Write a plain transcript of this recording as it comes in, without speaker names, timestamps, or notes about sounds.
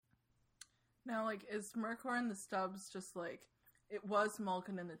Now, like, is Mercor and the Stubbs just like it was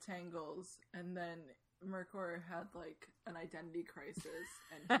Malkin and the Tangles, and then Mercor had like an identity crisis,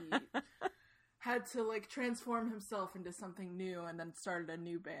 and he had to like transform himself into something new, and then started a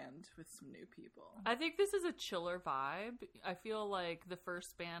new band with some new people. I think this is a chiller vibe. I feel like the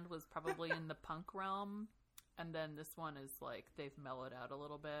first band was probably in the punk realm, and then this one is like they've mellowed out a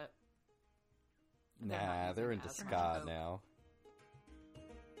little bit. Nah, they're into ska now.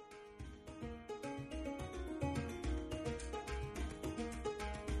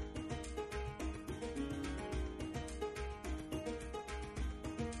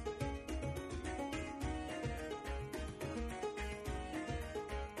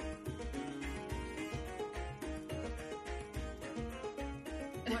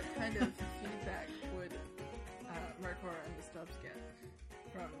 What kind of feedback would Mercor and the Stubbs get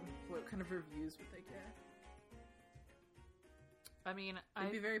from? What kind of reviews would they get? I mean,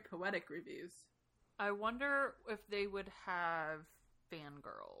 They'd be very poetic reviews. I wonder if they would have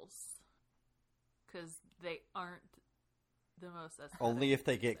fangirls, because they aren't the most aesthetic. Only if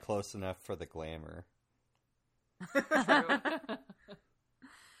they get close enough for the glamour. True.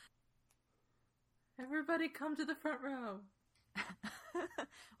 Everybody come to the front row.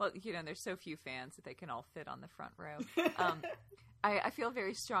 Well, there's so few fans that they can all fit on the front row. I feel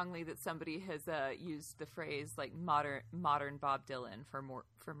very strongly that somebody has used the phrase like modern Bob Dylan for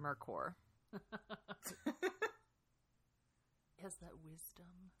Mercor. He has that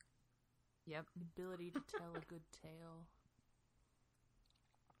wisdom. Yep. Ability to tell a good tale.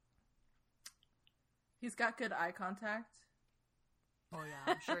 He's got good eye contact. Oh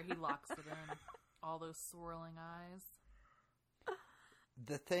yeah, I'm sure he locks it in. All those swirling eyes.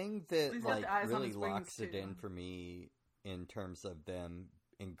 The thing that He's got the eyes on really his wings, locks it too. in for me in terms of them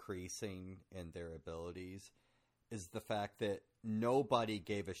increasing in their abilities is the fact that nobody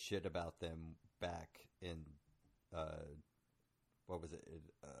gave a shit about them back in what was it?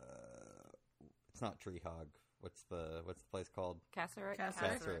 It's not Treehog. What's the place called? Kasserek?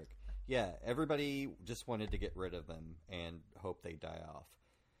 Kasserek. Yeah, everybody just wanted to get rid of them and hope they die off.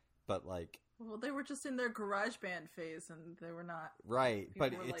 But Well, they were just in their garage band phase, and they were not. right,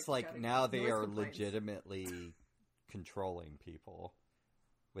 but were, it's like, like getting now they noise are complaints. legitimately controlling people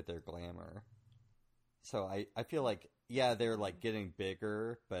with their glamour. So I feel like, yeah, they're like getting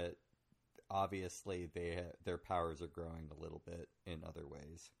bigger, but obviously their powers are growing a little bit in other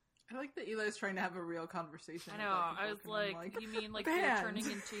ways. I like that Eli's trying to have a real conversation. I know. about I was people, and I'm like, you mean like band. they're turning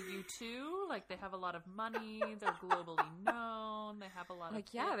into U2? Like they have a lot of money, they're globally known, they have a lot of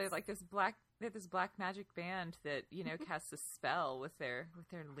Yeah, they're hits. like this black magic band that casts a spell with their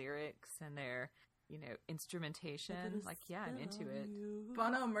lyrics and their instrumentation. Like, yeah, I'm into it.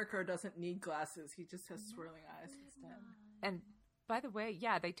 Bono Mercor doesn't need glasses. He just has swirling eyes instead. And by the way,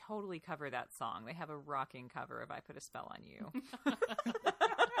 yeah, they totally cover that song. They have a rocking cover of "I Put a Spell on You."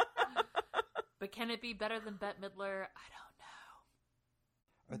 But can it be better than Bette Midler? I don't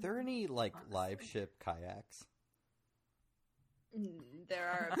know. Are there any live ship kayaks? There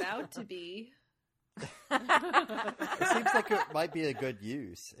are about to be. It seems like it might be a good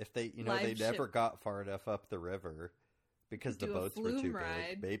use if they, they Live never ship. got far enough up the river because the Do a boats were flume too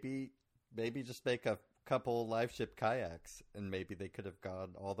ride. big. Maybe just make a couple live ship kayaks, and maybe they could have gone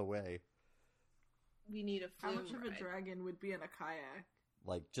all the way. We need a How flume much of a ride. dragon would be in a kayak?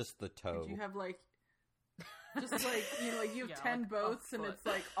 Like just the toe. Would you have just you have Yeah, 10 like, a boats, and foot. it's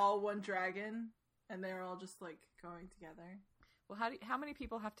like all one dragon, and they're all just like going together. Well, how many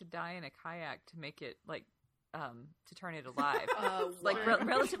people have to die in a kayak to make it to turn it alive?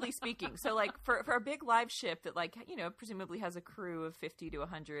 Relatively speaking. So for a big live ship that presumably has a crew of 50 to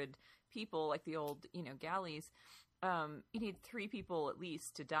 100 people, like the old galleys, you need 3 people at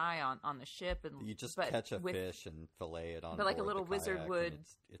least to die on the ship, and You just catch a fish and fillet it on. But like a board little the wizard kayak, would, and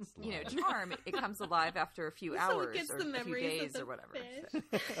it's live. charm. It comes alive after a few So it hours gets or the a few memories of days the or whatever.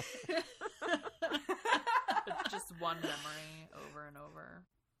 fish. It's just one memory over and over.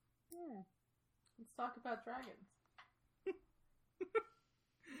 Yeah. Let's talk about dragons.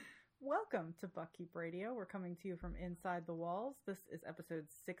 Welcome to Buckkeep Radio. We're coming to you from inside the walls. This is episode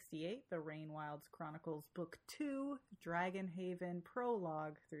 68, The Rainwilds Chronicles, Book 2, Dragon Haven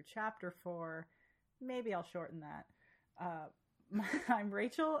Prologue through Chapter 4. Maybe I'll shorten that. I'm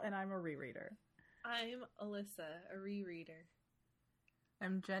Rachel, and I'm a rereader. I'm Alyssa, a rereader.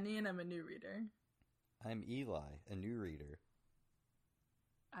 I'm Jenny, and I'm a new reader. I'm Eli, a new reader.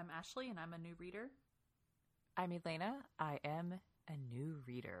 I'm Ashley, and I'm a new reader. I'm Elena. I am a new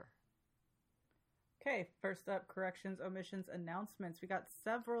reader. Okay, first up, corrections, omissions, announcements. We got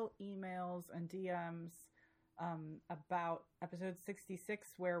several emails and DMs about episode 66,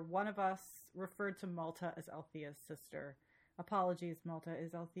 where one of us referred to Malta as Althea's sister. Apologies, Malta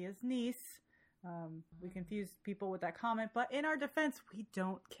is Althea's niece. We confused people with that comment, but in our defense, we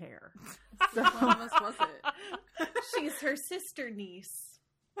don't care. So which one of us was it? She's her sister niece.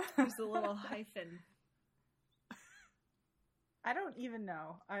 There's a little hyphen. I don't even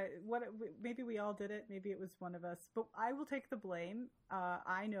know. Maybe we all did it. Maybe it was one of us. But I will take the blame.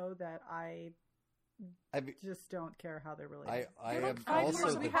 I know that I just don't care how they're related. I They're am like five also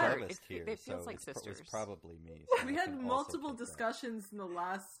years the apart. dumbest here, It feels so like it was sisters. probably me. So We I had can also multiple take that. discussions in the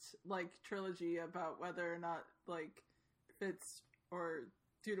last trilogy about whether or not Fitz or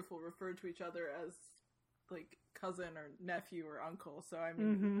Dutiful referred to each other as cousin or nephew or uncle. So I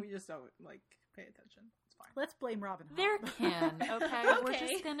mean, we just don't pay attention. It's fine. Let's blame Robin Hood. They're kin, okay? We're Okay.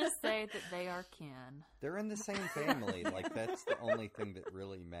 just gonna say that they are kin. They're in the same family. That's the only thing that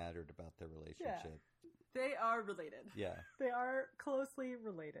really mattered about their relationship. They are related. Yeah. They are closely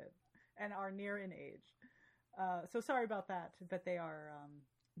related and are near in age. So sorry about that, but they are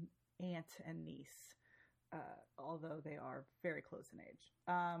aunt and niece, although they are very close in age.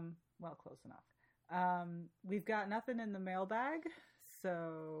 Well, close enough. We've got nothing in the mailbag,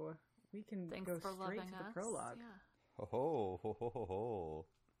 so we can Thanks go for straight loving to the us. prologue. Yeah. Ho ho ho ho ho ho.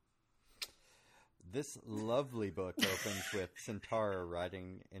 This lovely book opens with Centaura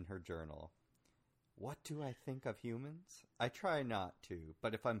writing in her journal. What do I think of humans? I try not to,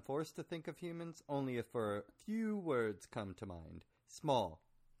 but if I'm forced to think of humans, only if a few words come to mind. Small,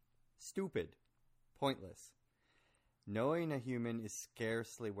 stupid, pointless. Knowing a human is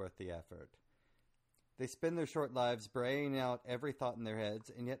scarcely worth the effort. They spend their short lives braying out every thought in their heads,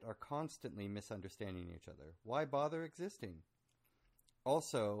 and yet are constantly misunderstanding each other. Why bother existing?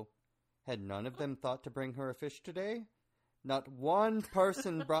 Also, had none of them thought to bring her a fish today? Not one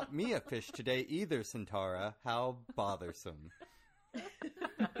person brought me a fish today either, Centaura. How bothersome.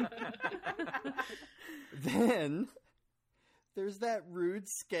 Then, there's that rude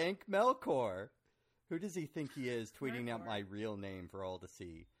skank Melkor. Who does he think he is, tweeting out my real name for all to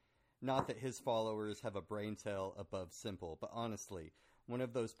see? Not that his followers have a brain cell above simple, but honestly, one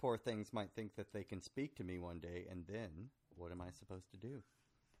of those poor things might think that they can speak to me one day, and then, what am I supposed to do?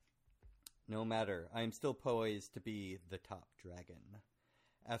 No matter, I am still poised to be the top dragon.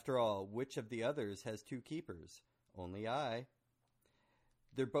 After all, which of the others has two keepers? Only I.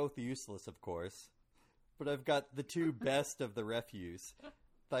 They're both useless, of course, but I've got the two best of the refuse.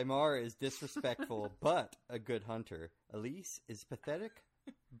 Thymar is disrespectful, but a good hunter. Elise is pathetic,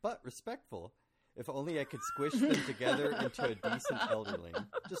 but respectful. If only I could squish them together into a decent elderling.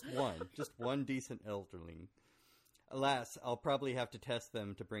 Just one decent elderling. Alas, I'll probably have to test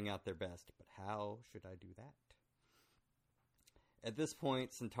them to bring out their best, but how should I do that? At this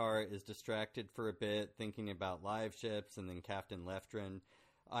point, Centaura is distracted for a bit, thinking about live ships and then Captain Leftrin.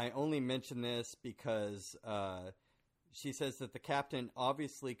 I only mention this because she says that the captain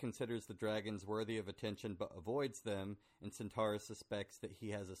obviously considers the dragons worthy of attention but avoids them, and Centaura suspects that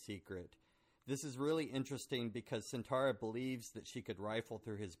he has a secret. This is really interesting because Centaura believes that she could rifle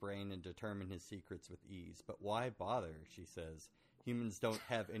through his brain and determine his secrets with ease. But why bother, she says. Humans don't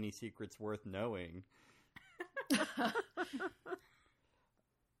have any secrets worth knowing.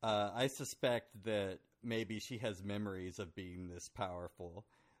 I suspect that maybe she has memories of being this powerful.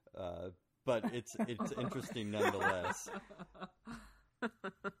 But it's interesting nonetheless.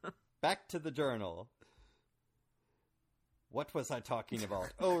 Back to the journal. What was I talking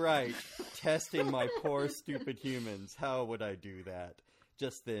about? Oh, right. Testing my poor, stupid humans. How would I do that?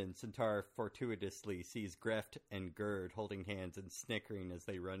 Just then, Centaur fortuitously sees Greft and Gerd holding hands and snickering as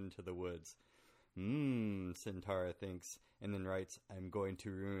they run into the woods. Centaur thinks, and then writes, I'm going to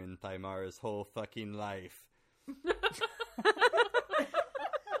ruin Thymar's whole fucking life.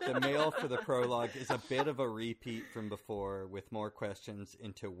 The mail for the prologue is a bit of a repeat from before, with more questions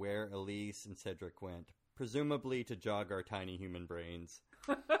into where Elise and Cedric went. Presumably to jog our tiny human brains.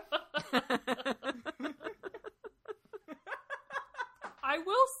 I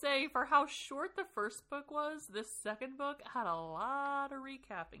will say, for how short the first book was, this second book had a lot of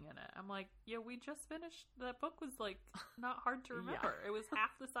recapping in it. I'm like, yeah, we just finished. That book was not hard to remember. It was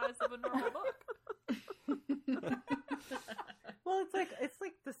half the size of a normal book. Well, it's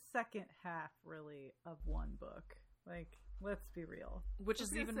like the second half, really, of one book. Let's be real. Which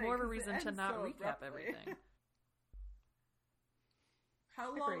is even more of a reason to not recap everything.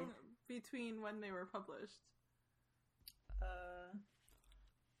 How long between when they were published?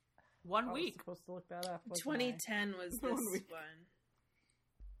 1 I was week. supposed to look that up. wasn't I? 2010 was this 1 one. week.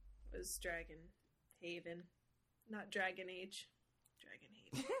 Was Dragon Haven. Not Dragon Age. Dragon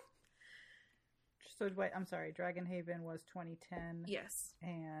Haven. So wait, I'm sorry. Dragonhaven was 2010. Yes.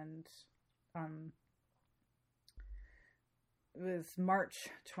 And it was March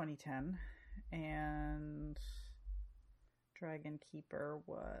 2010, and Dragon Keeper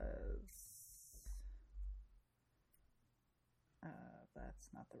was that's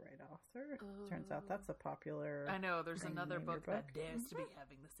not the right author. Turns out that's a popular. I know there's Rainy another Manor book that dares to be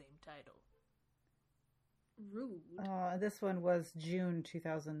having the same title. Rude. This one was June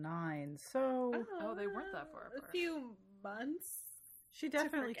 2009. So Oh, they weren't that far apart. A few months. she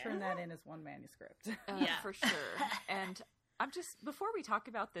definitely forget. turned that in as one manuscript. Yeah. For sure. And I'm just, before we talk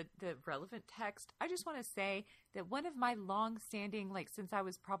about the relevant text, I just want to say that one of my long-standing, like since I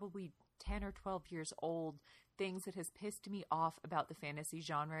was probably 10 or 12 years old, things that has pissed me off about the fantasy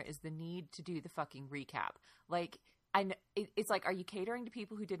genre is the need to do the fucking recap. Like, it's like, are you catering to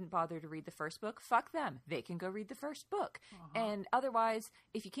people who didn't bother to read the first book? Fuck them. They can go read the first book. And otherwise,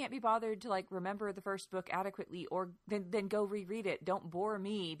 if you can't be bothered to like remember the first book adequately, or then go reread it. Don't bore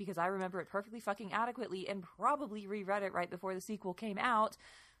me because I remember it perfectly fucking adequately and probably reread it right before the sequel came out.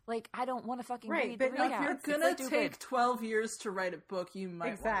 Like, I don't want to fucking read the But recap. if you're gonna take 12 years to write a book, you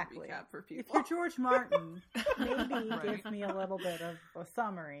might Exactly. want to recap for people. If you're George Martin, maybe give me a little bit of a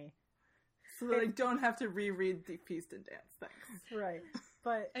summary. So that I don't have to reread the Feast and Dance things. Right.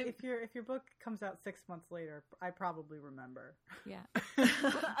 But if your book comes out 6 months later, I probably remember. Yeah.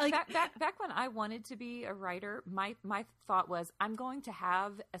 Like, Back when I wanted to be a writer, my thought was, I'm going to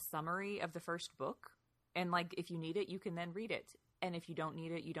have a summary of the first book, and like if you need it, you can then read it. And if you don't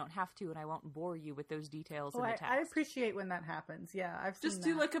need it, you don't have to, and I won't bore you with those details in the text. I appreciate when that happens. Yeah, I've seen Just that.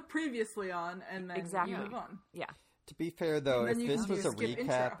 do like a previously on, and then Exactly. you move on. Yeah. To be fair, though, And if then you this can was a skip recap,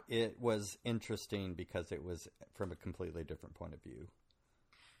 intro. it was interesting because it was from a completely different point of view.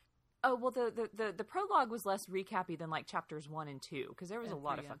 Oh, well, the prologue was less recappy than like chapters 1 and 2, because there was a And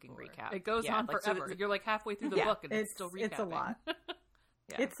lot of 3 and fucking 4. recap. It goes Yeah, on like, so forever. that- You're like halfway through the Yeah, book and it's still recapping. it's a lot.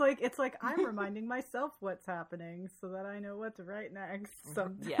 Yeah. It's like I'm reminding myself what's happening so that I know what to write next. So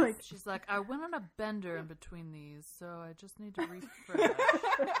Yes. like, She's like, I went on a bender in between these, so I just need to refresh.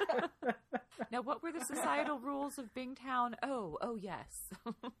 Now, what were the societal rules of Bingtown? Oh, yes.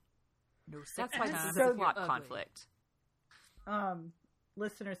 No That's why this is So a plot ugly. conflict.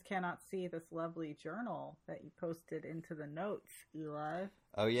 listeners cannot see this lovely journal that you posted into the notes, Eli.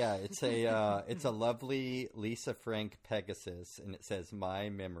 Oh yeah, it's a lovely Lisa Frank Pegasus, and it says "My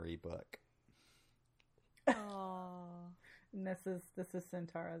Memory Book." Oh, And this is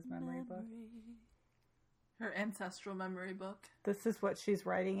Centaura's memory book. Her ancestral memory book. This is what she's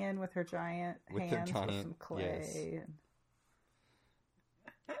writing in with her giant With her hands with giant- some clay. yes. And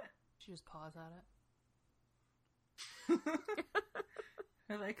She just paws at it.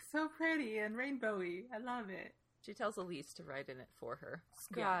 They're like, so pretty and rainbowy. I love it. she tells Elise to write in it for her.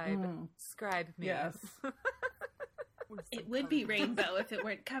 Yeah. Scribe me. Yes. it would be rainbow if it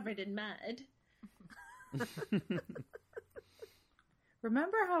weren't covered in mud.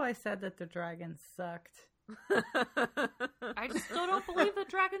 Remember how I said that the dragons sucked? I just still don't believe that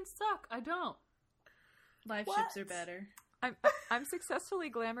dragons suck. I don't. Live What? ships are better. I'm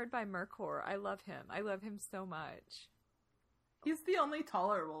successfully glamored by Mercor. I love him. I love him so much. He's the only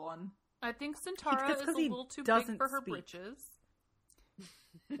tolerable one. I think Centaura That's is a 'cause he little too big doesn't for her speak. britches.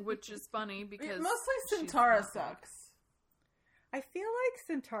 Which is funny because Mostly she's Centaura not- sucks. I feel like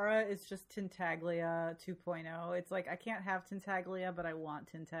Centaura is just Tintaglia 2.0. It's like, I can't have Tintaglia, but I want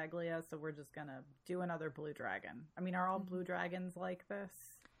Tintaglia, so we're just gonna do another blue dragon. I mean, are all blue dragons like this?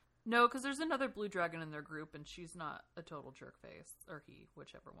 No, because there's another blue dragon in their group, and she's not a total jerk face, or he,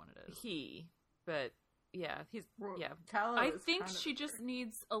 whichever one it is. He, but yeah, he's yeah. Calla I is think kind of she a just jerk.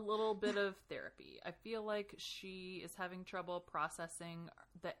 needs a little bit of therapy. I feel like she is having trouble processing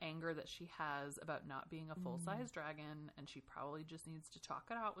the anger that she has about not being a full-size dragon, and she probably just needs to talk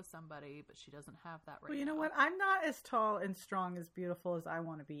it out with somebody, but she doesn't have that right Well, you know now. what? I'm not as tall and strong as beautiful as I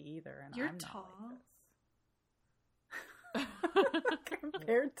want to be either, and You're I'm tall. not like this.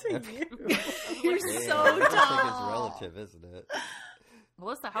 Compared to you. You're Yeah, so I think it's tall. relative, isn't it?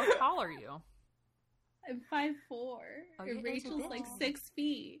 Melissa, how tall are you? I'm 5'4". Oh, and you guys are Rachel's like big. 6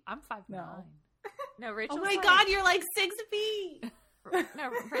 feet. I'm 5'9". No. No, Rachel's Oh my like, god, you're like 6 feet!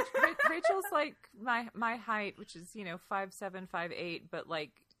 No, Rachel's like my height, which is 5'7", 5'8", but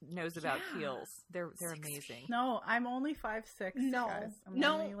like knows about Yeah. heels. They're 6 amazing. No, I'm only 5'6", No. guys. I'm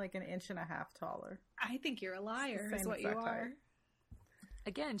No. only like an inch and a half taller. I think you're a liar, It's the is same what you exact are. height.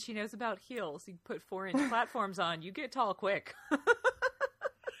 Again, she knows about heels. You put 4-inch platforms on, you get tall quick.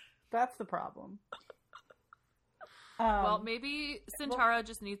 That's the problem. Well, maybe Centaura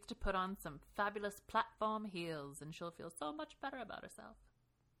just needs to put on some fabulous platform heels, and she'll feel so much better about herself.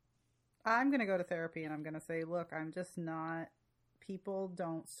 I'm going to go to therapy and I'm going to say, look, I'm just not, people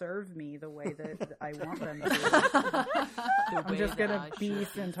don't serve me the way that I want them to. I'm just going to be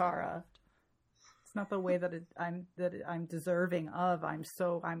Sintara. It's not the way that I'm deserving of. I'm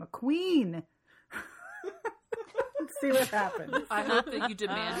a queen. Let's see what happens. I hope that you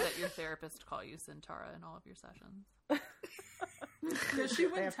demand that your therapist call you Sintara in all of your sessions. Because she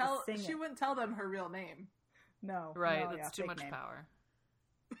wouldn't tell them her real name. No. Right, no, that's too much power.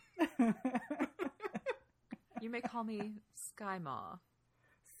 You may call me Sky Maw.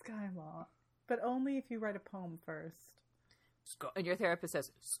 Sky Maw. But only if you write a poem first. And your therapist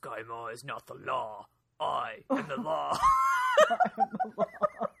says, Sky Maw is not the law. I am the law. I am the law.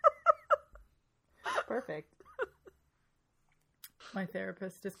 Perfect. My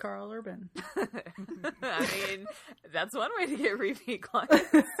therapist is Carl Urban. I mean, that's one way to get repeat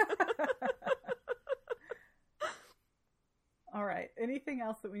clients. All right. Anything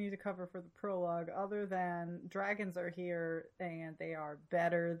else that we need to cover for the prologue other than dragons are here and they are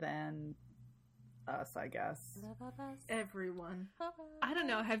better than us, I guess. Everyone. I don't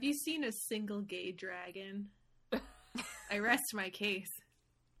know. Have you seen a single gay dragon? I rest my case.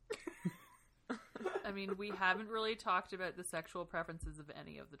 I mean, we haven't really talked about the sexual preferences of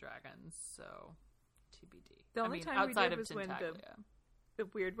any of the dragons, so TBD. The only time outside we did was when the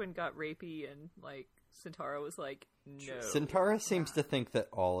weird one got rapey and, like, Sintara was like, no. Sintara seems to think that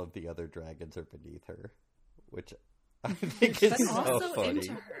all of the other dragons are beneath her, which I think is so funny.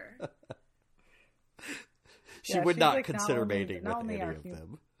 Into her. She would not consider mating with any of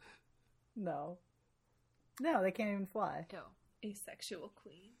them. No. No, they can't even fly. No. Asexual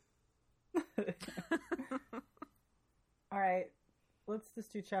queen. All right. Let's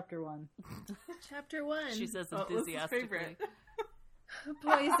just do chapter 1. Chapter 1. She says enthusiastically.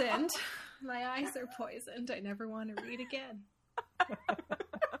 Poisoned. My eyes are poisoned. I never want to read again.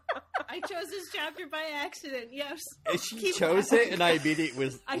 I chose this chapter by accident. Yes. She chose it, and I immediately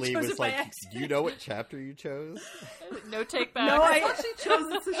was like, "Do you know what chapter you chose?" No take back. No, I thought she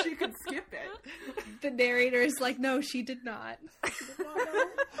chose it so she could skip it. The narrator is like, "No, she did not."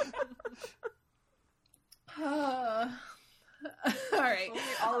 All right. Only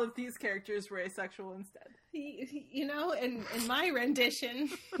all of these characters were asexual instead. You know, in my rendition,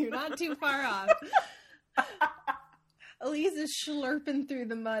 you're not too far off. Elise is slurping through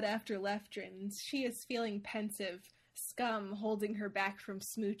the mud after Leftrin. She is feeling pensive, scum holding her back from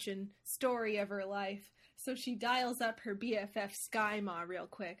smooching, story of her life. So she dials up her BFF Sky Maw real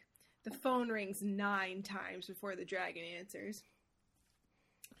quick. The phone rings 9 times before the dragon answers.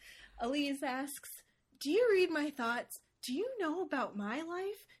 Elise asks, "Do you read my thoughts? Do you know about my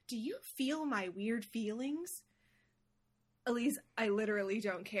life? Do you feel my weird feelings?" Elise, I literally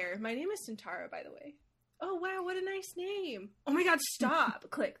don't care. My name is Sintara, by the way. Oh, wow, what a nice name. Oh my god, stop.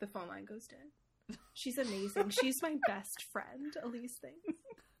 Click, the phone line goes dead. She's amazing. She's my best friend, Elise thinks.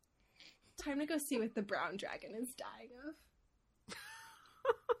 Time to go see what the brown dragon is dying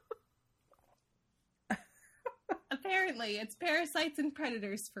of. Apparently, it's parasites and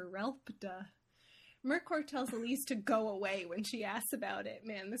predators for Relpda. Mercor tells Elise to go away when she asks about it.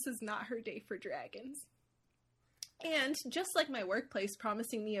 Man, this is not her day for dragons. And, just like my workplace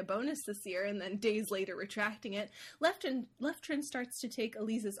promising me a bonus this year and then days later retracting it, Leftrin starts to take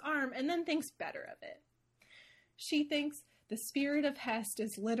Elise's arm and then thinks better of it. She thinks, the spirit of Hest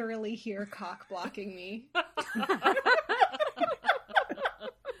is literally here cock-blocking me.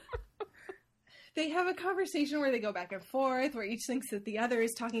 They have a conversation where they go back and forth, where each thinks that the other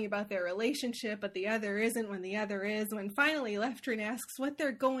is talking about their relationship, but the other isn't when the other is, when finally Leftrin asks what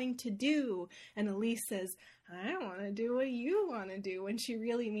they're going to do, and Elise says, I don't want to do what you want to do, when she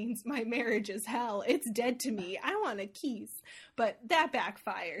really means my marriage is hell. It's dead to me. I want a kiss. But that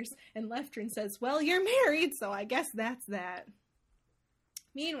backfires, and Leftrin says, well, you're married, so I guess that's that.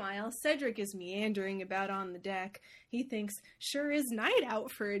 Meanwhile, Cedric is meandering about on the deck. He thinks, sure is night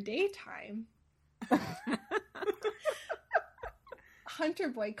out for a daytime. Hunter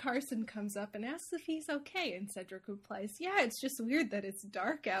boy Carson comes up and asks if he's okay, and Cedric replies, yeah, it's just weird that it's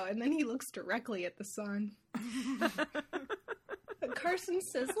dark out, and then he looks directly at the sun. But Carson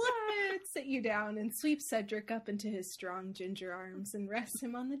says, let's sit you down, and sweeps Cedric up into his strong ginger arms and rests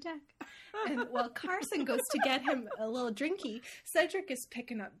him on the deck. And while Carson goes to get him a little drinky, Cedric is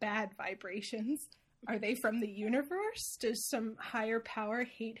picking up bad vibrations. Are they from the universe? Does some higher power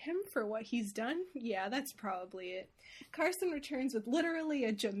hate him for what he's done? Yeah, that's probably it. Carson returns with literally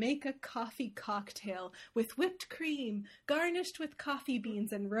a Jamaica coffee cocktail with whipped cream, garnished with coffee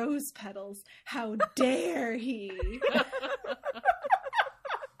beans and rose petals. How dare he?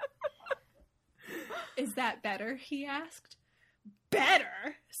 Is that better? He asked.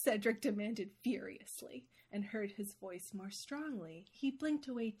 Better? Cedric demanded furiously, and heard his voice more strongly. He blinked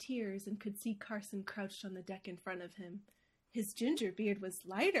away tears and could see Carson crouched on the deck in front of him. His ginger beard was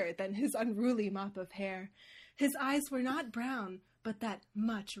lighter than his unruly mop of hair. His eyes were not brown, but that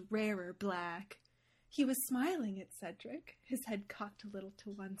much rarer black. He was smiling at Cedric, his head cocked a little to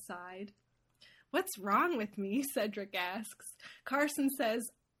one side. "What's wrong with me?" Cedric asks. Carson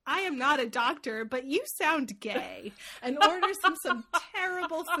says, "I am not a doctor, but you sound gay," and orders him some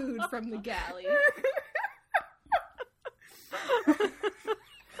terrible food from the galley.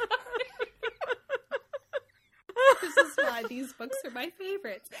 This is why these books are my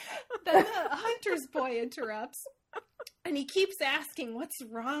favorites. Then the hunter's boy interrupts, and he keeps asking, "What's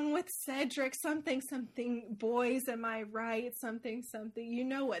wrong with Cedric? Something, boys, am I right? Something, you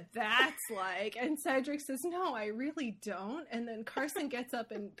know what that's like." And Cedric says, "No, I really don't." And then Carson gets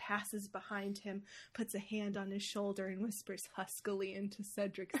up and passes behind him, puts a hand on his shoulder, and whispers huskily into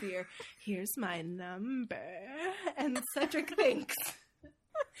Cedric's ear, "Here's my number." And Cedric thinks,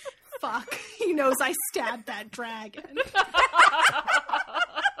 fuck, he knows I stabbed that dragon.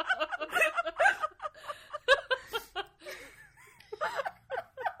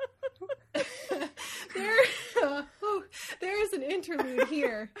 There is an interlude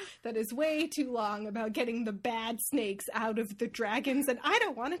here that is way too long about getting the bad snakes out of the dragons, and I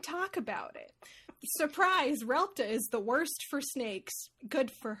don't want to talk about it. Surprise, Relpta is the worst for snakes.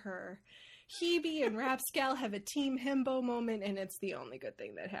 Good for her. Hebe and Rapscal have a team himbo moment, and it's the only good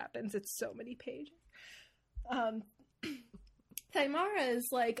thing that happens. It's so many pages. Thymara is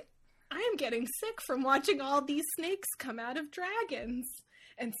like, "I am getting sick from watching all these snakes come out of dragons."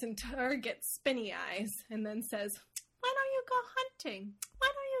 And Centaur gets spinny eyes and then says, "Why don't you go hunting? Why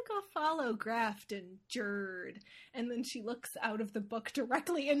don't you go follow Graft and Jerd?" And then she looks out of the book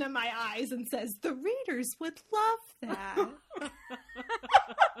directly into my eyes and says, "The readers would love that."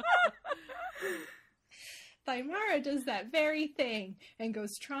 Thymara does that very thing and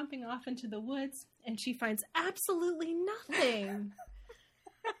goes tromping off into the woods, and she finds absolutely nothing.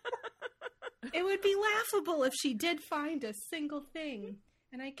 It would be laughable if she did find a single thing.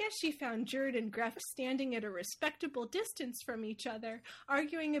 And I guess she found Jerd and Greft standing at a respectable distance from each other,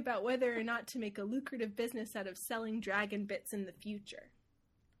 arguing about whether or not to make a lucrative business out of selling dragon bits in the future.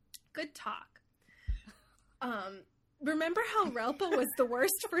 Good talk. Remember how Relpa was the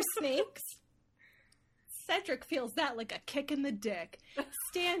worst for snakes? Cedric feels that like a kick in the dick.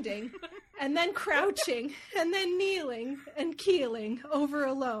 Standing, and then crouching, and then kneeling and keeling over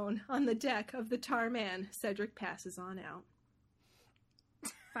alone on the deck of the Tarman, Cedric passes on out.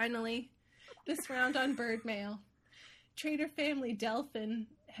 Finally, this round on bird mail. Trader family Delphin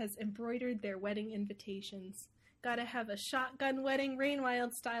has embroidered their wedding invitations. Gotta have a shotgun wedding,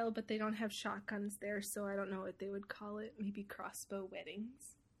 Rainwild style, but they don't have shotguns there, so I don't know what they would call it. Maybe crossbow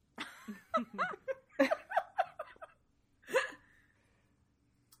weddings.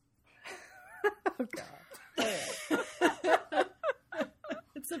 Oh, God.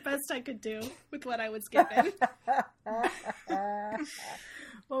 It's the best I could do with what I was given.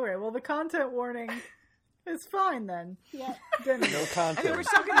 All right, well, the content warning is fine then. Yeah. No content. I mean, we're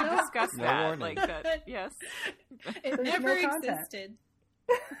still going to discuss No that. warning. Like that, yes. It There's never no content. existed.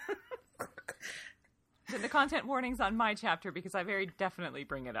 Then the content warning's on my chapter because I very definitely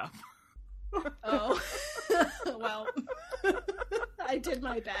bring it up. Oh. Well, I did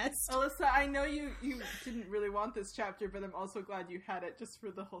my best. Alyssa, I know you didn't really want this chapter, but I'm also glad you had it just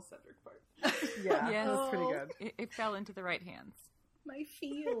for the whole Cedric part. Yeah, Yes. that's pretty good. It fell into the right hands. My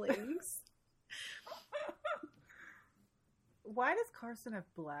feelings. Why does Carson have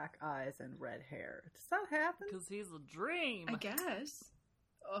black eyes and red hair? Does that happen? Because he's a dream. I guess.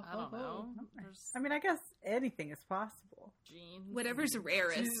 I don't know. I mean, I guess anything is possible. Genes. Whatever's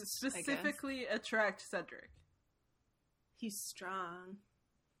rarest. To specifically attract Cedric. He's strong.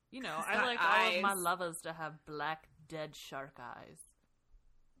 You know, He's I got like all of my eyes. lovers to have black, dead shark eyes.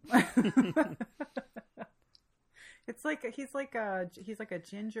 It's like he's like a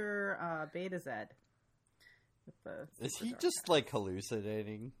ginger Beta Z. Is he just like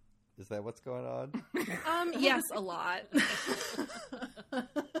hallucinating? Is that what's going on? Yes, a lot. He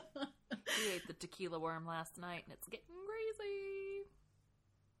ate the tequila worm last night, and it's getting crazy.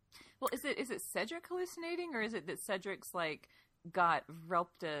 Well, is it Cedric hallucinating, or is it that Cedric's like got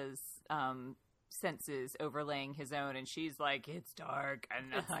Relpta's senses overlaying his own, and she's like, "It's dark,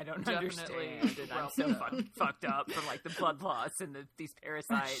 and It's I don't definitely understand, and I'm so Relpta. fucked up from like the blood loss and these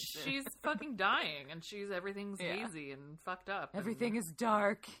parasites. and She's fucking dying, and everything's Yeah. hazy and fucked up. everything is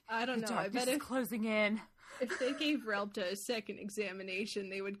dark. I don't The know. I darkness bet is closing in." if they gave Relpta a second examination,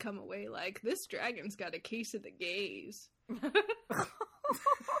 they would come away like, "This dragon's got a case of the gaze." And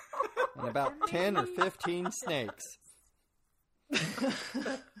about 10 or 15 snakes.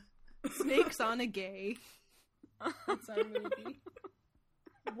 Snakes on a gay. That's our movie.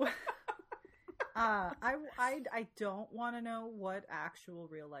 I don't want to know what actual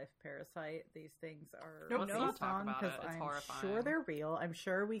real life parasite these things are Nope, based don't talk on, about because it. It's I'm horrifying. sure they're real. I'm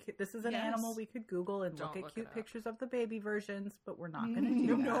sure we could. This is an Yes. animal we could Google and Don't look at look cute it up. pictures of the baby versions, but we're not going to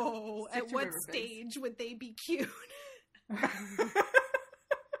do that. No. Stick At to what river stage would they be cute?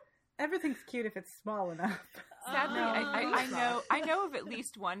 Everything's cute if it's small enough. Sadly, No, I it's know not. I know of at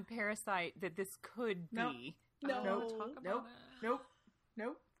least one parasite that this could Nope. be. No. Don't talk about Nope. it. Nope.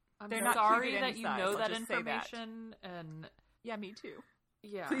 Nope. I'm They're not sorry cute at that any you size, know I'll that just say that. information, and Yeah, me too.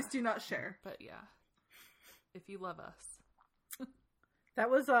 yeah. Please do not share. But yeah, if you love us. That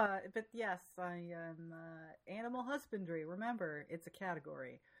was but yes, I am animal husbandry. Remember, it's a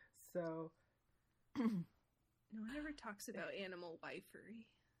category. So No one ever talks about animal wifery.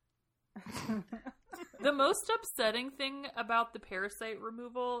 The most upsetting thing about the parasite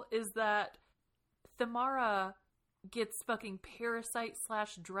removal is that Thamara gets fucking parasite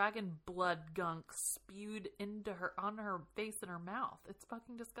 / dragon blood gunk spewed into her on her face and her mouth. It's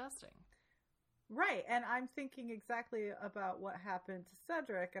fucking disgusting. Right, and I'm thinking exactly about what happened to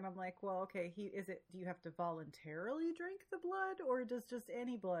Cedric, and I'm like, well, okay, do you have to voluntarily drink the blood, or does just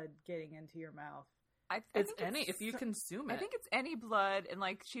any blood getting into your mouth? I It's think any if you consume it. I think it's any blood, and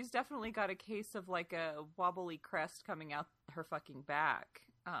like she's definitely got a case of like a wobbly crest coming out her fucking back.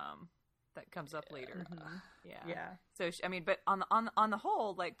 That comes up later. Yeah. Yeah. So but on the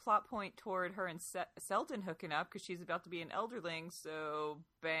whole, like plot point toward her and Selden hooking up because she's about to be an elderling. So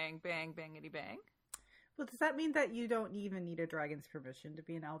bang, bang, bangity bang. Well, does that mean that you don't even need a dragon's permission to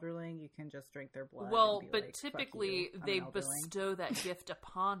be an elderling? You can just drink their blood. Well, and be but like, "Fuck typically you, I'm they an elderling." bestow that gift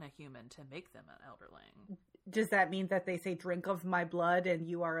upon a human to make them an elderling. Does that mean that they say, "Drink of my blood, and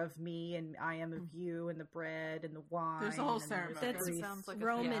you are of me, and I am of you, and the bread and the wine"? There's a whole and ceremony. the That priest? sounds like a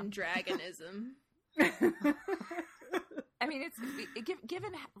Roman dragonism. I mean,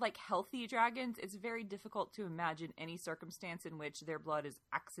 given like healthy dragons, it's very difficult to imagine any circumstance in which their blood is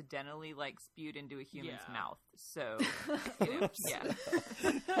accidentally like spewed into a human's Yeah. mouth. So, you know, yeah.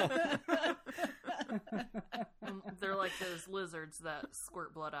 They're like those lizards that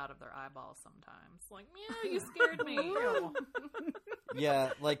squirt blood out of their eyeballs sometimes. Like, yeah, you scared me.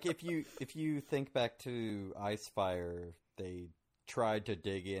 Yeah, like if you think back to Icefire, they tried to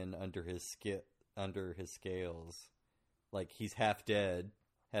dig in under his scales. Like he's half dead,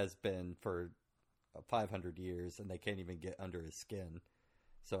 has been for 500 years, and they can't even get under his skin.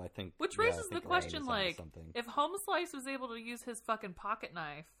 So I think, Which yeah, I raises think the Rain question, is onto like, something. if Homeslice was able to use his fucking pocket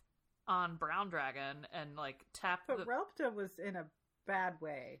knife on Brown Dragon and like tap But the, Relpta was in a bad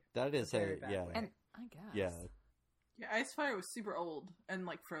way. That is very a bad yeah, way. And I guess, yeah. Yeah, Icefire was super old and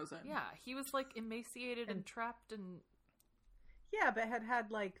like frozen. yeah, he was like emaciated and And- trapped and Yeah, but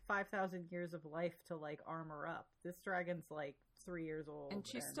had like 5,000 years of life to like armor up. This dragon's like 3 years old, and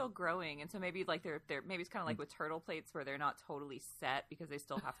she's still growing, and so maybe like they're maybe it's kind of like with turtle plates where they're not totally set because they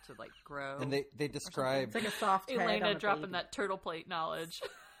still have to like grow. And they describe It's like a soft head Elena on a dropping baby. that turtle plate knowledge.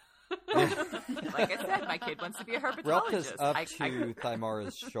 Like I said, my kid wants to be a Relpta's herpetologist. up I- to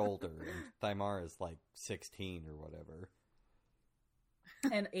Thymara's shoulder, and Thymara's like 16 or whatever.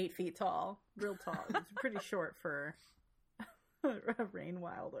 And 8 feet tall, real tall. It's pretty short for a Rain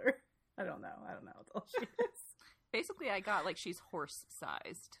Wilder. I don't know how tall she is. Basically, I got like she's horse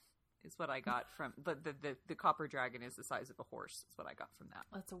sized. Is what I got from the copper dragon is the size of a horse. Is what I got from that.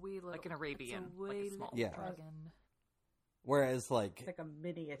 That's a wee little, Like an Arabian, that's a like a wee small little Yeah. dragon. Whereas like It's like a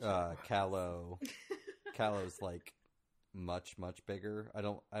miniature. Callow's like much bigger. I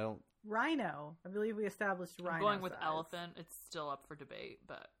don't Rhino. I believe we established Rhino. I'm going with size. elephant. It's still up for debate,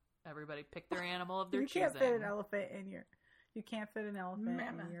 but everybody pick their animal of their You choosing. can't fit an elephant in your. You can't fit an elephant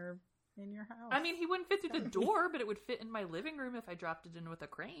Mammoth. in your house. I mean, he wouldn't fit through the door, but it would fit in my living room if I dropped it in with a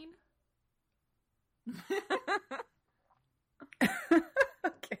crane.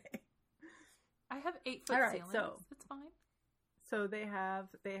 Okay. I have 8-foot All right, ceilings. so- It's fine. So they learned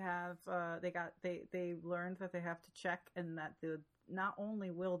that they have to check, and that not only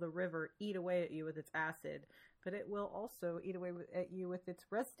will the river eat away at you with its acid, but it will also eat away at you with its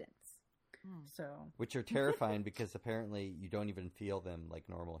residents. So which are terrifying because apparently you don't even feel them like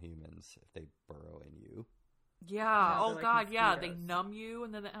normal humans if they burrow in you. Yeah. Yeah, Oh they're like God. Yeah. They mosquitoes. numb you,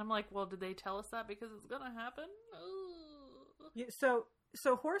 and then I'm like, well, did they tell us that because it's gonna happen? Ugh.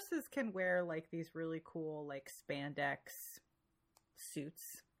 so horses can wear like these really cool like spandex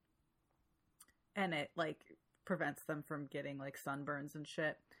suits, and it like prevents them from getting like sunburns and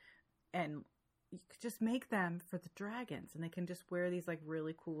shit. And you could just make them for the dragons, and they can just wear these like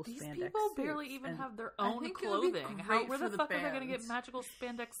really cool These spandex people barely suits. even And have their I own think it would be clothing. great Where for the the fuck are they going to get bands. magical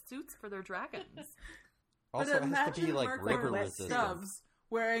spandex suits for their dragons? Also, but it has imagine to be like Mark river or resistant. Stubbs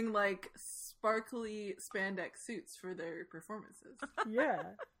wearing like sparkly spandex suits for their performances. Yeah,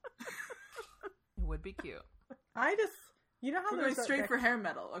 It would be cute. I just you know how We're going there's straight for hair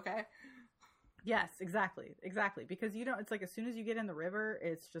metal, okay? Yes, exactly. Because you don't, it's like as soon as you get in the river,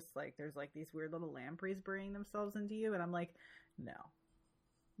 it's just like there's like these weird little lampreys burying themselves into you, and I'm like, no.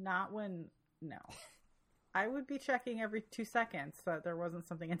 I would be checking every 2 seconds so that there wasn't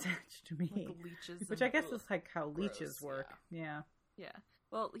something attached to me. Like leeches. Which and- I guess is like how Gross, leeches work. Yeah. Yeah.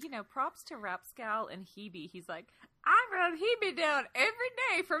 Well, props to Rapscal and Hebe. He's like, I rub Hebe down every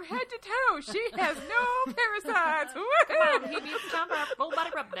day from head to toe. She has no parasites. Come on, he needs time for our full body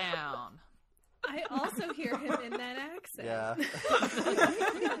rub down. I also hear him in that accent. Yeah.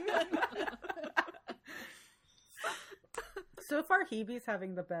 So far, Hebe's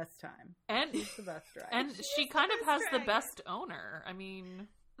having the best time. And She's the best dragon. and she kind of has the dragon. best owner. I mean,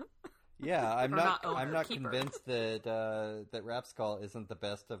 Yeah, I'm Or not. not owner, I'm not keeper. convinced that that Rapskull isn't the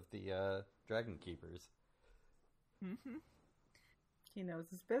best of the dragon keepers. Mm-hmm. He knows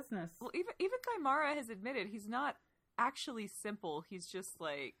his business. Well, even Thymara has admitted he's not actually simple. He's just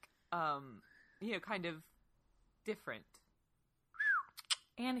like, kind of different.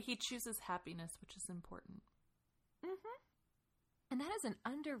 and he chooses happiness, which is important. Mm-hmm. And that is an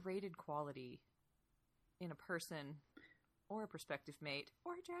underrated quality in a person or a prospective mate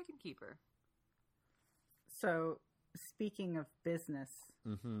or a dragon keeper. So, speaking of business,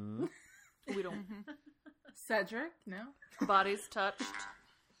 Mm-hmm. We don't. Mm-hmm. Cedric, no? Bodies touched.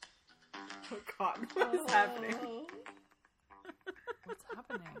 Oh god, what is happening? What's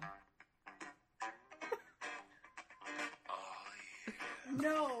happening?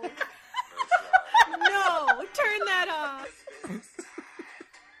 No. No, turn that off.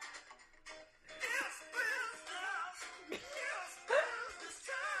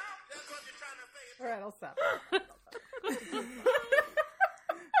 all right, I'll stop. It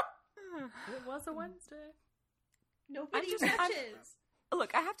was a Wednesday. Nobody I'm- touches.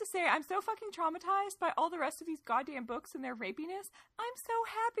 Look, I have to say, I'm so fucking traumatized by all the rest of these goddamn books and their rapiness. I'm so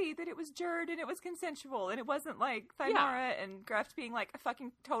happy that it was Jerd and it was consensual and it wasn't like Thymara and Greft being like a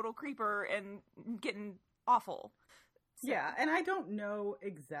fucking total creeper and getting awful. So- Yeah, and I don't know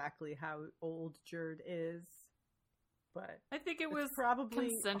exactly how old Jerd is, but I think it it's was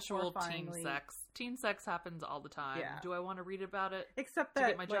probably consensual teen horrifyingly- sex. Teen sex happens all the time. Yeah. Do I want to read about it Except to that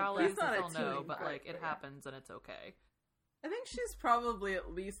get my like, jollies? he's not a Hell no, teen, but right, like it yeah. happens and it's okay. I think she's probably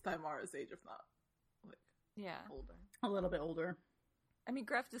at least Thymara's age, if not like Yeah. older. a little bit older. I mean,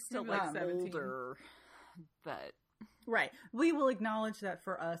 Greft is still Maybe like like 17. older, but Right. We will acknowledge that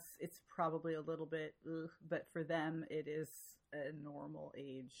for us, it's probably a little bit, but for them, it is a normal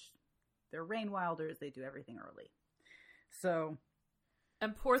age. They're Rainwilders. They do everything early. So,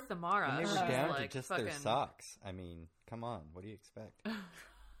 And poor Thamara, And they she's were down like to just fucking... their socks. I mean, come on. What do you expect?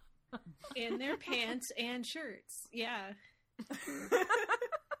 And their pants and shirts. Yeah.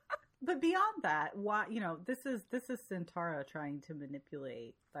 but beyond that, why, this is Centaura trying to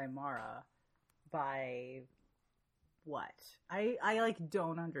manipulate Thymara by what? I like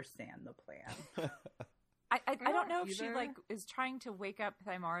don't understand the plan. I don't know if she either. like is trying to wake up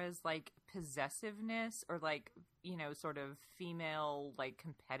Thymara's like possessiveness or like sort of female like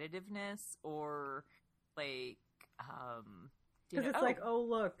competitiveness or like Because it's like, oh,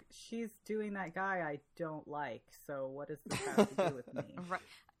 look, she's doing that guy I don't like, so what does this have to do with me? right.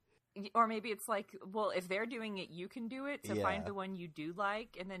 Or maybe it's like, well, if they're doing it, you can do it. So Yeah. find the one you do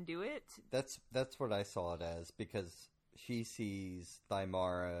like and then do it. That's what I saw it as, because she sees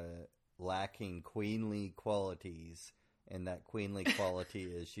Thymara lacking queenly qualities, and that queenly quality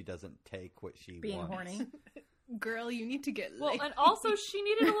is she doesn't take what she Being wants. horny. Girl, you need to get Well, laid. and also she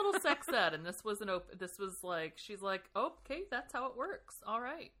needed a little sex ed, and this was this was like, she's like, oh, okay, that's how it works. All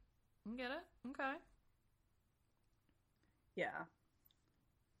right, you get it, okay. Yeah.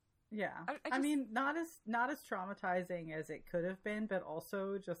 Yeah. I I just- mean, not as traumatizing as it could have been, but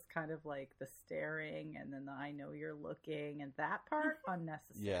also just kind of like the staring and then the I know you're looking and that part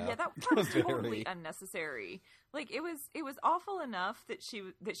unnecessary. Yeah. Yeah, that was Very. totally unnecessary. Like it was awful enough that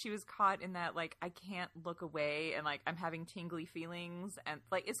she was caught in that like I can't look away and like I'm having tingly feelings and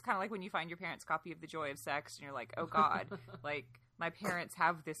like it's kind of like when you find your parents' copy of The Joy of Sex and you're like, oh god, like my parents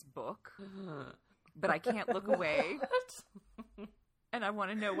have this book, but I can't look away. And I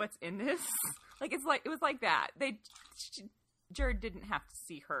want to know what's in this. Like it was like that. Jerd didn't have to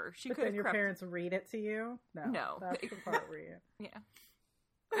see her. She But could then have your crept. parents read it to you? No. That's the part where you... Yeah.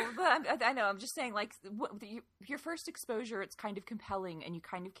 I know. I'm just saying, like, your first exposure, it's kind of compelling, and you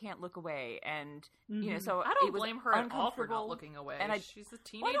kind of can't look away. And you know, so I don't blame her at all for not looking away. And she's a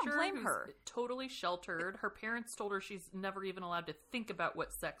teenager. I don't blame her. Totally sheltered. Her parents told her she's never even allowed to think about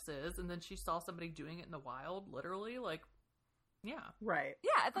what sex is, and then she saw somebody doing it in the wild, literally. Like, yeah, right.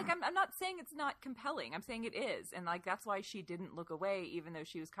 Yeah, like I'm not saying it's not compelling. I'm saying it is, and like that's why she didn't look away, even though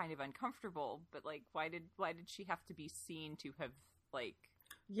she was kind of uncomfortable. But like, why did she have to be seen to have like?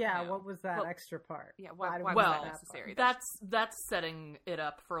 Yeah, what was that extra part? Yeah, why was that necessary? That's setting it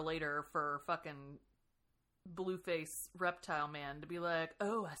up for later for fucking Blueface Reptile Man to be like,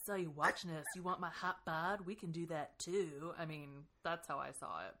 oh, I saw you watching this. You want my hot bod? We can do that too. I mean, that's how I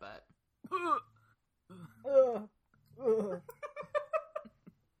saw it, but...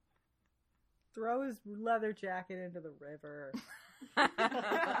 Throw his leather jacket into the river.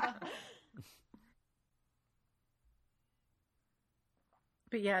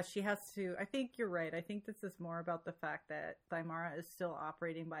 But yeah, she has to... I think you're right. I think this is more about the fact that Thymara is still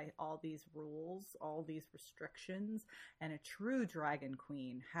operating by all these rules, all these restrictions, and a true dragon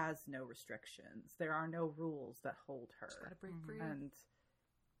queen has no restrictions. There are no rules that hold her. She's gotta break free. And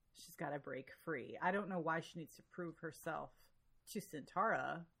she's gotta break free. I don't know why she needs to prove herself to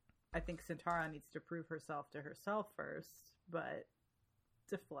Sintara. I think Sintara needs to prove herself to herself first, but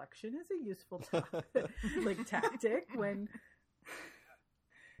deflection is a useful tactic when...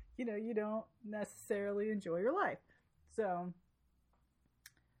 you know, you don't necessarily enjoy your life. So,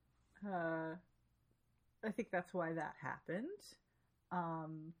 I think that's why that happened.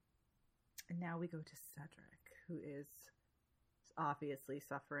 And now we go to Cedric, who is obviously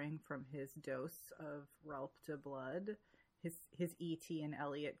suffering from his dose of Relpta blood. His E.T. and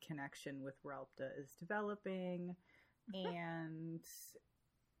Elliot connection with Relpta is developing, and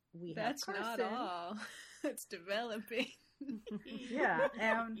we That's have Carson. Not all. It's developing. Yeah,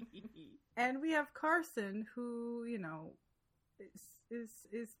 and we have Carson, who, you know,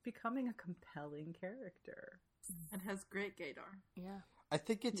 is becoming a compelling character and has great gaydar. Yeah, I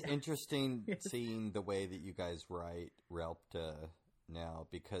think it's interesting seeing the way that you guys write Relpta now,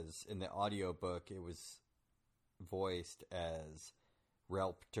 because in the audiobook it was voiced as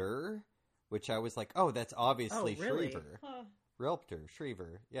Relpter, which I was like, oh, that's obviously Shriver. Huh. Relpter,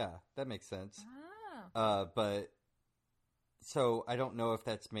 Shriver. Yeah, that makes sense. But so I don't know if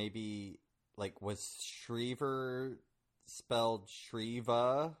that's maybe like, was Shriver spelled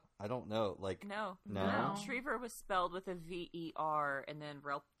Shriva? I don't know. Like, no. Shriver was spelled with a V-E-R, and then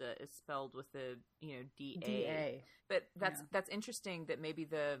Relpta is spelled with a D-A. D-A. But that's interesting that maybe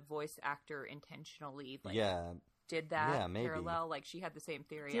the voice actor intentionally did that parallel. Like, she had the same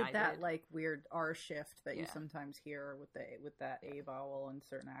theory. Did that like weird R shift that you sometimes hear with that A vowel in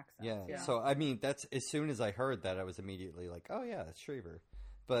certain accents. Yeah. So I mean, that's, as soon as I heard that, I was immediately like, oh yeah, it's Shriver.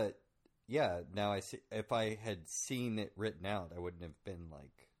 But yeah, now I see. If I had seen it written out, I wouldn't have been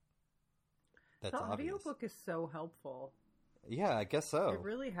like, that's the obvious. audiobook is so helpful. Yeah, I guess so. It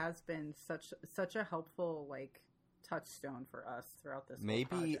really has been such a helpful like touchstone for us throughout this whole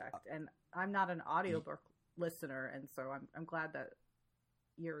project. And I'm not an audiobook listener, and so I'm glad that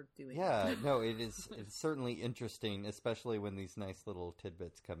you're doing that. No, it's certainly interesting, especially when these nice little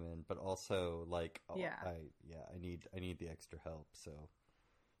tidbits come in, but also like I need the extra help, so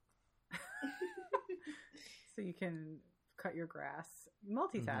so you can cut your grass.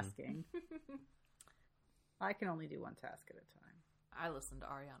 Multitasking. I can only do one task at a time. I listen to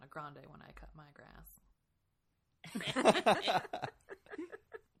Ariana Grande when I cut my grass.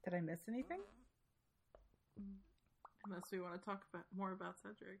 Did I miss anything? Unless we want to talk more about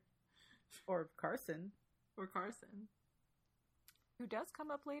Cedric. Or Carson. Who does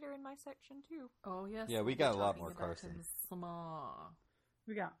come up later in my section, too. Oh, yes. Yeah, we got a lot more Carson.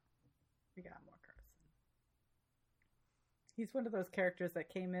 We got more Carson. He's one of those characters that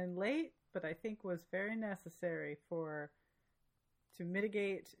came in late, but I think was very necessary to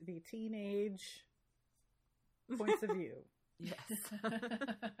mitigate the teenage points of view. Yes.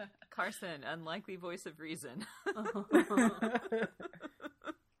 Carson, unlikely voice of reason.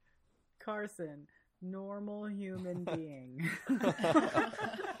 Carson, normal human being.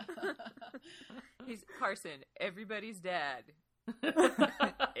 He's Carson, everybody's dad.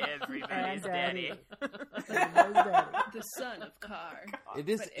 Everybody's daddy. The son of Carr. It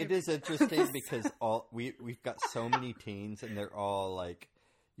is interesting because we've got so many teens, and they're all like,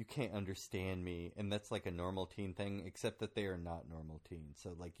 you can't understand me, and that's like a normal teen thing, except that they are not normal teens,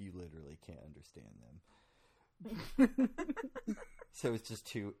 so like you literally can't understand them. So it's just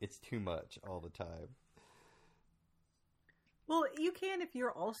too much all the time. Well, you can if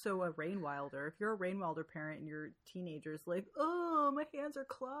you're also a Rainwilder. If you're a Rainwilder parent and your teenager's like, oh, my hands are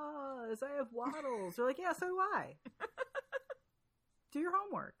claws, I have waddles. They're like, yeah, so do I. Do your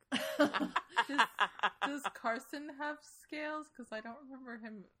homework. Does Carson have scales? Because I don't remember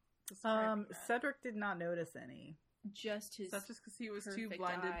him describing that. Cedric did not notice any. Just his. That's just because he was too perfect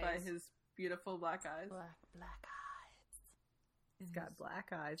blinded by eyes. his beautiful black eyes. Black eyes. He's got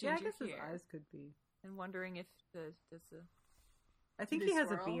black eyes. ginger Yeah, I guess his hair. eyes could be. And wondering if does the I think Did he he has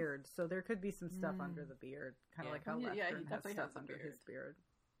a swirl? beard, so there could be some stuff under the beard. Kind of Yeah. like how Yeah, he Lectern has definitely stuff has a under beard. his beard.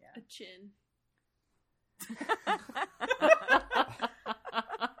 Yeah. A chin.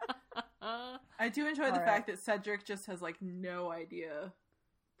 I do enjoy All the right. fact that Cedric just has like no idea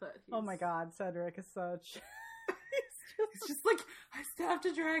that he's... Oh my god, Cedric is such... It's just like, I stabbed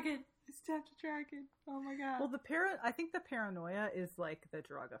a dragon. I stabbed a dragon. Oh my god. Well, I think the paranoia is like the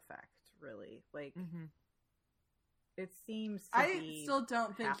drug effect, really. Like, it seems to I be still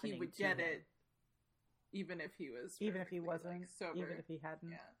don't think he happening would to get him. it, even if he was, Even if he perfectly, wasn't, like, sober. even if he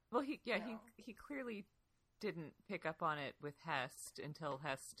hadn't. Yeah. well, he No. he clearly didn't pick up on it with Hest until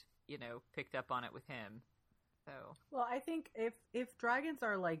Hest, picked up on it with him. So Well, I think if dragons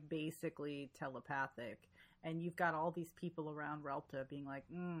are like basically telepathic, and you've got all these people around Relta being like,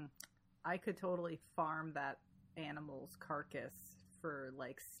 I could totally farm that animal's carcass for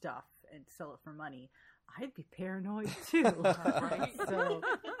like stuff and sell it for money, I'd be paranoid too. Right. So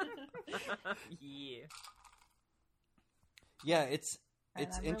yeah. Yeah, it's And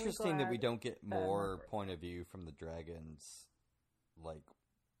I'm really interesting that we glad don't get that I'm more over it. point of view from the dragons, like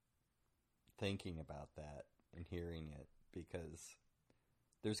thinking about that and hearing it, because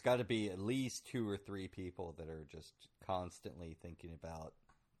there's got to be at least 2 or 3 people that are just constantly thinking about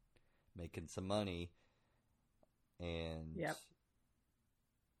making some money, and Yep.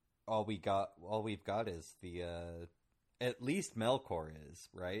 all we've got is the at least Melkor is,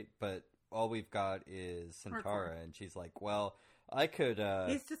 right, but all we've got is Centaura, and she's like, well, I could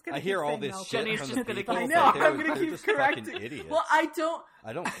he's just gonna I hear keep all saying this Melkor. shit Jenny's from just the gonna people, keep but I know, they're, I'm gonna they're keep just correcting. fucking idiots. Well, I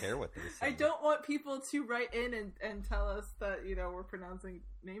don't care what they say. I don't want people to write in and tell us that, we're pronouncing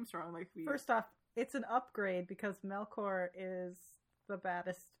names wrong. Like we First off, it's an upgrade because Melkor is the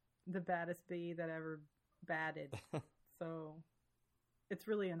baddest bee that ever batted. So it's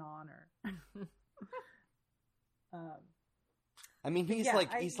really an honor. I mean, he's Yeah,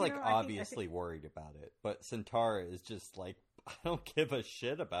 like I think- obviously worried about it, but Centaura is just like, I don't give a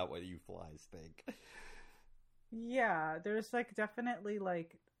shit about what you flies think. Yeah, there's like definitely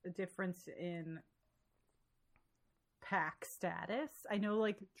like a difference in pack status. I know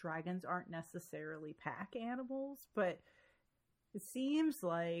like dragons aren't necessarily pack animals, but it seems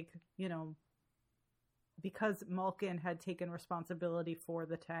like, because Malkin had taken responsibility for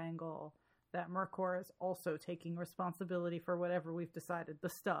the Tangle, that Mercor is also taking responsibility for whatever we've decided, the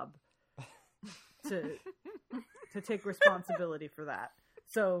stub, to take responsibility for that.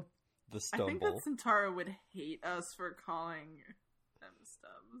 So The I think stumble. that Centaura would hate us for calling them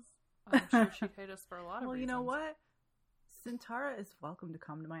stubs. I'm sure she'd hate us for a lot of well, reasons. you know what? Centaura is welcome to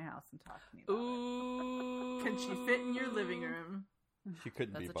come to my house and talk to me about Ooh. Can she fit in your living room? She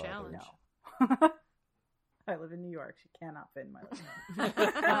couldn't That's be a bothered. challenge. it. No. I live in New York. She cannot fit in my living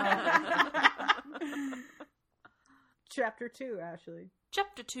room. Chapter 2, Ashley.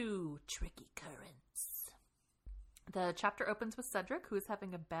 Chapter 2, Tricky Currents. The chapter opens with Cedric, who is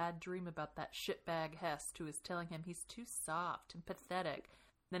having a bad dream about that shitbag Hest, who is telling him he's too soft and pathetic,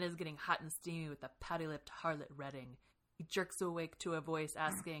 then is getting hot and steamy with the pouty-lipped harlot Redding. He jerks awake to a voice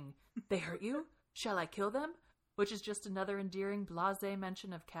asking, "They hurt you? Shall I kill them?" Which is just another endearing blasé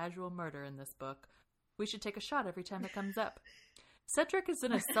mention of casual murder in this book. We should take a shot every time it comes up. Cedric is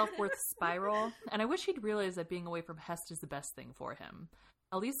in a self-worth spiral, and I wish he'd realized that being away from Hest is the best thing for him.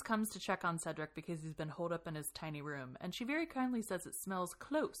 Elise comes to check on Cedric because he's been holed up in his tiny room, and she very kindly says it smells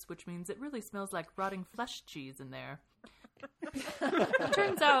close, which means it really smells like rotting flesh cheese in there. It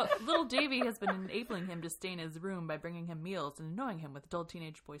turns out little Davy has been enabling him to stay in his room by bringing him meals and annoying him with dull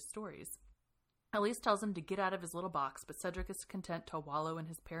teenage boy stories. Elise tells him to get out of his little box, but Cedric is content to wallow in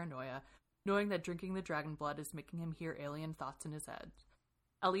his paranoia, knowing that drinking the dragon blood is making him hear alien thoughts in his head.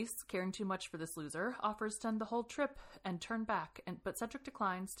 Elise, caring too much for this loser, offers to end the whole trip and turn back, but Cedric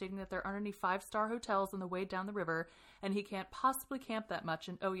declines, stating that there aren't any 5-star hotels on the way down the river, and he can't possibly camp that much,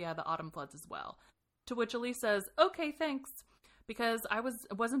 and oh yeah, the autumn floods as well. To which Elise says, "Okay, thanks, because I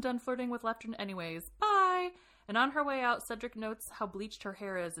wasn't done flirting with Lectern anyways. Bye!" And on her way out, Cedric notes how bleached her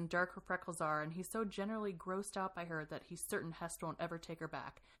hair is and dark her freckles are, and he's so generally grossed out by her that he's certain Hest won't ever take her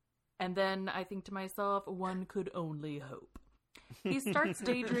back. And then I think to myself, one could only hope. He starts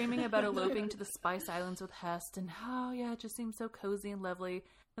daydreaming about eloping to the Spice Islands with Hest, and oh yeah, it just seems so cozy and lovely.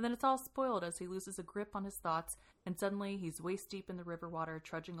 And then it's all spoiled as he loses a grip on his thoughts, and suddenly he's waist deep in the river water,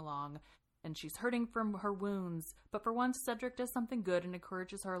 trudging along, and she's hurting from her wounds. But for once, Cedric does something good and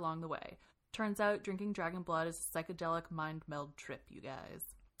encourages her along the way. Turns out drinking dragon blood is a psychedelic mind meld trip, you guys.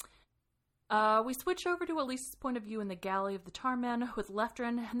 We switch over to Elise's point of view in the galley of the Tarmen with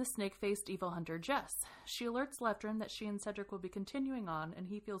Leftrin and the snake-faced evil hunter Jess. She alerts Leftrin that she and Cedric will be continuing on, and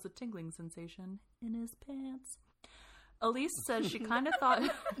he feels a tingling sensation in his pants. Elise says she kind of thought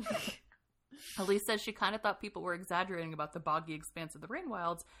people were exaggerating about the boggy expanse of the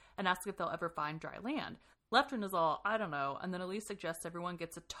Rainwilds and asks if they'll ever find dry land. Leftrin is all, I don't know, and then Elise suggests everyone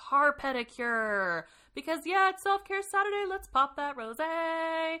gets a tar pedicure because, yeah, it's Self-Care Saturday, let's pop that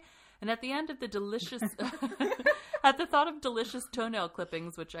rosé. And at the end of the delicious, at the thought of delicious toenail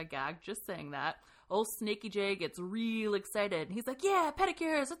clippings, which I gagged just saying that, old Snaky J gets real excited. He's like, yeah,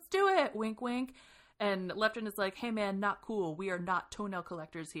 pedicures, let's do it, wink, wink. And Leftrin is like, hey man, not cool. We are not toenail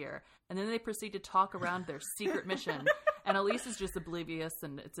collectors here. And then they proceed to talk around their secret mission. And Elise is just oblivious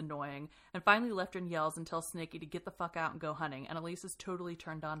and it's annoying. And finally Leftrin yells and tells Snaky to get the fuck out and go hunting. And Elise is totally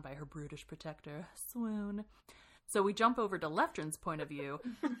turned on by her brutish protector. Swoon. So we jump over to Leftrin's point of view.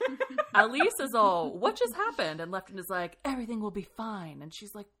 Elise is all, what just happened? And Leftrin is like, everything will be fine. And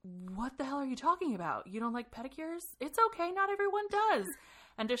she's like, what the hell are you talking about? You don't like pedicures? It's okay, not everyone does.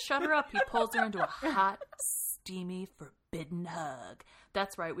 And to shut her up, he pulls her into a hot, steamy, forbidden hug.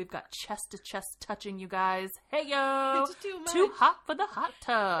 That's right, we've got chest-to-chest touching, you guys. Hey, yo! Too hot for the hot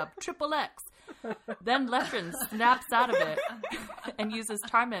tub. Triple X. Then Leftrin snaps out of it and uses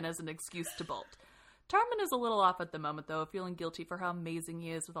Tarmen as an excuse to bolt. Tarmen is a little off at the moment, though, feeling guilty for how amazing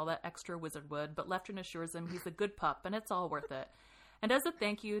he is with all that extra wizard wood, but Leftrin assures him he's a good pup, and it's all worth it. And as a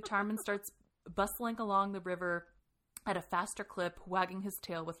thank you, Tarmen starts bustling along the river at a faster clip, wagging his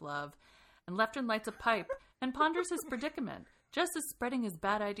tail with love. And Leftrin lights a pipe and ponders his predicament, just as spreading his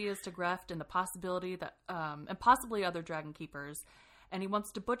bad ideas to Greft and the possibility that, and possibly other dragon keepers. And he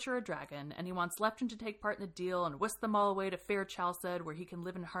wants to butcher a dragon, and he wants Leftrin to take part in the deal and whisk them all away to Fair Chalced, where he can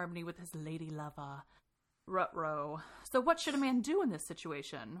live in harmony with his lady lover. Ruh-roh. So what should a man do in this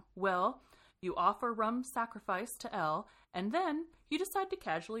situation? Well, you offer rum sacrifice to El, and then you decide to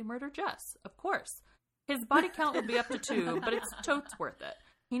casually murder Jess, of course. His body count will be up to 2, but it's totes worth it.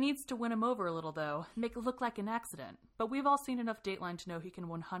 He needs to win him over a little, though, make it look like an accident. But we've all seen enough Dateline to know he can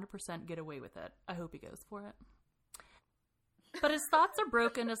 100% get away with it. I hope he goes for it. But his thoughts are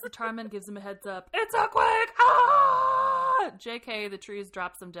broken as the Tarmen gives him a heads up. It's a quake! Ah! JK, the trees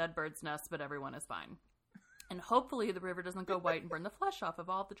drop some dead birds' nests, but everyone is fine. And hopefully the river doesn't go white and burn the flesh off of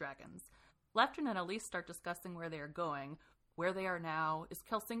all the dragons. Leftrin and Elise start discussing where they are going, where they are now. Is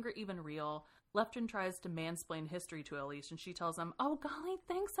Kelsinger even real? Leftrin tries to mansplain history to Elise, and she tells him, oh golly,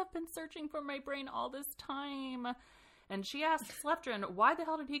 thanks, I've been searching for my brain all this time. And she asks Leftrin, why the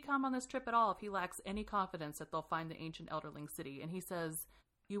hell did he come on this trip at all if he lacks any confidence that they'll find the ancient Elderling city? And he says,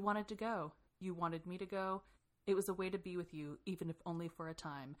 you wanted to go. You wanted me to go. It was a way to be with you, even if only for a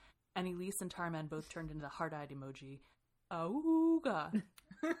time. And Elise and Tarmen both turned into the heart-eyed emoji. Auga.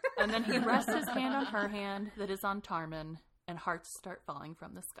 And then he rests his hand on her hand that is on Tarmen, and hearts start falling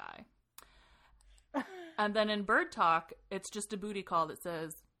from the sky. And then in Bird Talk, it's just a booty call that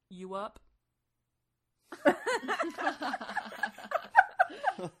says, you up?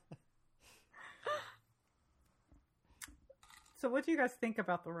 So what do you guys think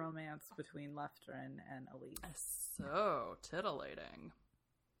about the romance between Leftrin and Elise? So titillating.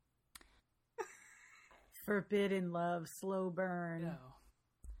 Forbidden love, slow burn. No.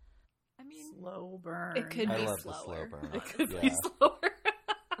 I mean, slow burn. It could I be love slower. the slow burn. It could Yeah. be slower.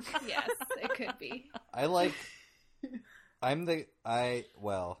 Yes, it could be. I'm the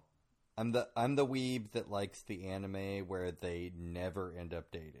weeb that likes the anime where they never end up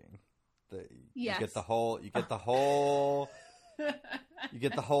dating. Yes. You get the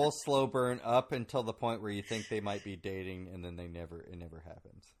whole slow burn up until the point where you think they might be dating, and then it never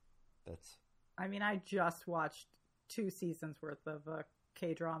happens. I mean, I just watched 2 seasons worth of a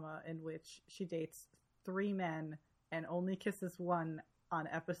K-drama in which she dates 3 men and only kisses one on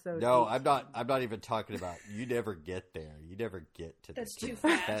episode 8. I'm not even talking about, you never get there. You never get to That's this. too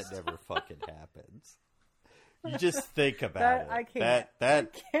fast. That never fucking happens. You just think about it. I can't. I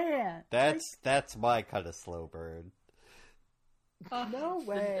can't. That's my kind of slow burn. No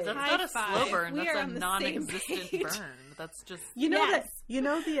way. That's High not a five. slow burn. We That's are a on the non-existent same page. burn. That's just You know Yes.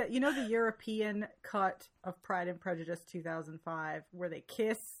 the European cut of Pride and Prejudice 2005 where they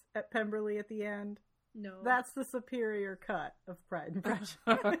kiss at Pemberley at the end? No. That's the superior cut of Pride and Prejudice.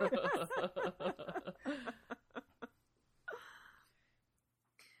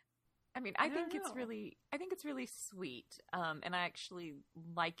 mean, I think it's really sweet, and I actually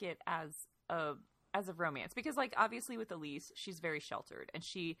like it as a romance because, like, obviously with Elise, she's very sheltered, and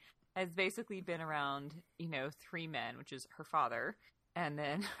she has basically been around, 3 men, which is her father, and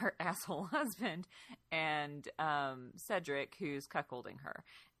then her asshole husband, and Cedric, who's cuckolding her,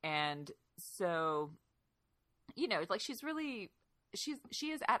 and so, like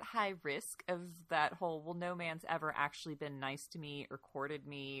she is at high risk of that whole, well, no man's ever actually been nice to me or courted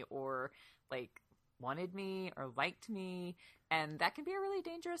me or like wanted me or liked me. And that can be a really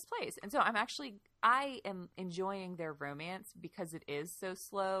dangerous place. And so I am enjoying their romance because it is so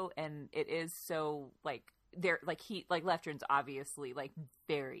slow and it is so like, Leftrin's obviously like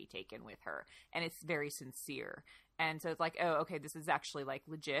very taken with her and it's very sincere. And so it's like, oh, okay, this is actually like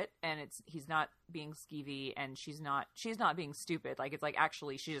legit, and he's not being skeevy, and she's not being stupid. Like, it's like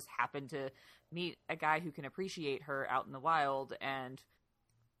actually she just happened to meet a guy who can appreciate her out in the wild, and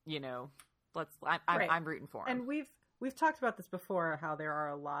I'm rooting for him. And we've talked about this before, how there are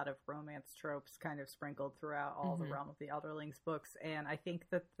a lot of romance tropes kind of sprinkled throughout all the Realm of the Elderlings books, and I think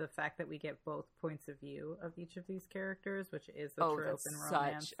that the fact that we get both points of view of each of these characters, which is a trope in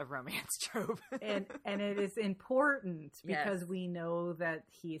romance, such a romance trope, and it is important because we know that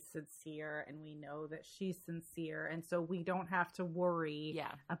he's sincere and we know that she's sincere, and so we don't have to worry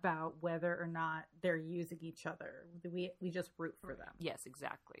about whether or not they're using each other. We just root for them. Yes,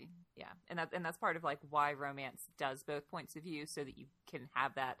 exactly. Yeah, and that's part of like why romance does both points of view, so that you can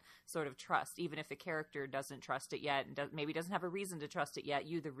have that sort of trust, even if the character doesn't trust it yet and maybe doesn't have a reason to trust it yet.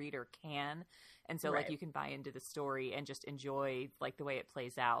 You, the reader, can, and so like you can buy into the story and just enjoy like the way it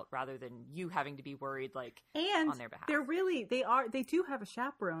plays out, rather than you having to be worried like on their behalf. They do have a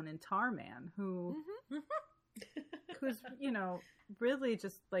chaperone in Tarman who's really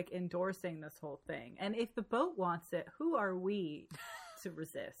just like endorsing this whole thing. And if the boat wants it, who are we to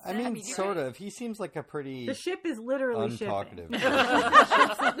resist? I mean, sort of. He seems like a pretty... The ship is literally untalkative.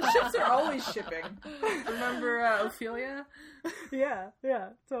 The ships are always shipping. Remember Ophelia? Yeah,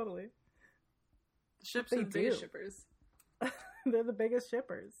 totally. Ships are the biggest shippers. They're the biggest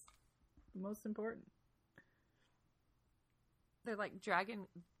shippers. The most important. They're like dragon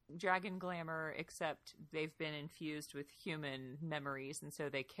glamour, except they've been infused with human memories, and so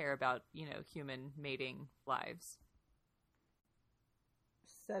they care about, human mating lives.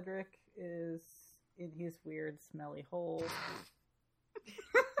 Cedric is in his weird smelly hole.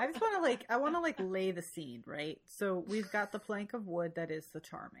 I want to lay the scene, right? So we've got the plank of wood that is the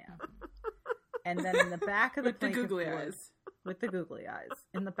Tarman. And then in the back of the plank of wood, with the googly eyes,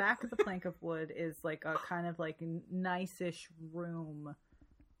 in the back of the plank of wood is like a kind of like nice-ish room.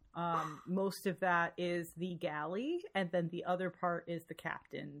 Most of that is the galley, and then the other part is the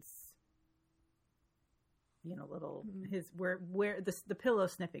captain's, where the pillow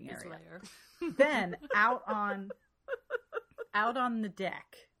sniffing area. Then out on the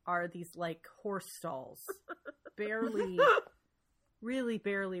deck are these like horse stalls, really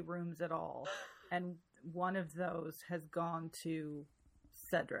barely rooms at all, and one of those has gone to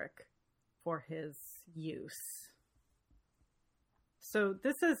Cedric for his use. So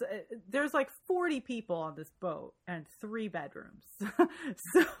there's like 40 people on this boat and 3 bedrooms.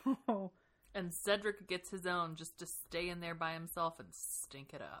 And Cedric gets his own just to stay in there by himself and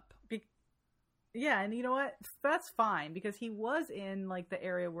stink it up. Yeah, and you know what? That's fine, because he was in like the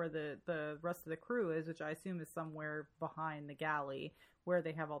area where the rest of the crew is, which I assume is somewhere behind the galley, where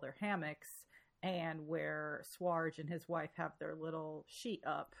they have all their hammocks and where Swarge and his wife have their little sheet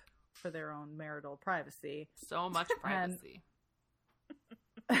up for their own marital privacy. So much privacy.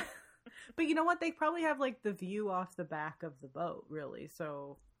 But you know what? They probably have like the view off the back of the boat, really.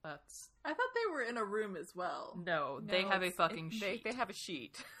 So I thought they were in a room as well. No, they have a fucking sheet. They have a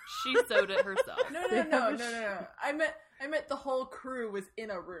sheet. She sewed it herself. No. I meant the whole crew was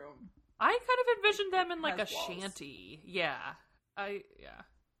in a room. I kind of envisioned them in like a shanty. Yeah.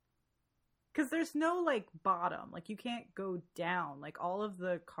 Because there's no like bottom, like you can't go down. Like all of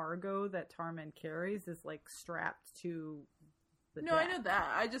the cargo that Tarman carries is like strapped to the deck. I know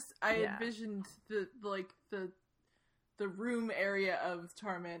that. I envisioned the room area of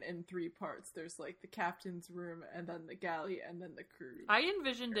Tarman in 3 parts. There's like the captain's room, and then the galley, and then the crew. I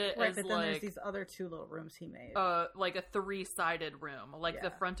envisioned it as but then like there's these other 2 little rooms he made. Like a 3-sided room. Like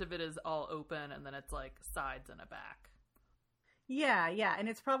the front of it is all open, and then it's like sides and a back. Yeah, and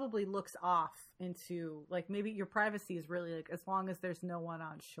it's probably looks off into like maybe your privacy is really like as long as there's no one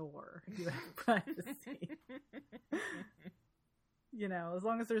on shore, you have privacy. As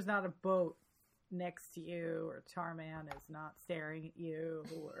long as there's not a boat next to you, or Tarman is not staring at you,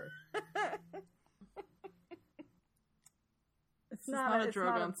 or it's not a it's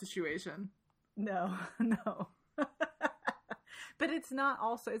Drogon situation. No, no. But it's not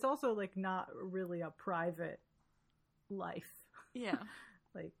also, it's also like not really a private life. Yeah.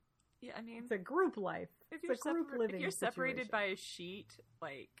 Like, yeah, I mean, it's a group life. if It's a group living if you're separated situation. by a sheet,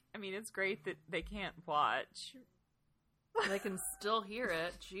 like, I mean, it's great that they can't watch. They can still hear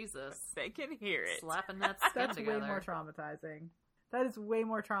it. Jesus. They can hear it. Slapping that skin That's together. way more traumatizing. That is way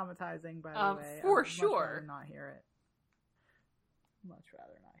more traumatizing, by the way. For I would sure. Much rather not hear it. Much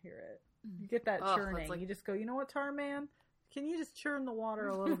rather not hear it. You get that Ugh, churning. that's like- You just go, you know what, Tarman? Can you just churn the water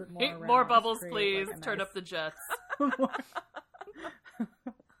a little bit more? Hey, around? more Just bubbles, create, please. like, a Turn nice- up the jets.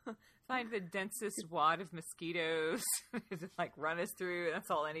 Find the densest wad of mosquitoes. Like, run us through. That's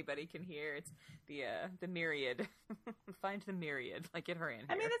all anybody can hear. It's the myriad. Find the myriad. Like, get her in here.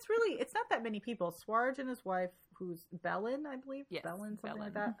 I mean, it's not that many people. Swarge and his wife, who's Bellin, I believe. Yes, Bellin, something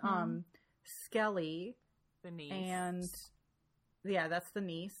like Bellin. that. Skelly, the niece. and yeah, that's the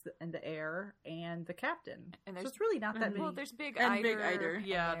niece and the heir and the captain. And So there's- it's really not that many. well, there's Big And Eider. Big Eider.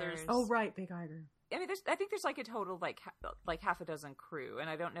 Yeah, and there's- Oh, right, Big Eider. I mean, I think there's like a total like half a dozen crew, and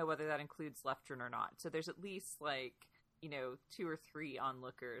I don't know whether that includes Leftrin or not. So there's at least like 2 or 3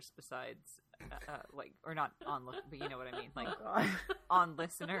 onlookers besides like, or not onlook, but you know what I mean, like Oh, God. on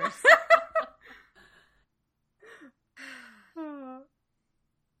listeners.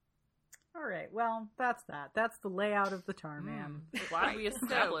 All right, well, that's that. That's the layout of the Tarman. Glad we So,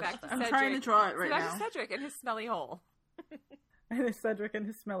 established back to that. I'm Cedric. trying to draw it right So back now. to Cedric and his smelly hole. And it's Cedric and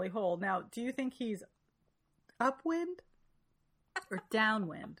his smelly hole. Now, do you think he's upwind or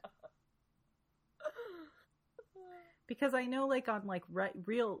downwind? Because I know, like, on, like,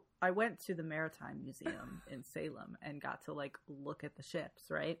 real... I went to the Maritime Museum in Salem and got to, like, look at the ships,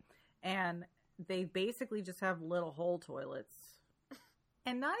 right? And they basically just have little hole toilets.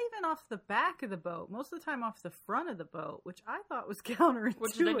 And not even off the back of the boat. Most of the time off the front of the boat, which I thought was counterintuitive.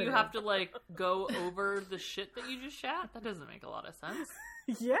 Which then you have to, like, go over the shit that you just shat? That doesn't make a lot of sense.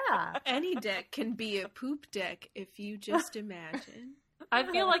 Yeah. Any deck can be a poop deck if you just imagine. I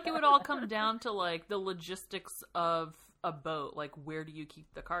feel like it would all come down to, like, the logistics of a boat. Like, where do you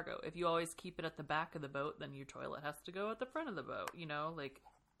keep the cargo? If you always keep it at the back of the boat, then your toilet has to go at the front of the boat, you know? Like,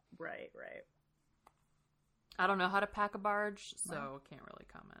 Right, right. I don't know how to pack a barge, so can't really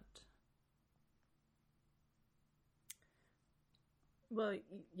comment. Well,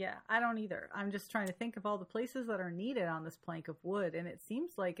 yeah, I don't either. I'm just trying to think of all the places that are needed on this plank of wood, and it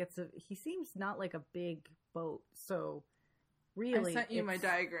seems like he seems not like a big boat, so really... I sent you my it's-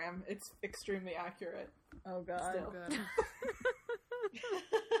 diagram. It's extremely accurate. Oh, God. Still.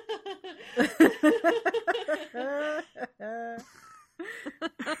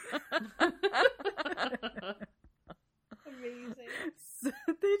 Amazing. So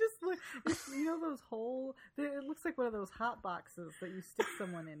they just look, those it looks like one of those hot boxes that you stick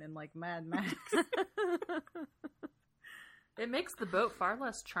someone in like Mad Max. It makes the boat far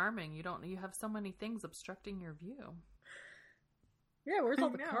less charming. You have so many things obstructing your view. Yeah, where's all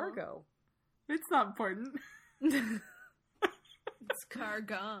the I know. cargo? It's not important. It's car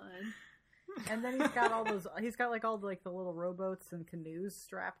gone. And then he's got like all the, like the little rowboats and canoes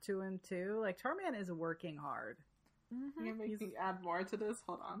strapped to him too. Like Tarman is working hard. You're gonna make me add more to this?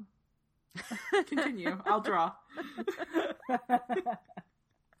 Hold on. Continue. I'll draw.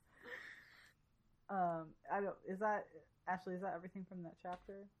 Ashley, is that everything from that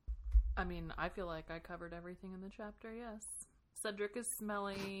chapter? I mean, I feel like I covered everything in the chapter, yes. Cedric is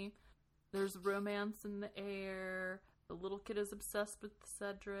smelly. There's romance in the air. The little kid is obsessed with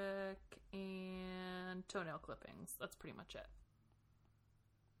Cedric. And toenail clippings. That's pretty much it.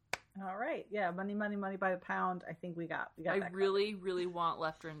 All right. Yeah, money by the pound. I think we got I that really, really want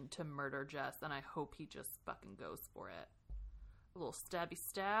Leftrin to murder Jess, and I hope he just fucking goes for it. A little stabby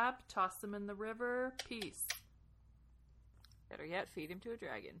stab, toss him in the river, peace. Better yet, feed him to a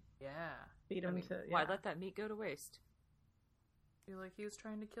dragon. Yeah. Feed him to Why let that meat go to waste? Feel like he was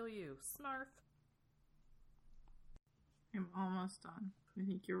trying to kill you. Snarf. I'm almost done. I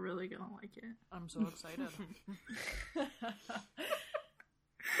think you're really gonna like it. I'm so excited.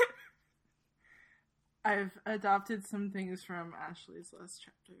 I've adopted some things from Ashley's last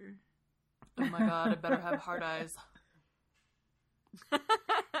chapter. Oh my god, I better have hard eyes.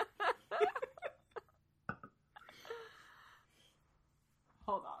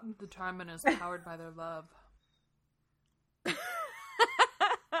 Hold on. The Tarman is powered by their love. He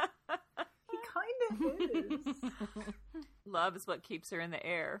kind of is. Love is what keeps her in the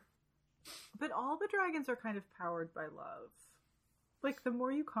air. But all the dragons are kind of powered by love. Like, the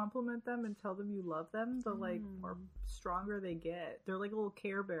more you compliment them and tell them you love them, the, like, more stronger they get. They're like little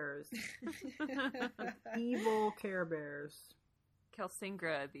Care Bears. Evil Care Bears.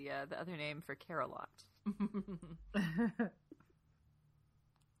 Kelsingra, the other name for Carolot.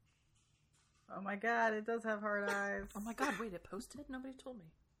 Oh my god, it does have hard eyes. Oh my god, wait, it posted? Nobody told me.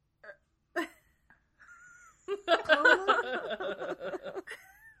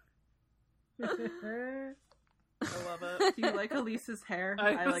 I love it. Do you like Elise's hair?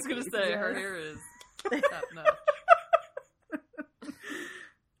 I was like going to Elise's say, hair. her hair is top notch.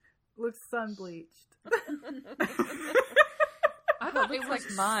 Looks sun bleached. I thought it looks was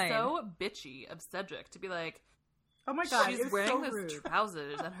like mine. so bitchy of Cedric to be like, Oh my god, she's it's wearing so this rude.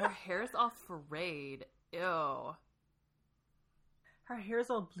 trousers and her hair's all frayed. Ew. Her hair's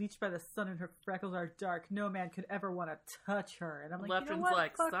all bleached by the sun and her freckles are dark. No man could ever want to touch her. And I'm like, Leftrin's you know what,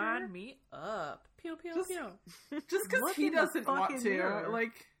 like, fucker? sign me up. Pew, pew, Just- pew. Just because Look he in the doesn't want fucking to. mirror.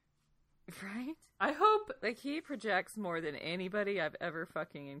 Like, Right? I hope Like, he projects more than anybody I've ever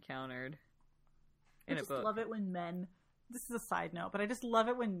fucking encountered I in a just book. love it when men, this is a side note, but I just love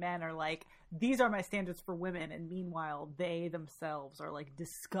it when men are like, these are my standards for women, and meanwhile they themselves are like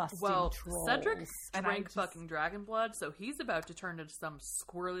disgusting trolls. Cedric And I drank just- fucking dragon blood, so he's about to turn into some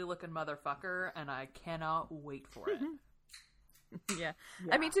squirrely looking motherfucker, and I cannot wait for it. Yeah. Yeah.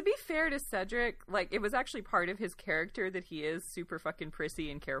 I mean, to be fair to Cedric, like, it was actually part of his character that he is super fucking prissy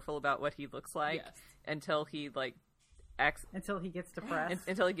and careful about what he looks like Yes. until he, like, acts until he gets depressed.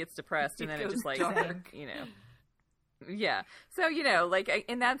 until he gets depressed, and It then it goes just, like, dark. you know. Yeah. So, you know, like,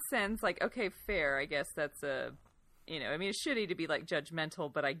 in that sense, like, okay, fair, I guess that's a, you know, I mean, it's shitty to be, like,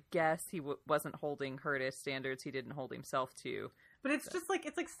 judgmental, but I guess he wasn't holding her to standards he didn't hold himself to. But it's just like,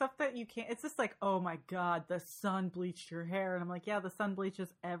 it's like stuff that you can't, it's just like, oh my god, the sun bleached your hair. And I'm like, yeah, the sun bleaches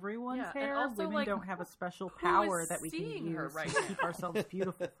everyone's Yeah, and hair. also, Women like, don't have a special who power is that we can seeing use her right to keep now? ourselves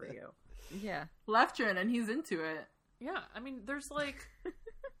beautiful for you. Yeah. Leftrin, and he's into it. Yeah, I mean, there's like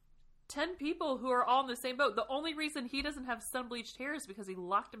 10 people who are all in the same boat. The only reason he doesn't have sun-bleached hair is because he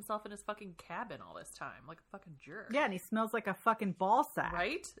locked himself in his fucking cabin all this time, like a fucking jerk. Yeah, and he smells like a fucking ball sack.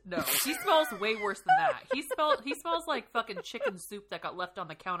 Right? No, he smells way worse than that. He smells like fucking chicken soup that got left on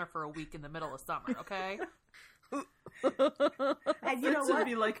the counter for a week in the middle of summer, okay? And you know It should what?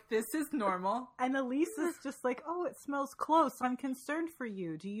 be like, this is normal. And Elise is just like, oh, it smells close. I'm concerned for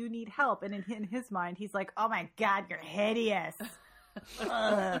you. Do you need help? And in his mind, he's like, oh my god, you're hideous.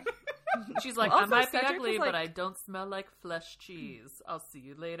 Ugh. She's like, Well, I also, might be Cedric ugly, was but like- I don't smell like flesh cheese. I'll see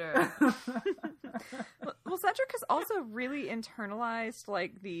you later. Well, Cedric has also really internalized,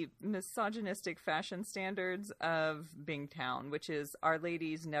 like, the misogynistic fashion standards of Bingtown, which is our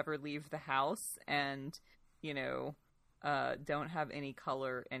ladies never leave the house and, you know, don't have any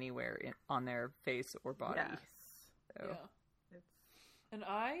color anywhere on their face or body. Yes. So. Yeah. And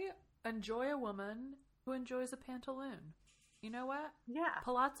I enjoy a woman who enjoys a pantaloon. You know what? Yeah.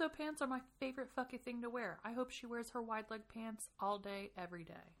 Palazzo pants are my favorite fucking thing to wear. I hope she wears her wide leg pants all day, every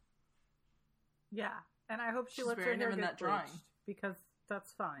day. Yeah. And I hope she She's lets her wearing hair them in get that drawing. bleached, because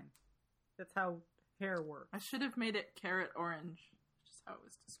that's fine. That's how hair works. I should have made it carrot orange, which is how it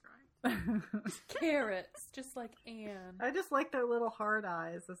was described. Carrots, just like Anne. I just like their little hard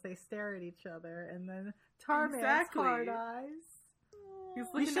eyes as they stare at each other, and then Tarman's Exactly. hard eyes. He's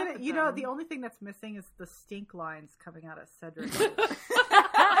You looking up should, at you know, them. the only thing that's missing is the stink lines coming out of Cedric.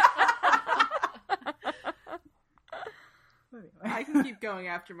 Anyway. I can keep going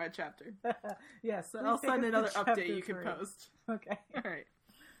after my chapter. Yes, So please I'll take send us to another chapter update you can 3. post. Okay. All right.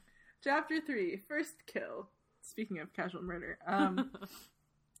 Chapter 3, First Kill. Speaking of casual murder,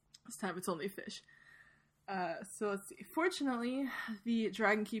 this time it's only fish. So let's see. Fortunately, the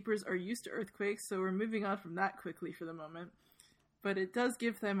Dragon Keepers are used to earthquakes, so we're moving on from that quickly for the moment. But it does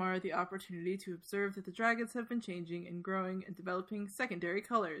give Thamar the opportunity to observe that the dragons have been changing and growing and developing secondary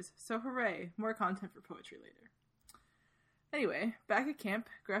colors. So hooray, more content for poetry later. Anyway, back at camp,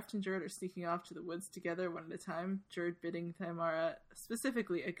 Greft and Jerd are sneaking off to the woods together one at a time, Jerd bidding Thamara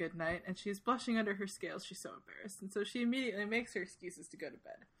specifically a good night, and she's blushing under her scales. She's so embarrassed, and so she immediately makes her excuses to go to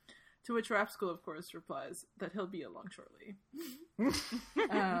bed. To which Rapskull, of course, replies that he'll be along shortly.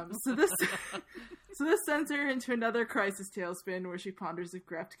 So this sends her into another crisis tailspin where she ponders if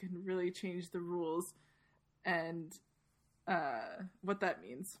Greft can really change the rules and what that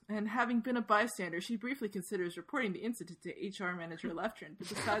means. And having been a bystander, she briefly considers reporting the incident to HR manager Leftrin, but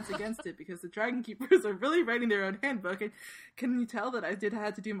decides against it because the Dragon Keepers are really writing their own handbook. And can you tell that I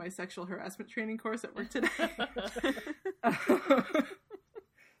had to do my sexual harassment training course at work today?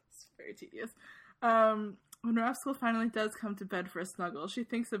 It's very tedious. When Rapskull finally does come to bed for a snuggle, she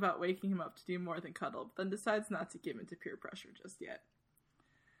thinks about waking him up to do more than cuddle, but then decides not to give in to peer pressure just yet.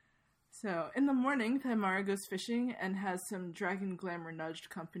 So, in the morning, Thamara goes fishing and has some dragon glamour nudged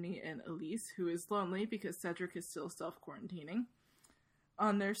company in Elise, who is lonely because Cedric is still self-quarantining.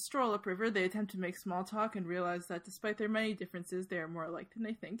 On their stroll upriver, they attempt to make small talk and realize that despite their many differences, they are more alike than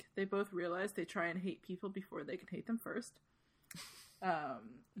they think. They both realize they try and hate people before they can hate them first.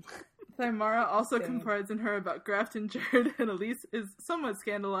 Thymara also confides in her about Grafton, Jared, and Elise is somewhat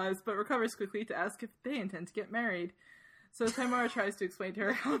scandalized, but recovers quickly to ask if they intend to get married. So Thymara tries to explain to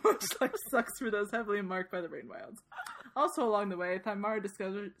her how much life sucks for those heavily marked by the Rain Wilds. Also along the way, Thymara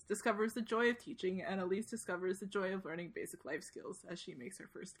discovers the joy of teaching, and Elise discovers the joy of learning basic life skills as she makes her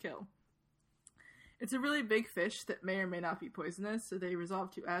first kill. It's a really big fish that may or may not be poisonous, so they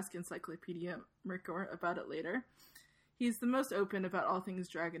resolve to ask Encyclopedia Mercor about it later. He's the most open about all things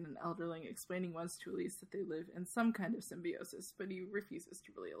dragon and elderling, explaining once to Elise that they live in some kind of symbiosis, but he refuses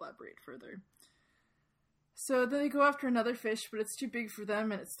to really elaborate further. So then they go after another fish, but it's too big for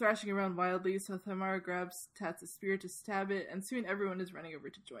them, and it's thrashing around wildly, so Thymara grabs Tats' spear to stab it, and soon everyone is running over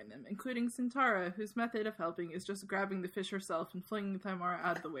to join them, including Sintara, whose method of helping is just grabbing the fish herself and flinging Thymara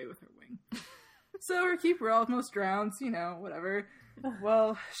out of the way with her wing. So her keeper almost drowns, whatever.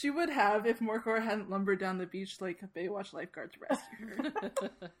 Well, she would have if Morcor hadn't lumbered down the beach like a Baywatch lifeguard to rescue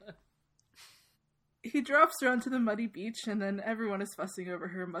her. He drops her onto the muddy beach, and then everyone is fussing over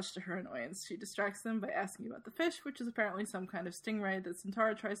her, much to her annoyance. She distracts them by asking about the fish, which is apparently some kind of stingray that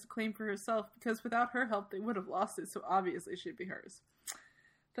Sintara tries to claim for herself, because without her help they would have lost it, so obviously it should be hers.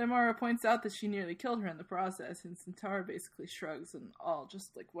 Thymara points out that she nearly killed her in the process, and Sintara basically shrugs and all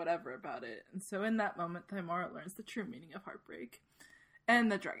just whatever about it. And so in that moment, Thymara learns the true meaning of heartbreak,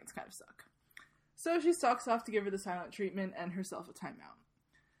 and that dragons kind of suck. So she stalks off to give her the silent treatment and herself a timeout.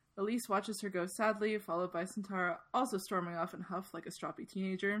 Elise watches her go sadly, followed by Sintara also storming off in huff like a stroppy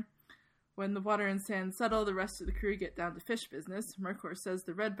teenager. When the water and sand settle, the rest of the crew get down to fish business. Mercor says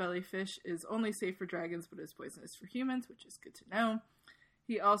the red belly fish is only safe for dragons, but is poisonous for humans, which is good to know.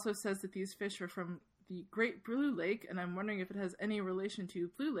 He also says that these fish are from the Great Blue Lake, and I'm wondering if it has any relation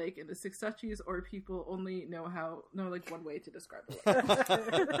to Blue Lake in the Six Duchies, or people only know one way to describe it.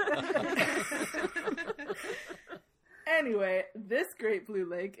 Anyway, this Great Blue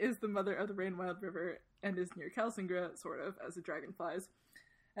Lake is the mother of the Rainwild River and is near Kelsingra, sort of, as the dragon flies.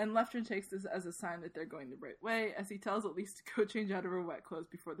 And Leftrin takes this as a sign that they're going the right way, as he tells Elise to go change out of her wet clothes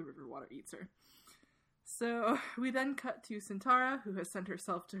before the river water eats her. So, we then cut to Sintara, who has sent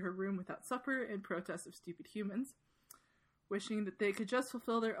herself to her room without supper in protest of stupid humans, wishing that they could just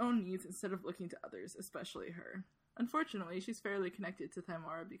fulfill their own needs instead of looking to others, especially her. Unfortunately, she's fairly connected to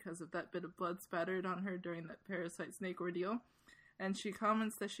Thymara because of that bit of blood spattered on her during that parasite snake ordeal, and she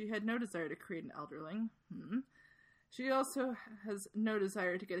comments that she had no desire to create an elderling. She also has no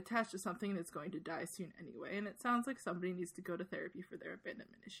desire to get attached to something that's going to die soon anyway, and it sounds like somebody needs to go to therapy for their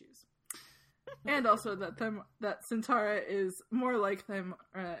abandonment issues. And also that Sintara is more like Thymara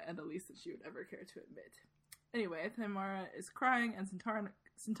and Elise than she would ever care to admit. Anyway, Thymara is crying, and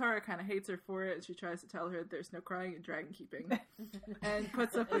Sintara kind of hates her for it, and she tries to tell her there's no crying in dragon keeping, and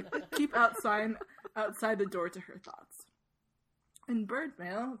puts up a keep out sign outside the door to her thoughts. In bird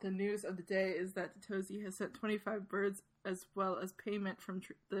mail, the news of the day is that Detozi has sent 25 birds as well as payment from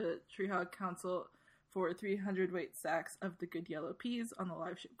the Treehog Council for 300-weight sacks of the good yellow peas on the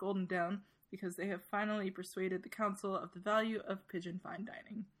live ship Golden Dawn, because they have finally persuaded the council of the value of pigeon fine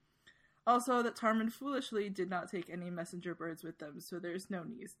dining. Also, that Tarman foolishly did not take any messenger birds with them, so there's no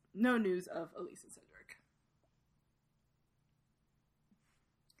news of Elise and Cedric.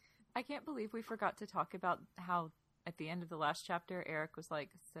 I can't believe we forgot to talk about how, at the end of the last chapter, Eric was like,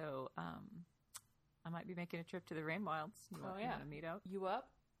 so, I might be making a trip to the Rain Wilds. You want to meet out? You up?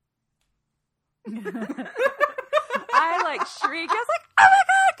 I, shrieked. I was like, oh my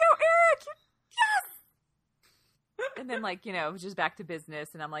god, go Eric! Yes! And then, just back to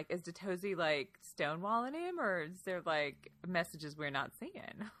business, and I'm like, is Detozi, stonewalling him, or is there, messages we're not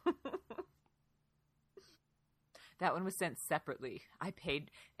seeing? That one was sent separately. I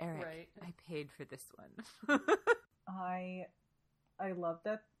paid, Eric, right. I paid for this one. I love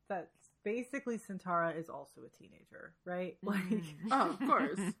that basically Sintara is also a teenager, right? Oh, of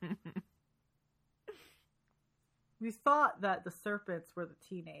course. We thought that the serpents were the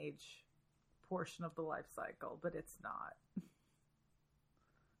teenage portion of the life cycle, but it's not.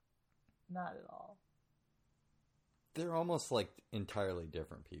 Not at all. They're almost entirely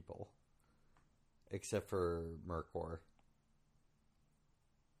different people. Except for Mercor.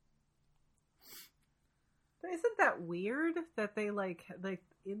 But isn't that weird that they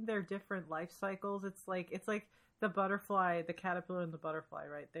in their different life cycles, it's like the butterfly, the caterpillar and the butterfly,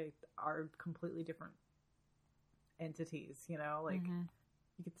 right? They are completely different entities, Mm-hmm.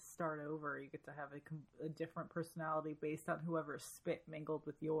 You get to start over, you get to have a different personality based on whoever's spit mingled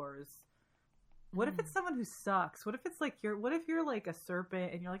with yours. What if it's someone who sucks? What if it's like what if you're like a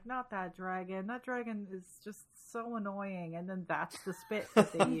serpent and you're like, not that dragon. That dragon is just so annoying. And then that's the spit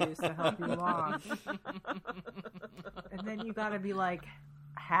that they use to help you along. And then you gotta be like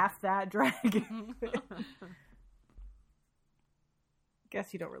half that dragon.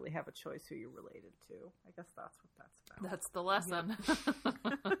 Guess you don't really have a choice who you're related to. I guess that's what that's about. That's the lesson.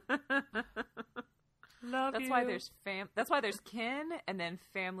 Love That's you. why there's That's why there's kin and then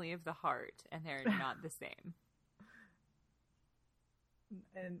family of the heart, and they're not the same.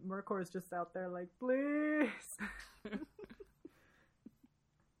 And Mercor's just out there like, please,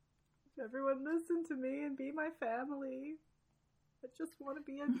 everyone listen to me and be my family. I just want to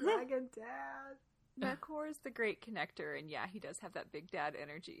be a dragon dad. Mercor is the great connector, and yeah, he does have that big dad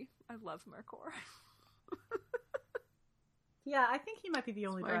energy. I love Mercor. Yeah, I think he might be the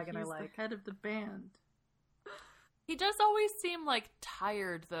only dragon I he's like. the head of the band. He does always seem like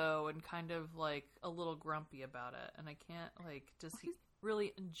tired though, and kind of like a little grumpy about it. And I can't does he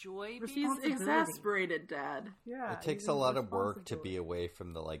really enjoy being? He's exasperated, Dad. Yeah, It takes a lot of work to be away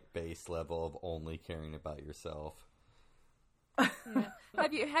from the base level of only caring about yourself. Yeah.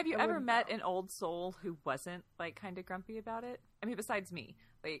 Have you ever met an old soul who wasn't kind of grumpy about it? I mean, besides me,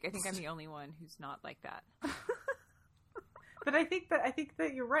 I think I'm the only one who's not like that. But I think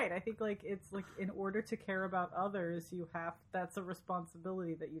that you're right. I think it's in order to care about others, that's a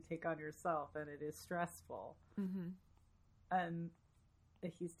responsibility that you take on yourself, and it is stressful. Mm-hmm. And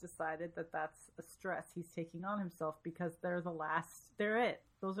he's decided that that's a stress he's taking on himself because they're it.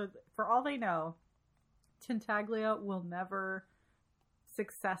 Those are, for all they know, Tintaglia will never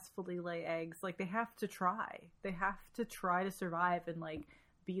successfully lay eggs. They have to try. They have to try to survive and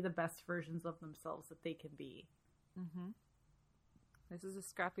be the best versions of themselves that they can be. Mm-hmm. This is a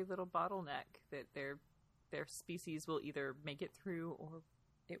scrappy little bottleneck that their species will either make it through or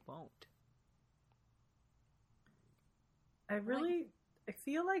it won't. I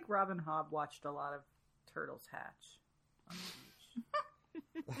feel like Robin Hobb watched a lot of turtles hatch on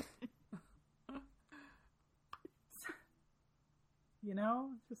the beach.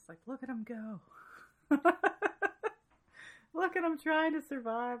 Just look at them go. Look at them trying to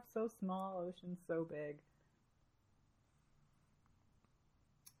survive. So small, ocean so big.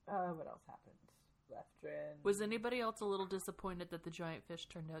 What else happened? Leftrin. Was anybody else a little disappointed that the giant fish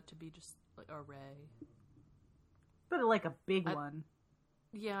turned out to be just a ray? But a big one.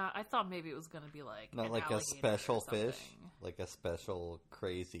 Yeah, I thought maybe it was going to be not an like a alligator special or something. fish, like a special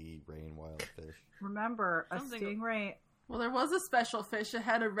crazy rain wild fish. Remember, a stingray. Well, there was a special fish. It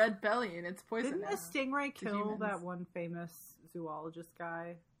had a red belly and it's poisonous. Didn't a stingray kill humans. that one famous zoologist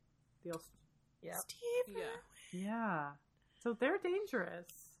guy? Yeah. Steve. Yeah. So they're dangerous.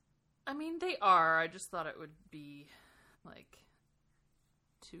 I mean, they are. I just thought it would be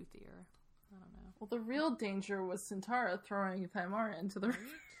toothier. I don't know. Well, the real danger was Centaura throwing Thymara into the river.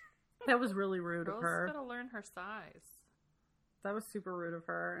 That was really rude of her. Girl's gotta learn her size. That was super rude of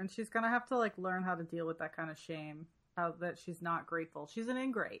her, and she's gonna have to learn how to deal with that kind of shame. How that she's not grateful. She's an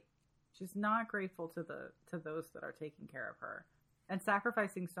ingrate. She's not grateful to those that are taking care of her and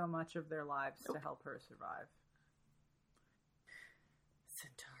sacrificing so much of their lives to help her survive.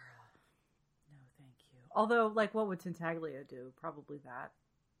 Centaura, no, thank you. Although, what would Tintaglia do? Probably that.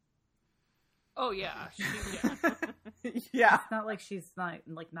 Oh yeah, Yeah. It's not like she's not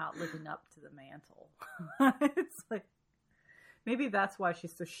living up to the mantle. It's maybe that's why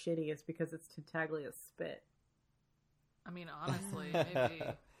she's so shitty. Is because it's Tintaglia's spit. I mean, honestly, maybe.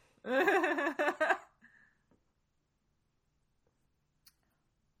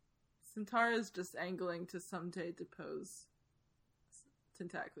 Centaura's just angling to someday depose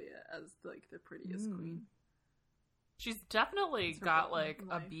Tintaglia as the prettiest queen. She's definitely That's her got goal in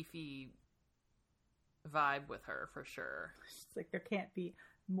a life. beefy vibe with her for sure. She's there can't be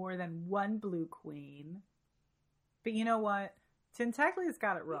more than one blue queen. But you know what? Tintaglia's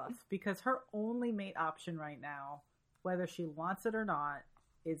got it rough because her only mate option right now, whether she wants it or not,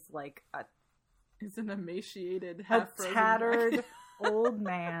 is Is an emaciated, a half-frozen tattered dragon. old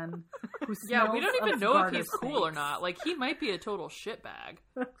man who smells Yeah, we don't even of know if garter he's cool or snakes. not. He might be a total shitbag.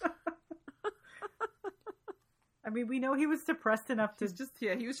 I mean, we know he was depressed enough to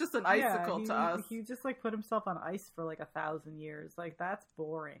he was just an icicle to us. He just put himself on ice for 1,000 years. That's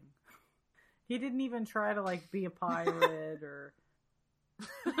boring. He didn't even try to be a pirate or.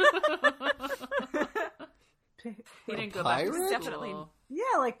 He didn't go back to pirate? school. Definitely.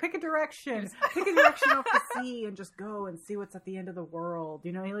 Yeah, pick a direction. Pick a direction off the sea and just go and see what's at the end of the world.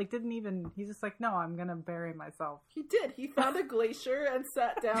 He didn't even, he's just no, I'm going to bury myself. He did. He found a glacier and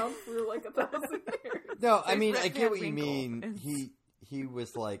sat down for 1,000 years. No, I mean, I Red get what Man's you Winkle mean. is- He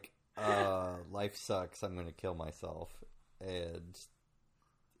was life sucks, I'm going to kill myself, and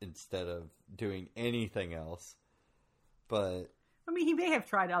instead of doing anything else. But I mean, he may have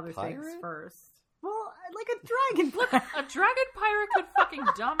tried other things first. Well, like a dragon Look, pirate. a dragon pirate could fucking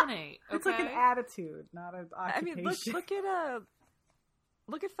dominate. Okay? It's like an attitude, not an occupation. I mean,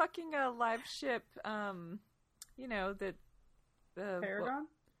 look at fucking a live ship. You know that the Paragon.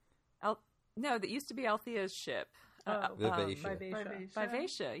 No, that used to be Althea's ship.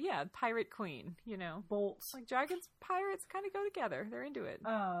 Vivacia. Yeah, pirate queen. You know, Bolts. like dragons, pirates kind of go together. They're into it.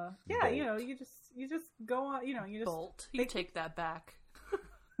 Yeah, Bolt. you know, you just go on. You know, you just Bolt. You take that back.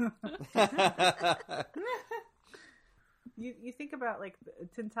 You think about like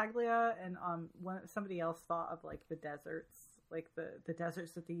Tintaglia and somebody else thought of like the deserts, like the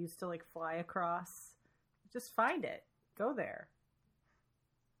deserts that they used to like fly across. Just find it, go there,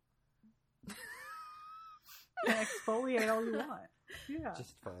 and exfoliate all you want. Yeah,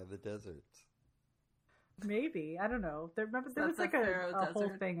 Just fly the deserts. maybe, I don't know. Remember there was That's like a Pharaoh a whole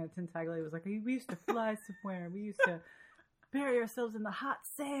desert. thing at Tintaglia. Was like we used to fly somewhere. We used to bury ourselves in the hot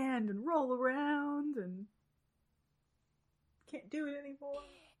sand and roll around and. Can't do it anymore.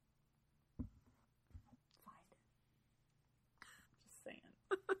 Find it. Just saying.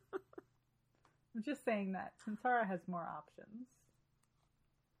 I'm just saying that Tintara has more options.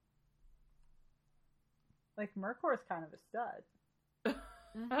 Like Mercor's kind of a stud.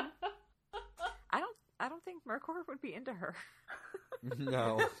 I don't think Mercor would be into her.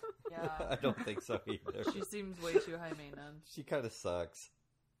 No. Yeah. I don't think so either. She seems way too high maintenance. She kind of sucks.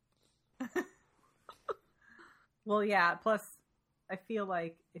 Well, yeah. Plus, I feel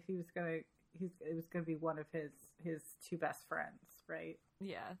like if it was gonna be one of his two best friends, right?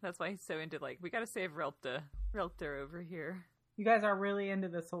 Yeah, that's why he's so into like we got to save Relpta over here. You guys are really into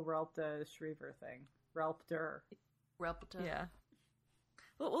this whole Relpta Shriver thing. Relpter. Repeta. Yeah.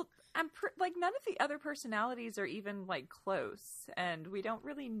 Well, like none of the other personalities are even like close, and we don't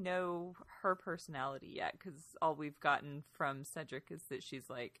really know her personality yet because all we've gotten from Cedric is that she's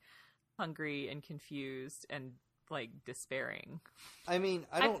like hungry and confused and like despairing. I mean,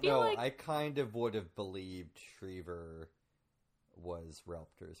 I I don't feel know. like- I kind of would have believed Shriver was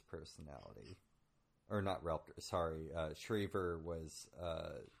Relpter's personality. Or not Relpter, sorry. Shriver was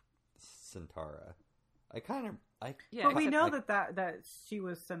Centaura. Yeah, But we except, know like, that she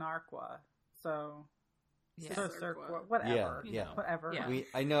was Sinarqua, so Yeah. Cirqua, whatever, Yeah. whatever. Yeah.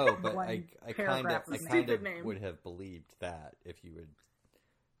 I know, but One I kind paragraph of of stupid name. would have believed that if you had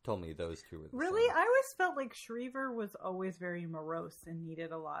told me those two were the Really, same. I always felt like Shriver was always very morose and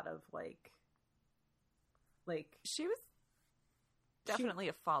needed a lot of like she was definitely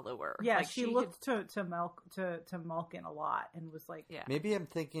a follower. yeah. Like, she looked to Malkin a lot and was like, Yeah. Maybe I'm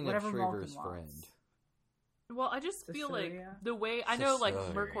thinking of whatever Shriver's Malkin friend. wants. Well, I just feel like Cecilia? the way I know, like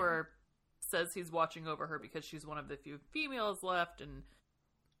Cecilia. Mercor says he's watching over her because she's one of the few females left and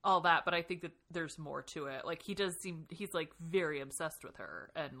all that, but I think that there's more to it. Like he's like very obsessed with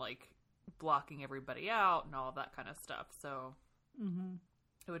her and like blocking everybody out and all of that kind of stuff. So Mm-hmm.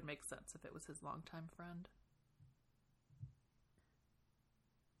 it would make sense if it was his longtime friend.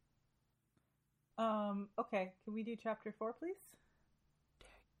 Okay, can we do chapter 4, please?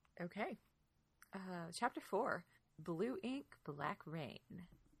 Okay. Chapter 4, Blue Ink, Black Rain.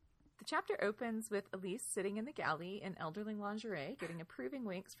 The chapter opens with Elise sitting in the galley in elderling lingerie, getting approving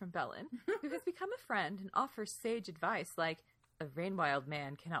winks from Bellin, who has become a friend and offers sage advice like, a Rainwild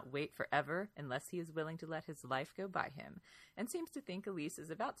man cannot wait forever unless he is willing to let his life go by him, and seems to think Elise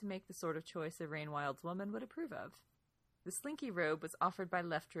is about to make the sort of choice a Rainwild's woman would approve of. The slinky robe was offered by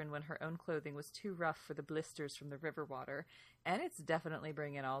Leftrin when her own clothing was too rough for the blisters from the river water, and it's definitely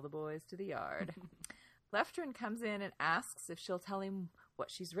bringing all the boys to the yard. Leftrin comes in and asks if she'll tell him what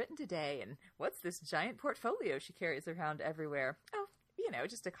she's written today and what's this giant portfolio she carries around everywhere. Oh, you know,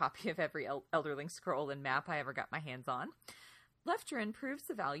 just a copy of every Elderling scroll and map I ever got my hands on. Leftrin proves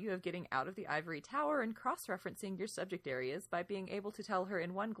the value of getting out of the ivory tower and cross-referencing your subject areas by being able to tell her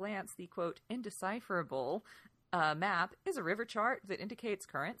in one glance the, quote, indecipherable map is a river chart that indicates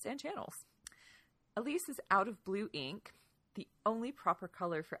currents and channels. Elise is out of blue ink, the only proper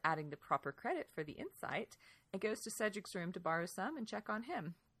color for adding the proper credit for the insight, and goes to Cedric's room to borrow some and check on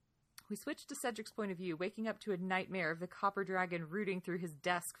him. We switch to Cedric's point of view, waking up to a nightmare of the copper dragon rooting through his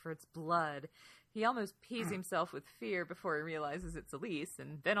desk for its blood. He almost pees himself with fear before he realizes it's Elise,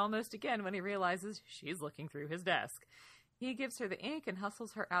 and then almost again when he realizes she's looking through his desk. He gives her the ink and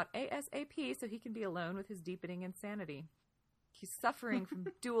hustles her out ASAP so he can be alone with his deepening insanity. He's suffering from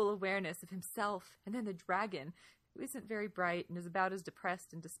dual awareness of himself and then the dragon, who isn't very bright and is about as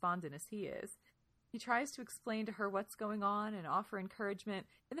depressed and despondent as he is. He tries to explain to her what's going on and offer encouragement,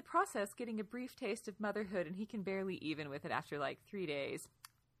 in the process getting a brief taste of motherhood, and he can barely even with it after like 3 days.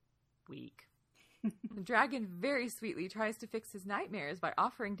 Weak. The dragon very sweetly tries to fix his nightmares by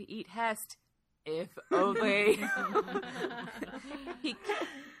offering to eat Hest. If only.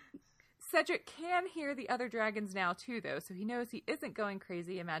 Cedric can hear the other dragons now too, though, so he knows he isn't going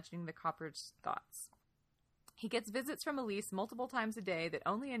crazy imagining the Copper's thoughts. He gets visits from Elise multiple times a day that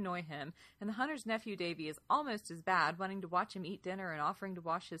only annoy him, and the hunter's nephew Davy is almost as bad, wanting to watch him eat dinner and offering to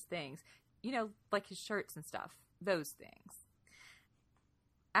wash his things. You know, like his shirts and stuff. Those things.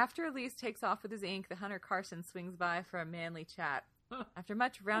 After Elise takes off with his ink, the hunter Carson swings by for a manly chat. After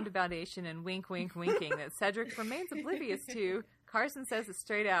much roundaboutation and winking that Cedric remains oblivious to, Carson says it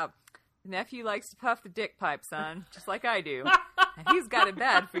straight out, "The nephew likes to puff the dick pipe, son, just like I do. And he's got it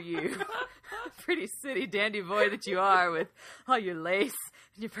bad for you. Pretty city dandy boy that you are, with all your lace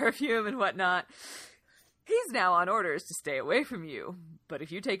and your perfume and whatnot. He's now on orders to stay away from you, but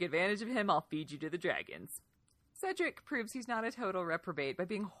if you take advantage of him, I'll feed you to the dragons." Cedric proves he's not a total reprobate by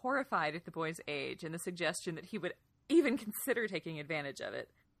being horrified at the boy's age and the suggestion that he would even consider taking advantage of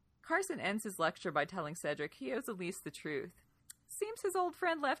it. Carson ends his lecture by telling Cedric he owes Elise the truth. Seems his old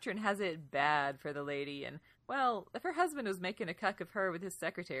friend Leftrin has it bad for the lady, and, well, if her husband was making a cuck of her with his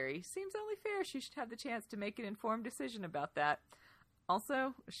secretary, seems only fair she should have the chance to make an informed decision about that.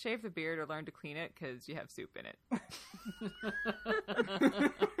 Also, shave the beard or learn to clean it, because you have soup in it.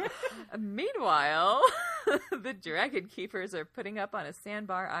 Meanwhile, the Dragon Keepers are putting up on a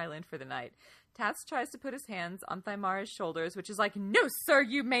sandbar island for the night. Tats tries to put his hands on Thymara's shoulders, which is like, "No, sir,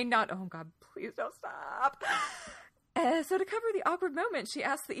 you may not." Oh, God, please don't stop. So to cover the awkward moment, she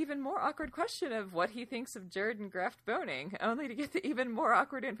asks the even more awkward question of what he thinks of Jerd and Greft boning, only to get the even more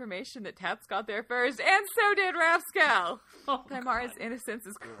awkward information that Tats got there first, and so did Rapscal. Thymara's innocence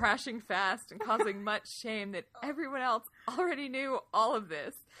is crashing fast and causing much shame that everyone else already knew all of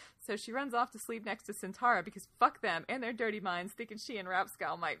this. So she runs off to sleep next to Centaura because fuck them and their dirty minds thinking she and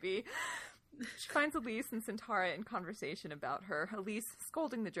Rapscal might be. She finds Elise and Centaura in conversation about her, Elise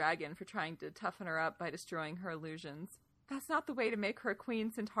scolding the dragon for trying to toughen her up by destroying her illusions. That's not the way to make her a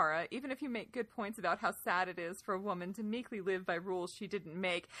queen, Centaura, even if you make good points about how sad it is for a woman to meekly live by rules she didn't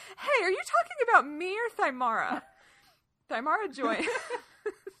make. Hey, are you talking about me or Thymara? Thymara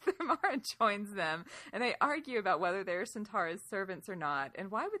joins them, and they argue about whether they're Centaura's servants or not, and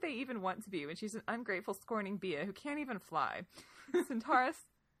why would they even want to be when she's an ungrateful, scorning Bia who can't even fly?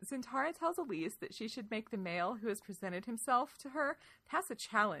 Centaura tells Elise that she should make the male who has presented himself to her pass a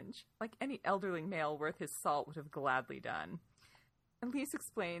challenge, like any elderly male worth his salt would have gladly done. Elise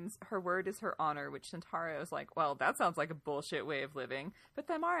explains her word is her honor, which Centaura is like, well, that sounds like a bullshit way of living, but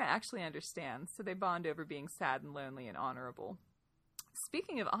Thymara actually understands, so they bond over being sad and lonely and honorable.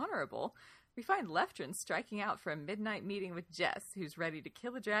 Speaking of honorable, we find Leftrin striking out for a midnight meeting with Jess, who's ready to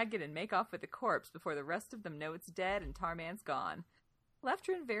kill a dragon and make off with the corpse before the rest of them know it's dead and Tarman's gone.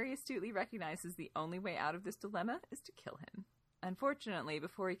 Leftrin very astutely recognizes the only way out of this dilemma is to kill him. Unfortunately,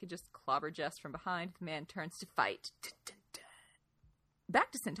 before he could just clobber Jess from behind, the man turns to fight.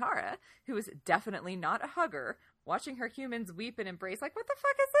 Back to Centaura, who is definitely not a hugger, watching her humans weep and embrace like, what the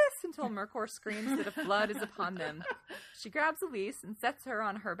fuck is this? Until Mercor screams that a flood is upon them. She grabs Elise and sets her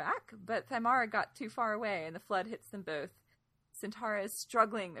on her back, but Thymara got too far away and the flood hits them both. Centaura is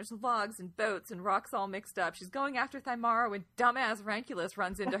struggling. There's logs and boats and rocks all mixed up. She's going after Thymara when dumbass Ranculus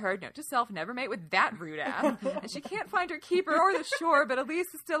runs into her. Note to self, never mate with that rude ass. And she can't find her keeper or the shore, but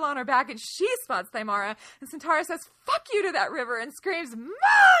Elise is still on her back and she spots Thymara. And Centaura says, fuck you to that river and screams,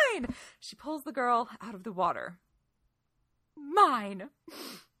 mine! She pulls the girl out of the water. Mine!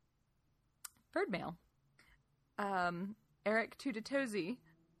 Bird mail. Eric Tuditosi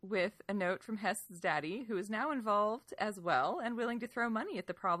with a note from Hest's daddy, who is now involved as well and willing to throw money at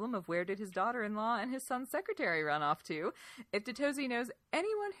the problem of where did his daughter-in-law and his son's secretary run off to. If Ditosi knows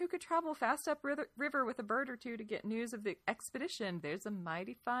anyone who could travel fast up river with a bird or two to get news of the expedition, there's a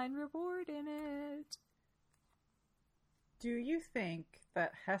mighty fine reward in it. Do you think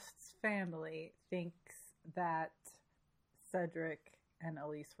that Hest's family thinks that Cedric and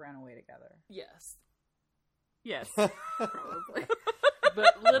Elise ran away together? Yes. Yes. Probably.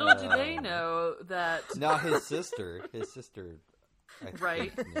 But little do they know that... No, his sister, I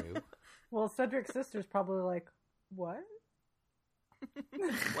right. think, knew. Well, Cedric's sister's probably like, what?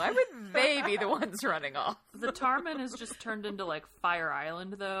 Why would they be the ones running off? The Tarman is just turned into, like, Fire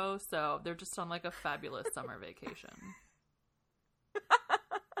Island, though, so they're just on, like, a fabulous summer vacation.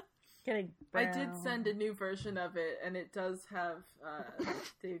 Getting brown. I did send a new version of it, and it does have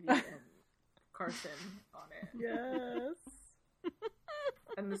Davy and Carson on it. Yes.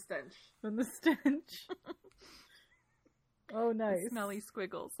 And the stench. And the stench. Oh, nice. Smelly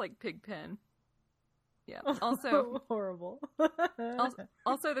squiggles like Pigpen. Yeah. Also Also, horrible.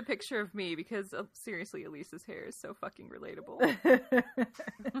 also the picture of me, because seriously, Elise's hair is so fucking relatable.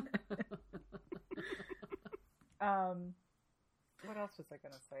 What else was I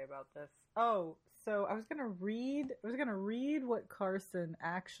going to say about this? Oh, so I was going to read what Carson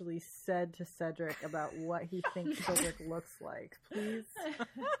actually said to Cedric about what he thinks Cedric looks like. Please.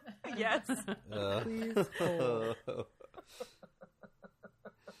 Yes. Please hold.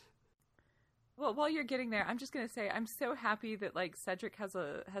 Well, while you're getting there, I'm just gonna say I'm so happy that like Cedric has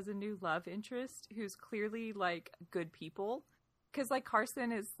a new love interest who's clearly like good people, because like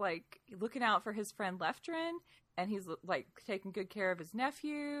Carson is like looking out for his friend Leftrin, and he's like taking good care of his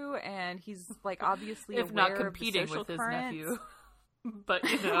nephew, and he's like obviously if aware not competing of the social with his currents. nephew. But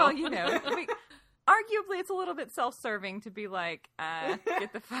you know, Well, you know, I mean, arguably it's a little bit self-serving to be like,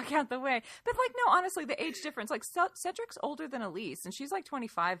 get the fuck out the way. But like, no, honestly, the age difference, like Cedric's older than Elise, and she's like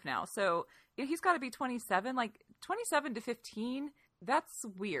 25 now, so he's got to be 27. Like 27 to 15, that's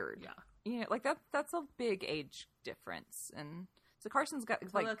weird. yeah. You know, like that's a big age difference, and so Carson's got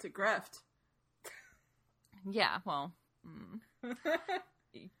Well, like, that's a greft. yeah, well.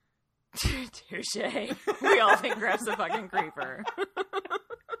 Touche. We all think Greff's a fucking creeper.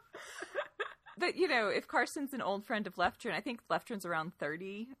 But, you know, if Carson's an old friend of Leftrin, I think Leftrin's around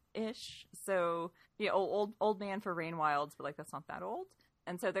 30-ish. So, yeah, old man for Rainwilds, but, like, that's not that old.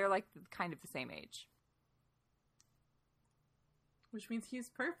 And so they're, like, kind of the same age. Which means he's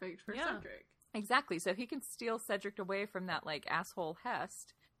perfect for Yeah. Cedric. Exactly. So he can steal Cedric away from that, like, asshole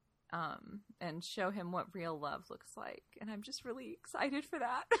Hest, and show him what real love looks like. And I'm just really excited for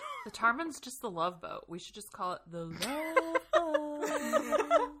that. The Tarman's just the love boat. We should just call it the love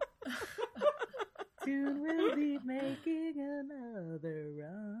boat. Soon we'll be making another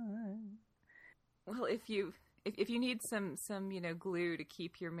run. Well, if you need some you know glue to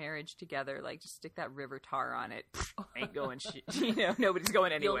keep your marriage together, like just stick that river tar on it. Ain't going shit. You know, nobody's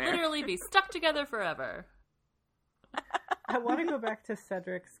going You'll anywhere. literally be stuck together forever. I want to go back to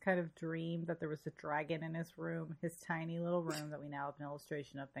Cedric's kind of dream that there was a dragon in his room, his tiny little room that we now have an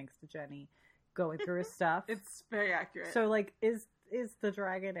illustration of thanks to Jenny, going through his stuff. It's very accurate. So, like, is the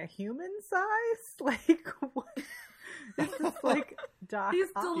dragon a human size? Like, what? Is this like Doc? He's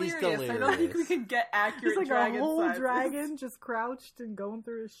Ock? delirious. I don't think we can get accurate He's like dragon a whole sizes. dragon just crouched and going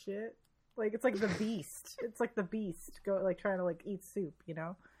through his shit. Like it's like the Beast. It's like the Beast like trying to like eat soup, you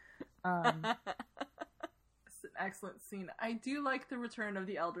know. It's an excellent scene. I do like the return of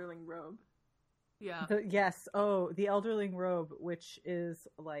the Elderling robe. Yeah. Yes. Oh, the Elderling robe, which is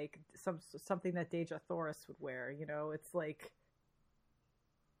like something that Deja Thoris would wear. You know, it's like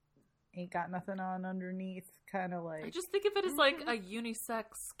ain't got nothing on underneath, kind of like. I just think of it as like a unisex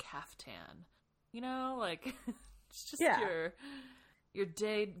caftan. You know, like it's just your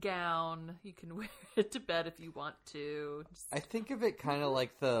day gown. You can wear it to bed if you want to. I think of it kind of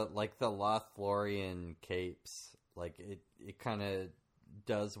like the Lothlorien capes. Like it kind of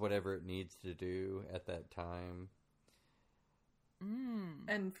does whatever it needs to do at that time.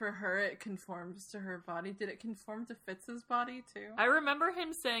 And for her, it conforms to her body. Did it conform to Fitz's body too? I remember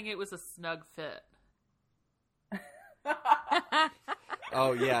him saying it was a snug fit.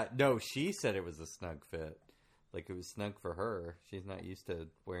 Oh yeah, no, she said it was a snug fit. Like it was snug for her. She's not used to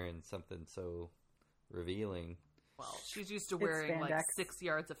wearing something so revealing. Well, she's used to wearing like spandex. 6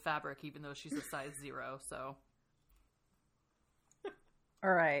 yards of fabric, even though she's a size 0. So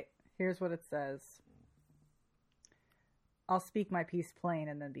All right, here's what it says. I'll speak my piece plain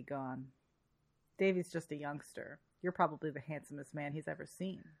and then be gone. Davy's just a youngster. You're probably the handsomest man he's ever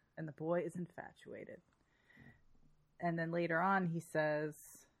seen, and the boy is infatuated. And then later on, he says,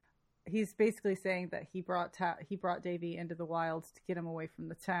 he's basically saying that he brought Davy into the wilds to get him away from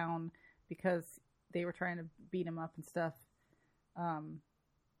the town because they were trying to beat him up and stuff.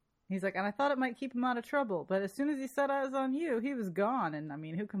 He's like, and I thought it might keep him out of trouble, but as soon as he set eyes on you, he was gone, and I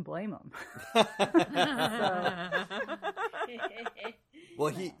mean, who can blame him?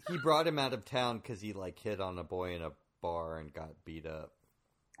 Well, he brought him out of town because he like hit on a boy in a bar and got beat up.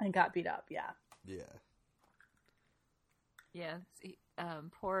 Yeah. Yeah. Yeah,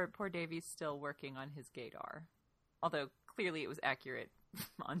 poor Davy's still working on his gaydar. Although clearly it was accurate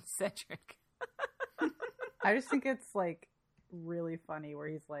on Cedric. I just think it's like really funny where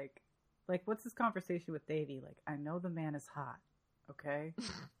he's like what's his conversation with Davy? Like, I know the man is hot, okay?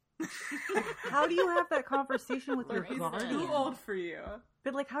 Like, how do you have that conversation with your He's guardian? too old for you.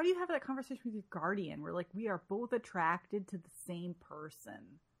 But like, how do you have that conversation with your guardian where like we are both attracted to the same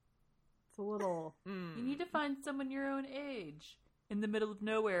person? It's a little. you need to find someone your own age. in the middle of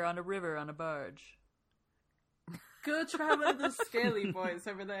nowhere on a river on a barge. Go travel with the scaly boys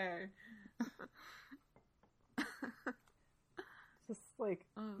over there. Just like,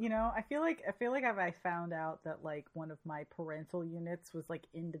 you know, I feel like if I found out that like one of my parental units was like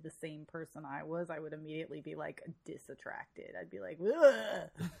into the same person I was, I would immediately be like disattracted. I'd be like, ugh,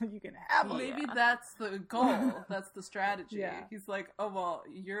 you can have them. Maybe that's the goal. That's the strategy. Yeah. He's like, oh well,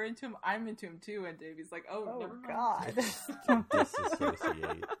 you're into him, I'm into him too, and Davey's like, oh never mind. God.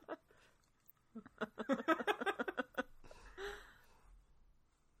 Disassociate.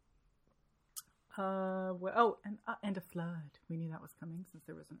 And a flood. We knew that was coming since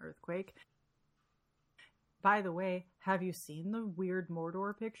there was an earthquake. By the way, have you seen the weird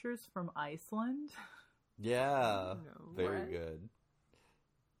Mordor pictures from Iceland? Yeah, No, very what?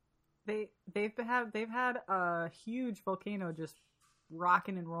 good. They've had a huge volcano just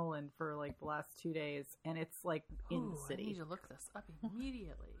rocking and rolling for like the last 2 days, and it's like in the I city. need to look this up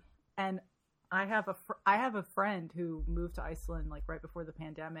immediately. And I have a friend who moved to Iceland like right before the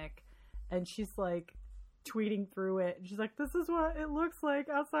pandemic, and she's like tweeting through it. She's like, "This is what it looks like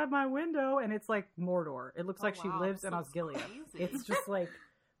outside my window," and it's like Mordor. It looks like she wow, lives this in looks Osgiliath. crazy. It's just like,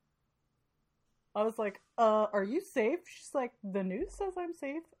 I was like, "Are you safe?" She's like, "The news says I'm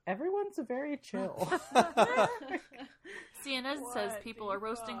safe. Everyone's very chill." CNN says What people are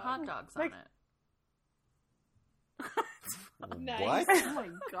roasting hot dogs Like- on it. Nice. What? Oh my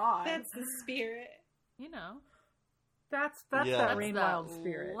god. That's the spirit. You know, That's Yeah. that That's Rain that Wild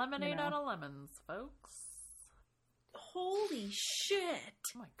spirit. lemonade you know? out of lemons, folks. Holy shit.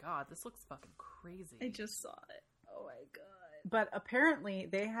 Oh my god, this looks fucking crazy. I just saw it. Oh my god. But apparently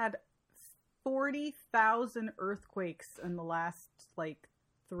they had 40,000 earthquakes in the last like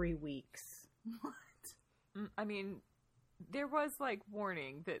 3 weeks. I mean, there was like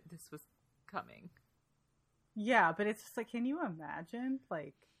warning that this was coming. Yeah, but it's just like, can you imagine?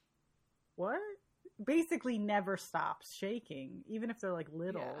 Like, what? Basically never stops shaking, even if they're like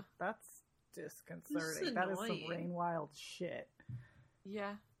little. Yeah. That's disconcerting. That is some annoying. Rain Wild shit.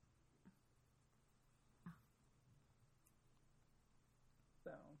 Yeah.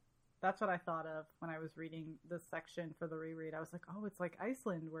 So that's what I thought of when I was reading this section for the reread. I was like, oh, it's like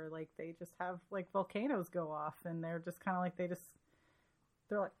Iceland where like they just have like volcanoes go off and they're just kind of like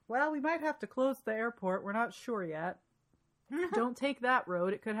they're like, well, we might have to close the airport. We're not sure yet. Don't take that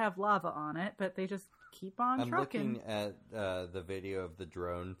road. It could have lava on it, but they just keep on I'm trucking. looking at the video of the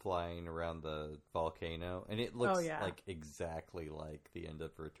drone flying around the volcano, and it looks yeah. like exactly like the end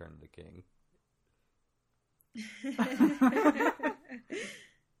of Return of the King.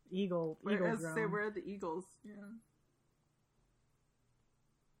 Eagle Where, as drone. they were the Eagles. Yeah.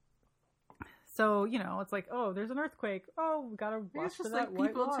 So, you know, it's like, oh, there's an earthquake. Oh, we gotta It's watch for just that like white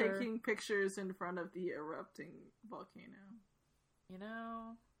people water. taking pictures in front of the erupting volcano. You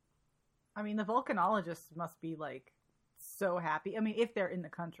know, I mean, the volcanologists must be like so happy. I mean, if they're in the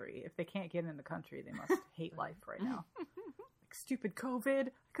country, if they can't get in the country, they must hate life right now. Like, stupid COVID.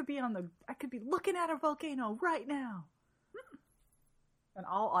 I could be looking at a volcano right now. And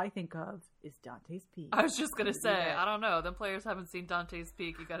all I think of is Dante's Peak. I was just gonna say, Yeah. I don't know. Them players haven't seen Dante's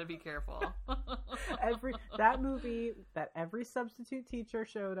Peak. You gotta be careful. That movie that every substitute teacher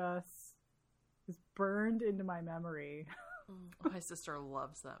showed us is burned into my memory. My sister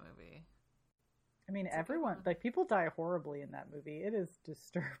loves that movie. I mean, It's a good everyone, one. like, people die horribly in that movie. It is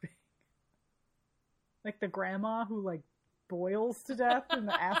disturbing. Like, the grandma who, like, boils to death in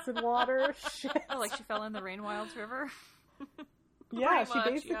the acid water. Shit. Oh, like she fell in the Rain Wilds River? Yeah, Pretty she much,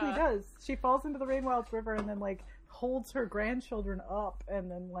 basically yeah. does. She falls into the Rain Wilds River and then, like, holds her grandchildren up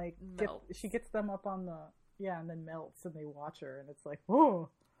and then, like, Melts. she gets them up on the, and then melts and they watch her and it's like, whoa.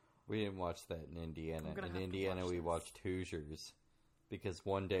 We didn't watch that in Indiana. I'm gonna In have to Indiana, watch we this. watched Hoosiers because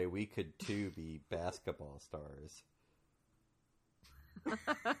one day we could too be basketball stars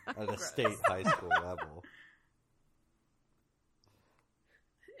at a state high school level.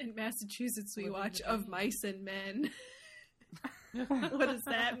 In Massachusetts, we Living watch the Of dream. Mice and Men. What does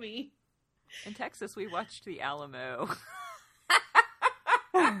that mean? In Texas, we watched The Alamo.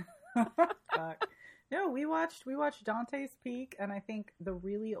 Fuck. No, we watched Dante's Peak and I think the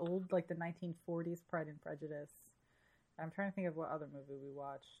really old, like the 1940s Pride and Prejudice. I'm trying to think of what other movie we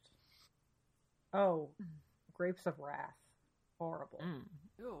watched. Oh, Grapes of Wrath. Horrible.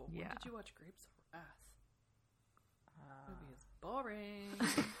 Ew, when Yeah. did you watch Grapes of Wrath? Uh, Movie is boring.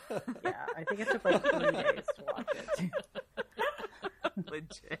 yeah, I think it took like 3 days to watch it.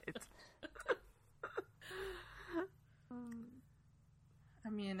 Legit. I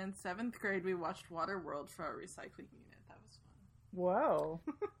mean, in 7th grade, we watched Waterworld for our recycling unit. That was fun. Whoa.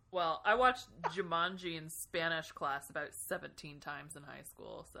 Well, I watched Jumanji in Spanish class about 17 times in high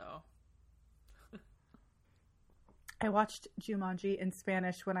school, so... I watched Jumanji in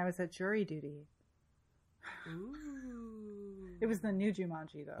Spanish when I was at jury duty. Ooh. It was the new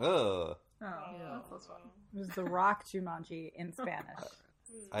Jumanji, though. Oh. Yeah, that's fun. It was the Rock Jumanji in Spanish.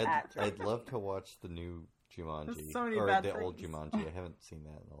 I'd love to watch the new Jumanji. There's so many or bad the things. old Jumanji. I haven't seen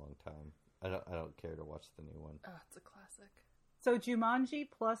that in a long time. I don't care to watch the new one. Oh, it's a classic. So Jumanji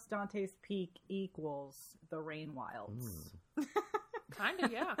plus Dante's Peak equals The Rain Wilds. Kinda,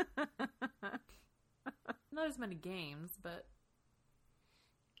 yeah. Not as many games, but...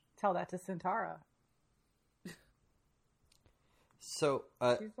 Tell that to Centaura. So,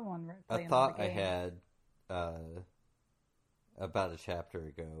 She's the one a playing thought the I game. had about a chapter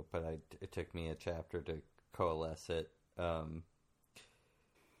ago, but it took me a chapter to coalesce it.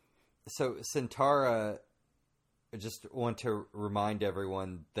 So Centaura, I just want to remind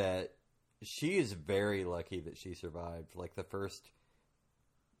everyone that she is very lucky that she survived. Like, the first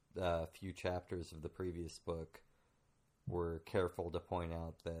few chapters of the previous book were careful to point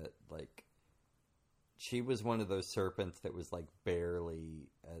out that, like, she was one of those serpents that was, like, barely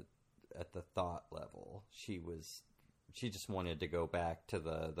at the thought level. She just wanted to go back to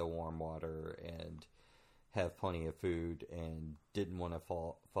the warm water and have plenty of food and didn't want to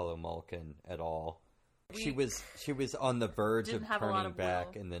follow Malkin at all. She was on the verge of turning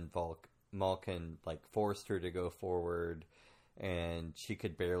back, and then Malkin, like, forced her to go forward, and she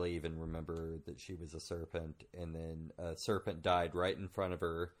could barely even remember that she was a serpent. And then a serpent died right in front of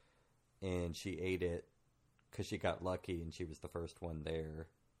her, and she ate it because she got lucky and she was the first one there.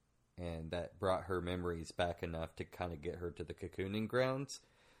 And that brought her memories back enough to kind of get her to the cocooning grounds.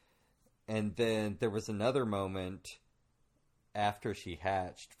 And then there was another moment after she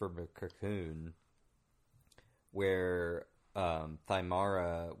hatched from a cocoon where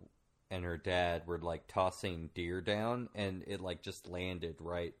Thymara and her dad were, like, tossing deer down, and it, like, just landed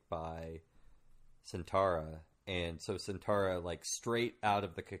right by Centaura. And so Centaura, like, straight out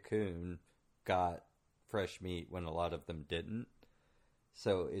of the cocoon got fresh meat when a lot of them didn't.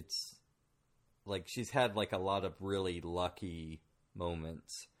 So it's like she's had, like, a lot of really lucky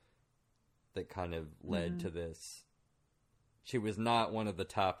moments that kind of led to this. She was not one of the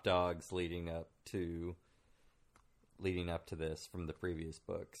top dogs leading up to this from the previous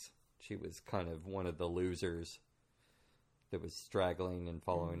books. She was kind of one of the losers that was straggling and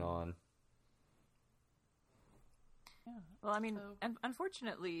following on. Yeah. Well, I mean,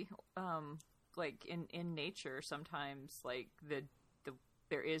 unfortunately, like in nature, sometimes, like,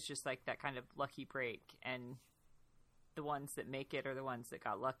 there is just, like, that kind of lucky break, and the ones that make it are the ones that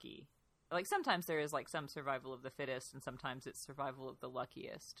got lucky. Like, sometimes there is, like, some survival of the fittest, and sometimes it's survival of the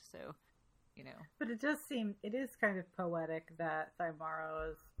luckiest. So, you know. But it is kind of poetic that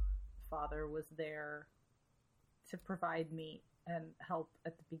Thymara's father was there to provide meat and help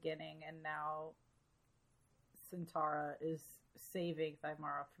at the beginning, and now Centaura is saving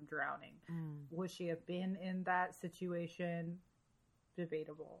Thymara from drowning. Would she have been in that situation?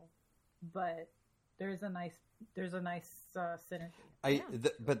 Debatable, but there's a nice synergy.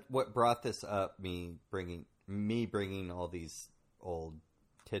 But what brought this up, me bringing all these old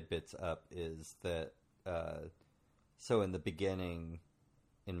tidbits up, is that so in the beginning,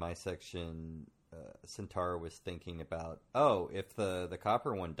 in my section, Centaura was thinking about, if the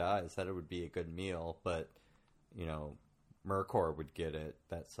copper one dies, that it would be a good meal, but, you know, Mercor would get it.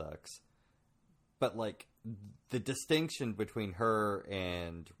 That sucks. But, like, the distinction between her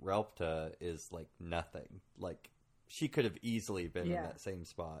and Relpta is, like, nothing. Like, she could have easily been in that same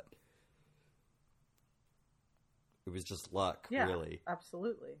spot. It was just luck, really.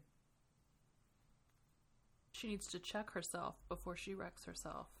 Absolutely. She needs to check herself before she wrecks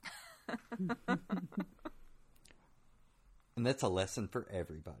herself. And that's a lesson for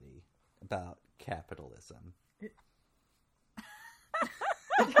everybody about capitalism.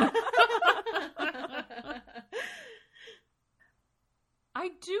 I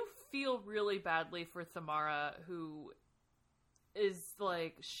do feel really badly for Thymara, who is,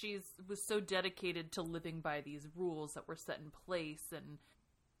 like, was so dedicated to living by these rules that were set in place, and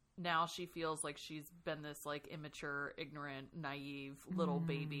now she feels like she's been this, like, immature, ignorant, naive little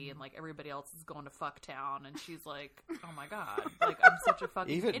baby, and, like, everybody else is going to fucktown, and she's like, oh my god, like, I'm such a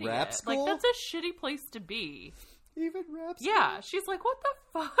fucking Even idiot. rap school? Like, that's a shitty place to be. Even rap school? Yeah, she's like, what the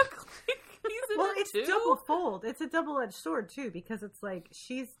fuck? Like, he's in it it's too? double fold. It's a double-edged sword, too, because it's like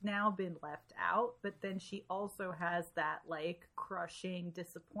she's now been left out, but then she also has that, like, crushing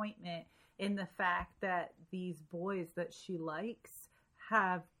disappointment in the fact that these boys that she likes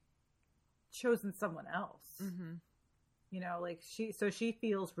have chosen someone else. Mm-hmm. You know, like she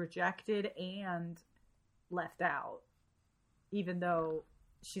feels rejected and left out, even though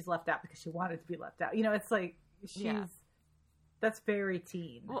she's left out because she wanted to be left out. You know, it's like that's very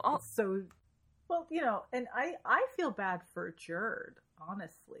teen. Well, you know, and I feel bad for Jerd,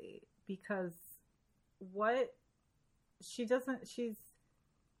 honestly, because I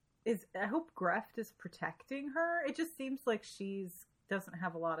hope Greft is protecting her. It just seems like doesn't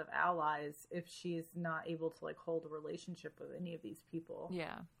have a lot of allies if she's not able to like hold a relationship with any of these people.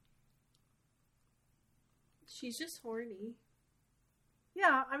 Yeah. She's just horny.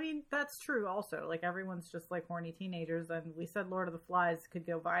 Yeah, I mean, that's true also. Like, everyone's just like horny teenagers, and we said Lord of the Flies could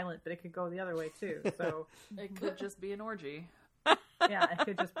go violent, but it could go the other way too. So it could just be an orgy. Yeah, it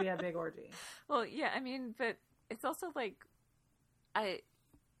could just be a big orgy. Well, yeah, I mean, but it's also like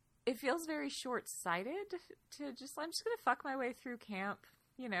it feels very short-sighted to just, I'm just going to fuck my way through camp,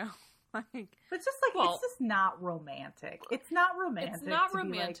 you know? Like, but it's just like, it's just not romantic. It's not romantic. It's not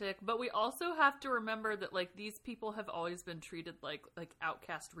romantic, but we also have to remember that, like, these people have always been treated like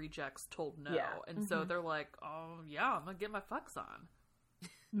outcast rejects told no. Yeah. And so they're like, oh, yeah, I'm going to get my fucks on.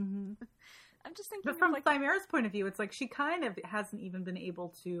 Mm-hmm. I'm just thinking, but from Thymera's point of view, it's like she kind of hasn't even been able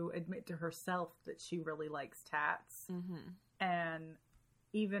to admit to herself that she really likes tats. Mm-hmm. And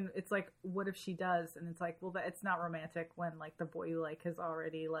even it's like, what if she does? And it's like, well, it's not romantic when like the boy you like has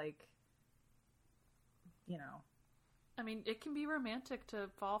already like, you know. I mean, it can be romantic to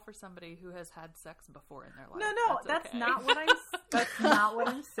fall for somebody who has had sex before in their life. No, that's not what that's not what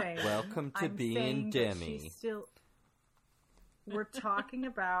I'm saying. Welcome to being Demi. We're talking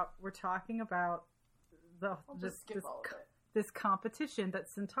about this competition that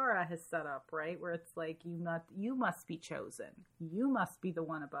Centaura has set up, right? Where it's like you must be chosen. You must be the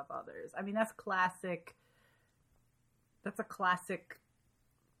one above others. I mean, that's classic. That's a classic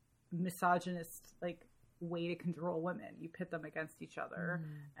misogynist like way to control women. You pit them against each other,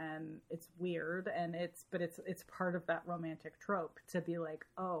 and it's weird, and it's part of that romantic trope to be like,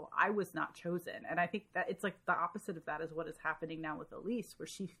 oh, I was not chosen. And I think that it's like the opposite of that is what is happening now with Elise, where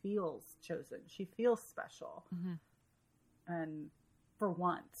she feels chosen, she feels special, and for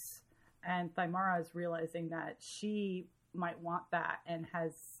once, and Thymara is realizing that she might want that and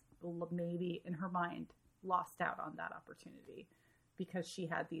has maybe in her mind lost out on that opportunity because she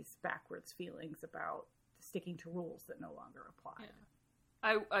had these backwards feelings about sticking to rules that no longer apply.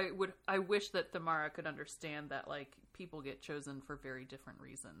 Yeah. I wish that Thymara could understand that like people get chosen for very different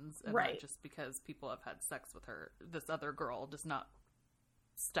reasons, and right. Not just because people have had sex with her. This other girl does not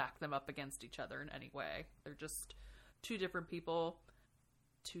stack them up against each other in any way. They're just two different people,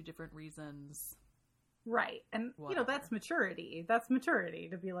 two different reasons. Right. And whatever. You know, that's maturity. That's maturity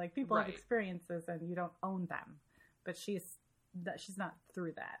to be like people have experiences and you don't own them. But she's not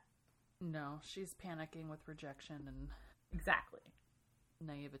through that. No, she's panicking with rejection and exactly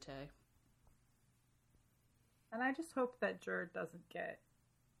naivete. And I just hope that Jerd doesn't get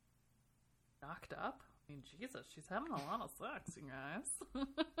knocked up. I mean, Jesus, she's having a lot of sex, you guys.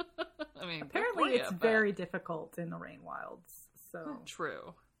 I mean, apparently it's very difficult in the Rain Wilds. So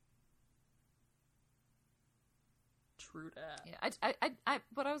true that. Yeah, I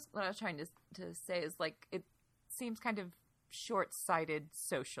what I was trying to say is like it seems kind of short-sighted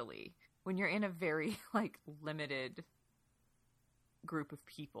socially when you're in a very like limited group of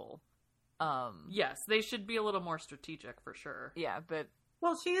people. Yes, they should be a little more strategic for sure. Yeah, but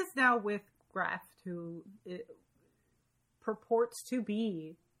well, she is now with Greft, who purports to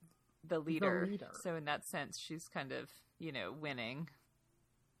be the leader. So in that sense, she's kind of, you know, winning.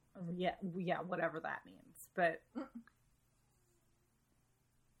 Yeah, whatever that means. But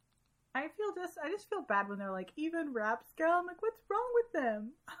I just feel bad when they're like, even Rapscale. I'm like, what's wrong with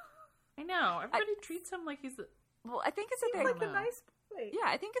them? I know. Everybody treats him like he's well, I think it's that they like a nice boy. Yeah,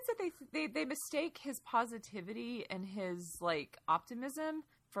 I think it's that they mistake his positivity and his like optimism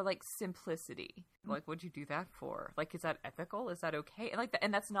for like simplicity. Like, what'd you do that for? Like, is that ethical? Is that okay? And like,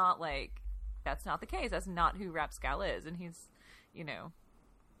 and that's not the case. That's not who Rapscale is. And he's, you know,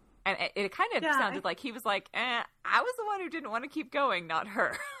 and it kind of sounded like he was like, I was the one who didn't want to keep going, not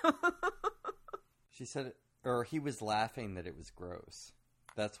her. She said, or he was laughing that it was gross.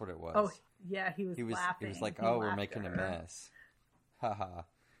 That's what it was. Oh, yeah, he was laughing. He was like, oh, we're making a mess. Haha.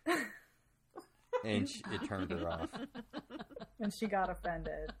 And it turned her off. And she got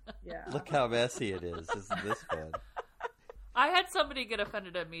offended. Yeah. Look how messy it is. Isn't this fun? I had somebody get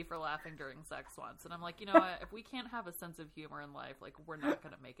offended at me for laughing during sex once, and I'm like, you know what? If we can't have a sense of humor in life, like, we're not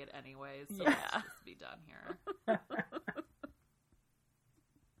going to make it anyways. So let's just be done here.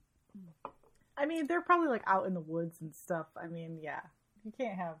 I mean, they're probably like out in the woods and stuff. I mean, yeah, you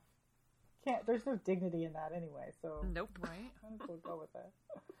can't can't. There's no dignity in that anyway. So Nope. Right? I think we'll go with that.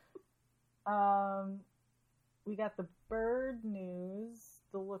 We got the bird news.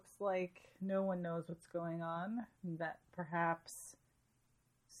 It looks like no one knows what's going on. That perhaps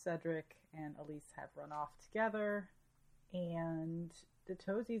Cedric and Elise have run off together, and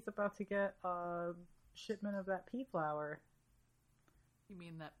Tozy's about to get a shipment of that pea flower. You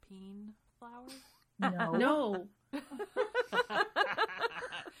mean that peen flower? No. No.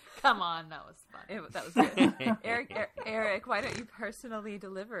 Come on, that was fun. That was good. Eric, why don't you personally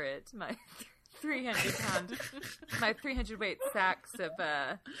deliver it? My 300-pound, my 300-weight sacks of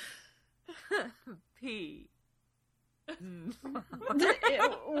pea. What?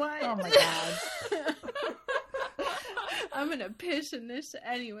 Oh my god. I'm gonna piss in this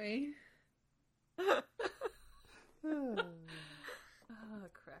anyway. Oh,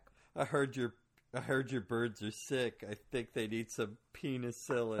 crap. I heard your birds are sick. I think they need some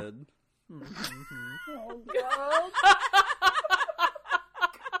penicillin. Oh god.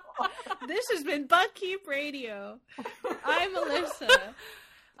 This has been Buckkeep Radio. I'm Alyssa.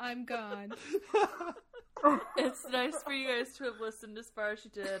 I'm gone. It's nice for you guys to have listened as far as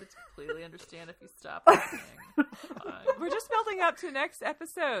you did. It's completely understand if you stop listening. We're just building up to next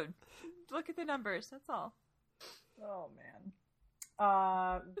episode. Look at the numbers. That's all. Oh man.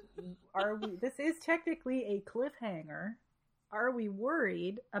 Are we? This is technically a cliffhanger. Are we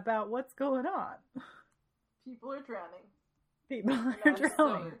worried about what's going on? People are drowning. People are I'm drowning.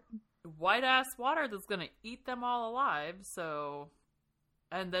 sorry. White ass water that's gonna eat them all alive, so.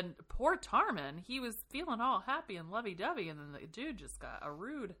 And then poor Tarman, he was feeling all happy and lovey dovey, and then the dude just got a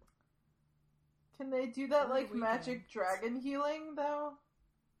rude. Can they do that like we magic dragon healing though?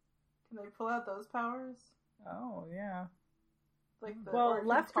 Can they pull out those powers? Oh yeah. Like the, Well, or can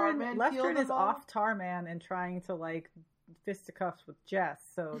Leftrin Tarman heal is them all? off Tarman and trying to like fisticuffs with Jess,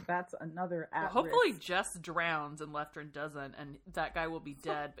 so that's another Well, at hopefully risk. Jess drowns and Leftrin doesn't, and that guy will be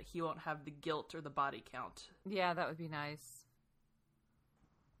dead, but he won't have the guilt or the body count. Yeah, that would be nice.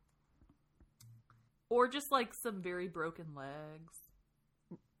 Or just like some very broken legs.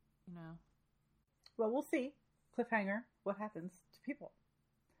 You know. Well, we'll see. Cliffhanger. What happens to people?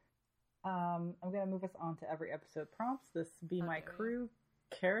 I'm going to move us on to every episode prompts. This be my Okay. crew,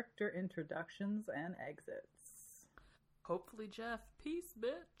 character introductions and exits. Hopefully, Jeff. Peace,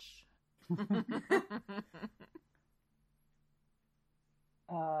 bitch.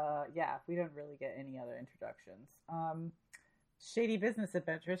 Yeah, we don't really get any other introductions. Shady business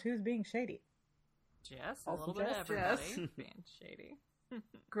adventures. Who's being shady? Jess, a Also little bit of Jess. everybody. Jess. Being shady.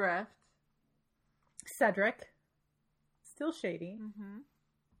 Greft. Cedric. Still shady. Mm-hmm.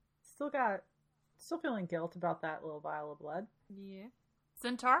 Still feeling guilt about that little vial of blood. Yeah.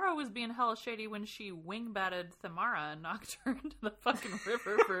 Centauro was being hella shady when she wing-batted Thamara and knocked her into the fucking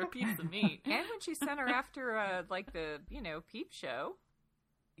river for a piece of meat. And when she sent her after, like, the, peep show.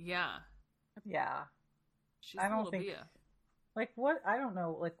 Yeah. Yeah. She's I a don't little think... Bia. Like, what? I don't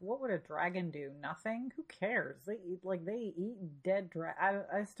know. Like, what would a dragon do? Nothing? Who cares? They eat dead dragon.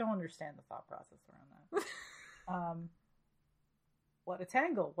 I just don't understand the thought process around that. What a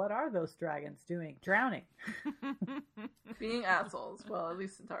tangle. What are those dragons doing? Drowning. Being assholes. Well, at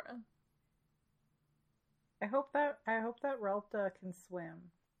least Centaura. I hope that Relta can swim.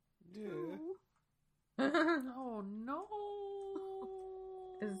 Oh, no.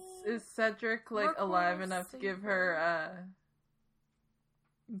 Is Cedric like Mark alive Wahlberg enough to saved give her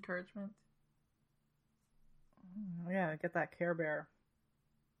encouragement? Oh, yeah, get that Care Bear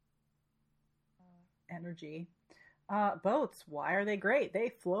energy. Boats. Why are they great? They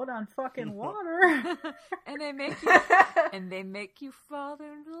float on fucking water. And they make you fall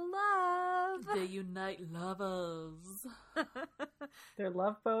into love. They unite lovers. They're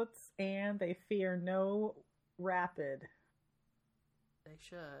love boats, and they fear no rapid. They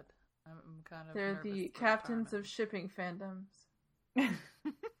should. I'm kind of They're nervous the for captains Carmen. of shipping fandoms.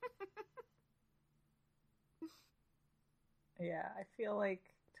 Yeah, I feel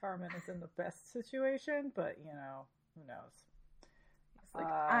like Tarman is in the best situation, but who knows? It's like,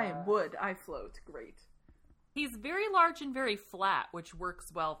 I am wood, I float. Great. He's very large and very flat, which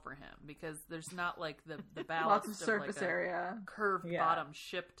works well for him because there's not like the ballast Lots of surface like a area. curved Yeah. bottom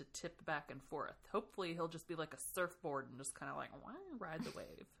ship to tip back and forth. Hopefully, he'll just be like a surfboard and just kind of like ride the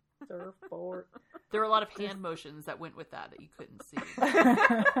wave. Surfboard. There were a lot of hand motions that went with that you couldn't see.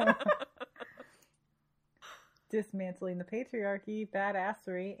 Dismantling the patriarchy,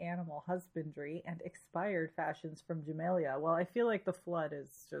 badassery, animal husbandry, and expired fashions from Jamelia. Well, I feel like the flood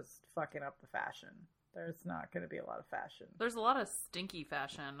is just fucking up the fashion. There's not going to be a lot of fashion. There's a lot of stinky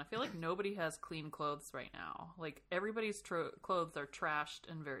fashion. I feel like nobody has clean clothes right now. Like everybody's clothes are trashed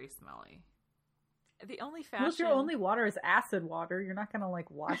and very smelly. The only fashion... Well, if your only water is acid water, you're not going to, like,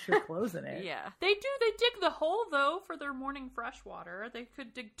 wash your clothes in it. Yeah. They dig the hole, though, for their morning fresh water. They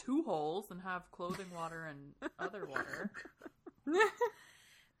could dig 2 holes and have clothing water and other water.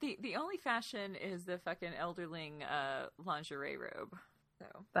 The only fashion is the fucking elderling lingerie robe. So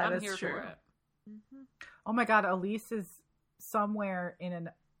That I'm is here true. for it. Mm-hmm. Oh my god, Elise is somewhere in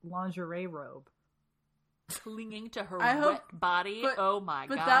a lingerie robe. Clinging to her I wet hope- body. but- Oh my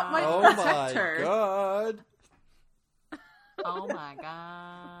but god. that might- Oh protect my her. god! Oh my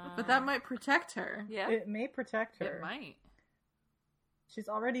god. But that might protect her. Yeah. It may protect her. It might. She's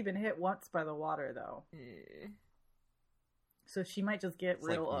already been hit once by the water, though. So she might just get It's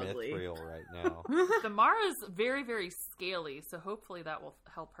real like ugly. mithril right now. The Mara's very, very scaly, so hopefully that will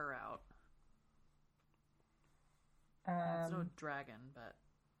help her out. It's no dragon, but...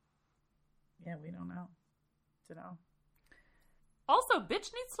 Yeah, we don't know. Also,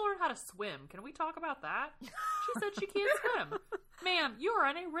 bitch needs to learn how to swim. Can we talk about that? She said she can't swim. Ma'am, you are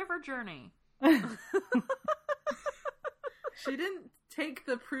on a river journey. She didn't take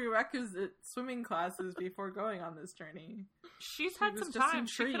the prerequisite swimming classes before going on this journey. She's She had was some just in time.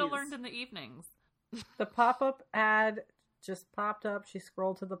 She could have trees. learned in the evenings. The pop-up ad just popped up. She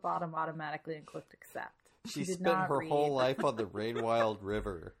scrolled to the bottom automatically and clicked accept. She did spent not her read. whole life on the Rainwild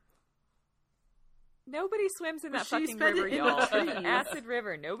River. Nobody swims in But that she fucking spent river, it in y'all. the It's an trees. acid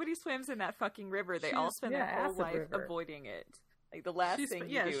river. Nobody swims in that fucking river. They all spend their whole acid life river. avoiding it. Like, the last thing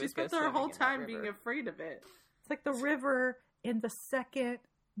you do she is go spent her swimming whole in that time river. being afraid of it. It's like the river in the second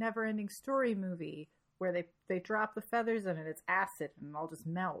Neverending Story movie where they drop the feathers in it. It's acid and it all just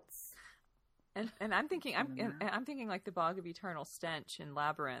melts. And I'm thinking, I'm thinking like the Bog of Eternal Stench in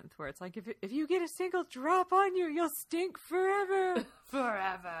Labyrinth, where it's like if you get a single drop on you, you'll stink forever.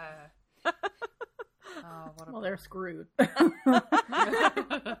 Forever. Oh, what a... Well, they're screwed. It's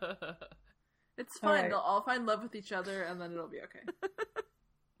fine. Alright. They'll all find love with each other, and then it'll be okay.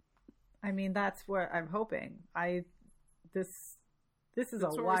 I mean, that's what I'm hoping. This is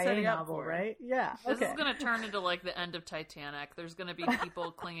That's a what we're YA setting up novel, for. right? Yeah. This Okay. is going to turn into like the end of Titanic. There's going to be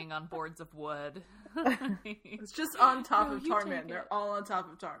people clinging on boards of wood. It's just on top No, of you take Tarman. it. They're all on top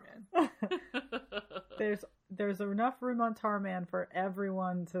of Tarman. There's enough room on Tarman for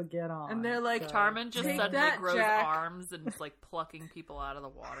everyone to get on. And they're like, so- Tarman just Take suddenly that, grows Jack. arms and is like plucking people out of the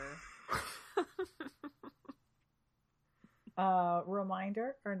water.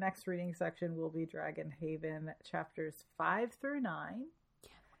 Reminder, our next reading section will be Dragon Haven chapters 5 through 9.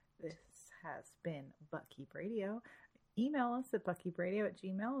 This has been Buckkeep Radio. Email us at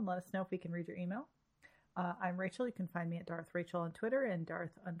buckeepradio@gmail.com and let us know if we can read your email. I'm Rachel. You can find me at Darth Rachel on Twitter and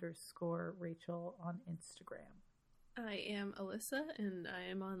Darth_Rachel on Instagram. I am Alyssa, and I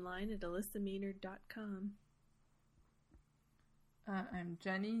am online at alyssameaner.com. I'm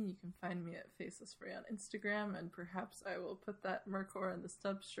Jenny. You can find me at Faceless Free on Instagram, and perhaps I will put that Mercor and the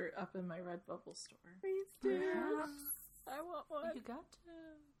Stubbs shirt up in my Redbubble store. Please do. Perhaps. I want one. You got to.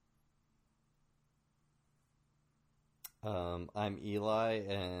 I'm Eli,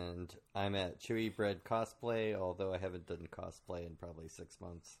 and I'm at Chewy Bread Cosplay, although I haven't done cosplay in probably 6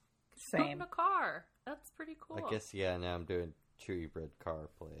 months. Put in Same. a car. That's pretty cool. I guess, yeah, now I'm doing Chewy Bread car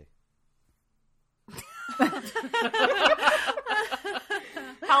play.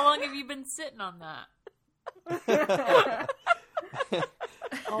 How long have you been sitting on that?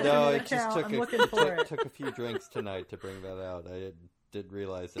 No, Alternate it just account. took I'm a, looking for it. took a few drinks tonight to bring that out. I didn't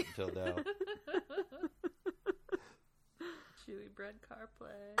realize it until now. Chewy bread car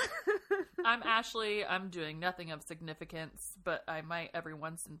play. I'm Ashley. I'm doing nothing of significance, but I might every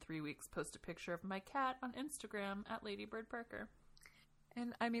once in 3 weeks post a picture of my cat on Instagram at LadyBirdPerker.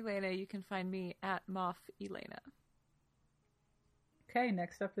 And I'm Elena. You can find me at Moff Elena. Okay,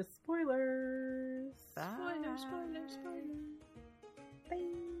 next up is spoilers. Bye. Spoilers. Bye.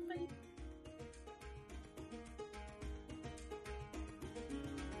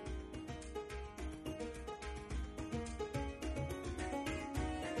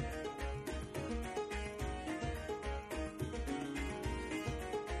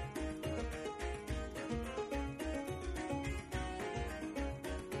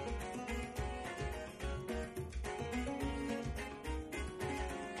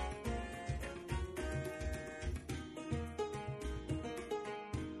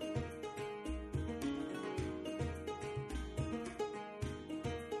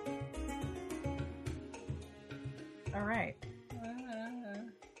 All right.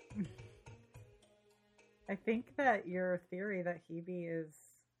 I think that your theory that Hebe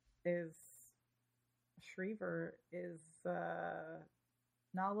is Shriver is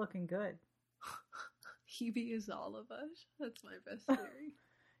not looking good. Hebe is all of us. That's my best theory.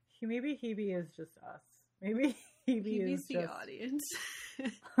 maybe Hebe is just us. Maybe Hebe is the just... audience.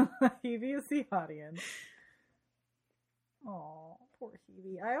 Hebe is the audience. Oh, poor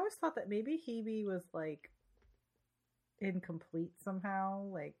Hebe. I always thought that maybe Hebe was like incomplete somehow.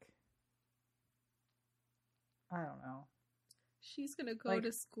 Like, I don't know. She's gonna go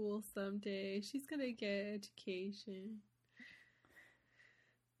to school someday. She's gonna get education.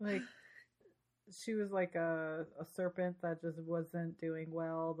 Like, she was like a serpent that just wasn't doing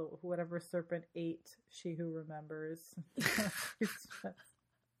well. Whatever serpent ate, she who remembers. She's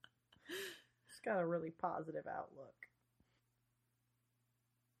got a really positive outlook.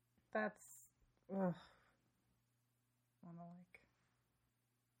 That's all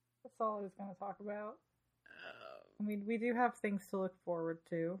I was going to talk about. I mean, we do have things to look forward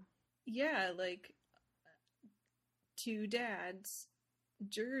to. Yeah, like 2 dads,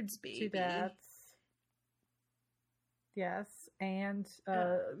 Jerd's baby. 2 dads. Yes, and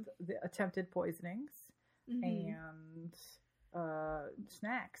the attempted poisonings and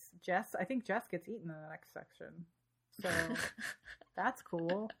snacks. I think Jess gets eaten in the next section. So that's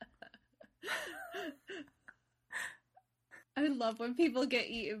cool. I love when people get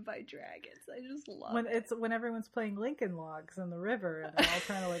eaten by dragons. I just love when everyone's playing Lincoln Logs in the river and they're all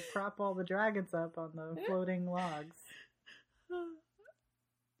trying to like prop all the dragons up on the floating logs.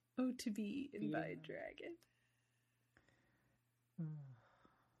 Oh, to be eaten by a dragon.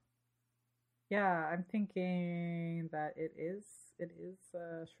 Yeah, I'm thinking that it is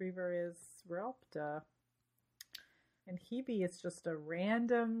Shriver is Relpta. And Hebe is just a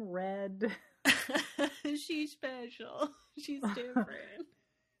random red. She's special. She's different.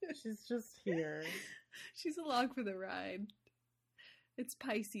 She's just here. She's along for the ride. It's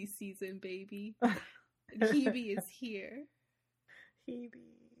Pisces season, baby. And Hebe is here.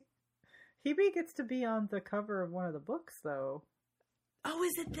 Hebe gets to be on the cover of one of the books, though. Oh,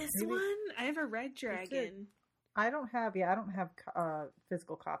 is it this one? I have a red dragon. I don't have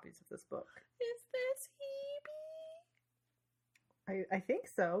physical copies of this book. Is this Hebe? I think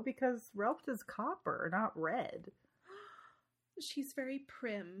so, because Relpta's copper, not red. She's very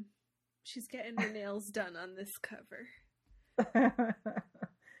prim. She's getting her nails done on this cover.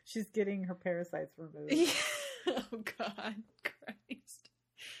 She's getting her parasites removed. Oh, God. Christ.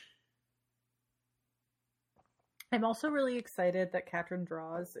 I'm also really excited that Katrin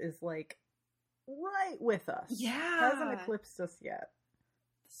Draws is, like, right with us. Yeah. Hasn't eclipsed us yet.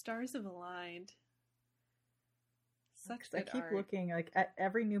 The stars have aligned. Such good I keep art. looking, like, at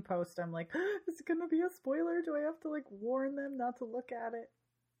every new post, I'm like, is it gonna be a spoiler? Do I have to, like, warn them not to look at it?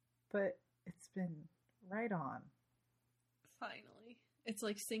 But it's been right on. Finally. It's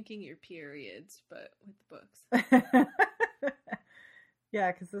like syncing your periods, but with books.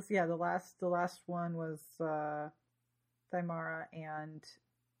 Yeah, because the last one was Thymara and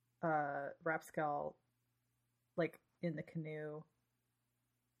Rapscal, like, in the canoe.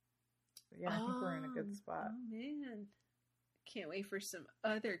 Yeah, I think we're in a good spot. Oh, man. Can't wait for some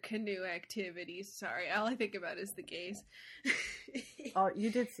other canoe activities. Sorry, all I think about is the gays. Oh, you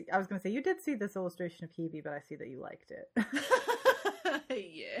did see... I was going to say, you did see this illustration of Hebe, but I see that you liked it.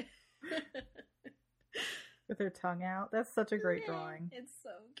 Yeah. With her tongue out. That's such a great drawing. It's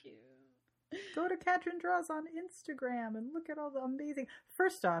so cute. Go to Katrin Draws on Instagram and look at all the amazing...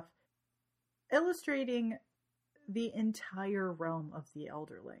 First off, illustrating the entire realm of the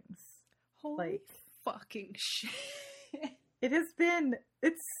Elderlings. Holy fucking shit.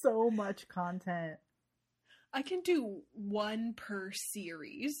 It's so much content. I can do one per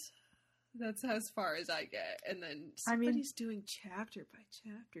series. That's as far as I get. And then somebody's doing chapter by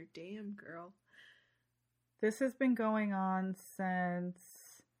chapter. Damn, girl. This has been going on since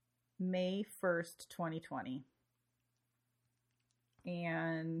May 1st, 2020.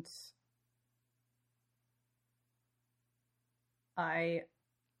 And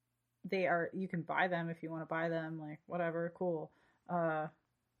you can buy them if you want to buy them, like, whatever, cool.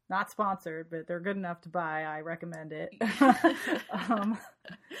 Not sponsored, but they're good enough to buy. I recommend it.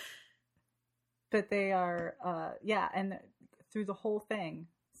 But they are, and through the whole thing.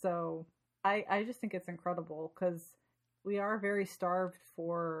 So I just think it's incredible because we are very starved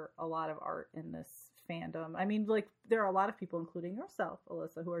for a lot of art in this fandom. I mean, like, there are a lot of people, including yourself,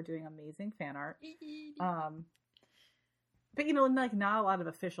 Alyssa, who are doing amazing fan art. But, you know, like, not a lot of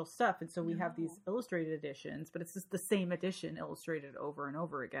official stuff. And so we have these illustrated editions, but it's just the same edition illustrated over and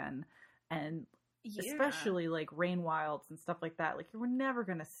over again. And especially, like, Rain Wilds and stuff like that. Like, we're never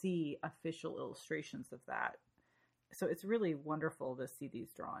going to see official illustrations of that. So it's really wonderful to see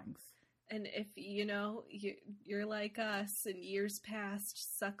these drawings. And if, you're like us in years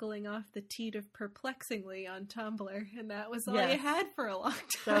past, suckling off the teat of Perplexingly on Tumblr, and that was all you had for a long time.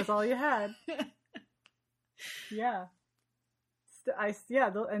 That was all you had. Yeah.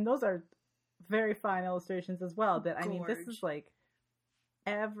 And those are very fine illustrations as well. But I mean, this is like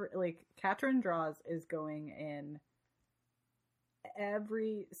Katrin Draws is going in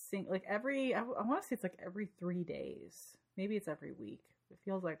every I want to say it's like every 3 days. Maybe it's every week. It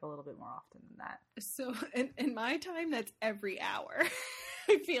feels like a little bit more often than that. So in my time, that's every hour.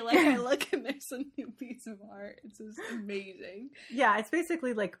 I feel like I look and there's a new piece of art. It's just amazing. Yeah, it's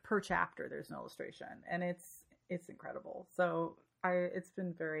basically like per chapter there's an illustration, and it's incredible. So it's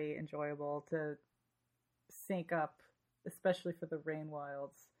been very enjoyable to sync up, especially for the Rain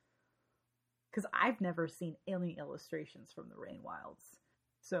Wilds, because I've never seen any illustrations from the Rain Wilds.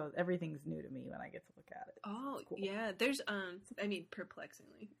 So everything's new to me when I get to look at it. Oh, cool. Yeah. There's,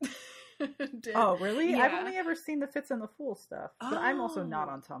 Perplexingly. Oh, really? Yeah. I've only ever seen the Fitz and the Fool stuff. But I'm also not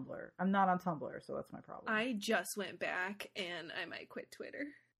on Tumblr. I'm not on Tumblr, so that's my problem. I just went back, and I might quit Twitter.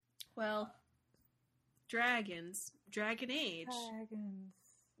 Well, Dragon Age.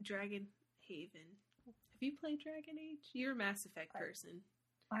 Dragon Haven. Have you played Dragon Age? You're a Mass Effect person.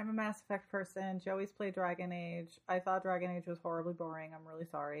 I'm a Mass Effect person. Joey's played Dragon Age. I thought Dragon Age was horribly boring. I'm really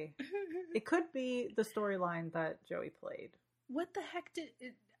sorry. It could be the storyline that Joey played. What the heck did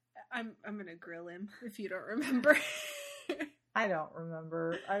it... I'm gonna grill him if you don't remember. I don't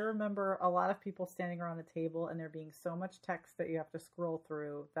remember. I remember a lot of people standing around a table and there being so much text that you have to scroll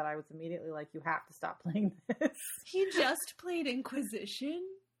through that I was immediately like, you have to stop playing this. He just played Inquisition?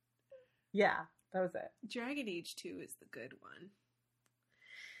 Yeah, that was it. Dragon Age 2 is the good one.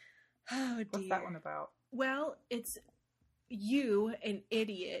 Oh, dear. What's that one about? Well, it's you, an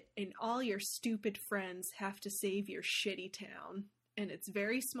idiot, and all your stupid friends have to save your shitty town. And it's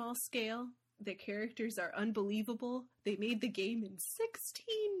very small scale. The characters are unbelievable. They made the game in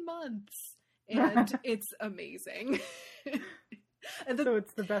 16 months. And it's amazing. So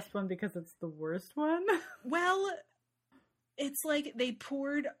it's the best one because it's the worst one? Well, it's like they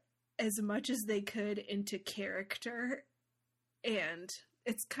poured as much as they could into character, and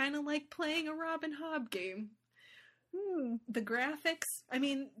it's kind of like playing a Robin Hobb game. The graphics, I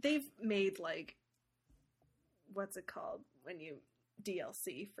mean, they've made like, what's it called when you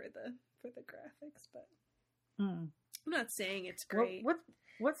DLC for the graphics, but I'm not saying it's great.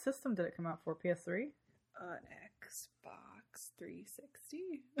 What system did it come out for? PS3? Xbox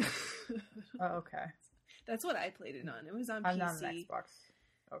 360. Oh, okay. That's what I played it on. It was on I'm PC. not an Xbox.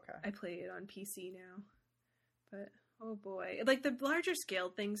 Okay. I play it on PC now. But, oh boy. Like, the larger scale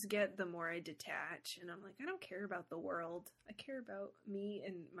things get, the more I detach. And I'm like, I don't care about the world. I care about me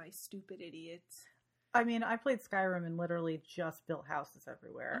and my stupid idiots. I mean, I played Skyrim and literally just built houses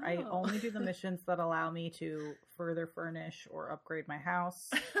everywhere. Oh. I only do the missions that allow me to further furnish or upgrade my house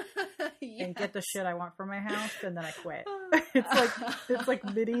and get the shit I want from my house, and then I quit. It's like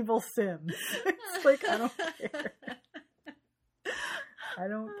medieval Sims. It's like, I don't care. I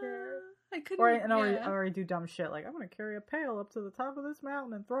don't care. I couldn't. Or I do dumb shit like, I'm going to carry a pail up to the top of this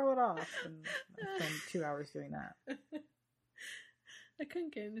mountain and throw it off. And I spend 2 hours doing that. I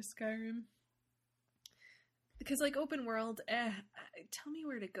couldn't get into Skyrim. Because, like, open world, tell me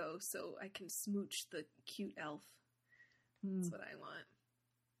where to go so I can smooch the cute elf. That's what I want.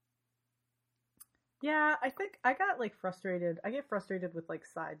 Yeah, I think I got, like, frustrated. I get frustrated with, like,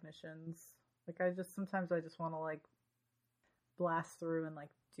 side missions. Like, sometimes I just want to, like, blast through and, like,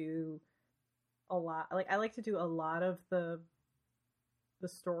 do a lot. Like, I like to do a lot of the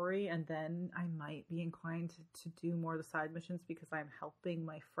story, and then I might be inclined to do more of the side missions because I'm helping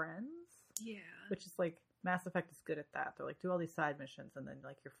my friends. Yeah. Which is, like, Mass Effect is good at that. They're like, do all these side missions, and then,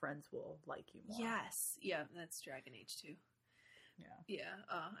 like, your friends will like you more. Yes. Yeah, that's Dragon Age 2. Yeah.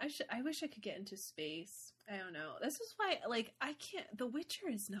 Yeah. I wish I could get into space. I don't know. This is why, like, I can't... The Witcher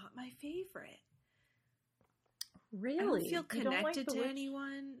is not my favorite. Really? I don't feel connected to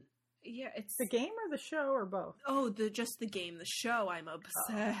anyone. Yeah, it's... The game or the show or both? Oh, just the game. The show, I'm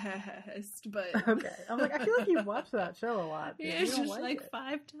obsessed, but... Okay. I'm like, I feel like you watched that show a lot. Yeah, it's just like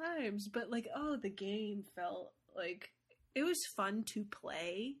 5 times. But, like, the game felt like... It was fun to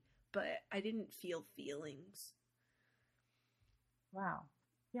play, but I didn't feel feelings. Wow.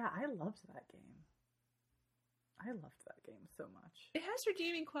 Yeah, I loved that game. I loved that game so much. It has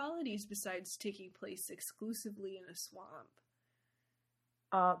redeeming qualities besides taking place exclusively in a swamp.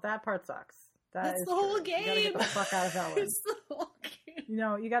 That part sucks. That's the whole game. You gotta get the fuck out of Ellen. It's the whole game. You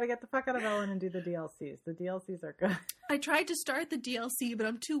know, you gotta get the fuck out of Ellen and do the DLCs. The DLCs are good. I tried to start the DLC, but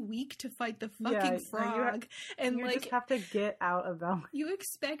I'm too weak to fight the fucking frog. And you like, just have to get out of Belmont. You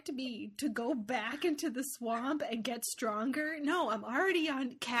expect me to go back into the swamp and get stronger? No, I'm already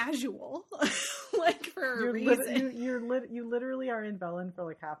on casual, like for a reason. You literally are in Velen for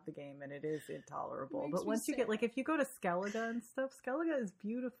like half the game, and it is intolerable. But once you get like, if you go to Skellige and stuff, Skellige is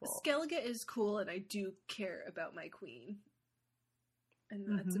beautiful. Skellige is cool, and I do care about my queen. And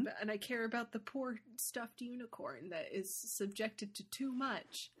that's and I care about the poor stuffed unicorn that is subjected to too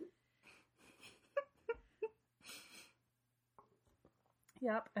much.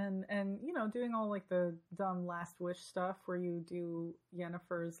 Yep, and you know, doing all like the dumb last wish stuff where you do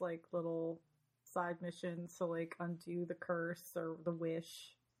Yennefer's like little side missions to like undo the curse or the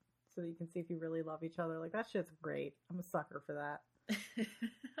wish so that you can see if you really love each other. Like that shit's great. I'm a sucker for that.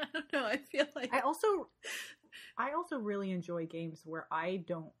 I don't know, I feel like I also really enjoy games where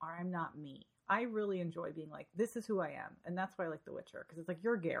I'm not me. I really enjoy being like, this is who I am. And that's why I like The Witcher. Because it's like,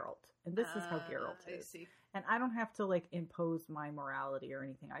 you're Geralt. And this is how Geralt is. I see. And I don't have to like impose my morality or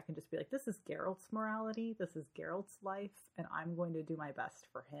anything. I can just be like, this is Geralt's morality. This is Geralt's life. And I'm going to do my best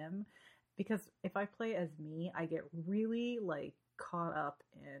for him. Because if I play as me, I get really like caught up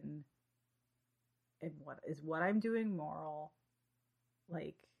in what I'm doing moral.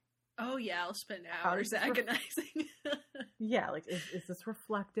 Like, oh yeah, I'll spend hours agonizing. Yeah, like is this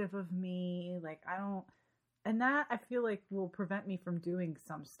reflective of me? Like and that I feel like will prevent me from doing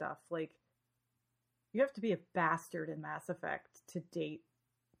some stuff. Like you have to be a bastard in Mass Effect to date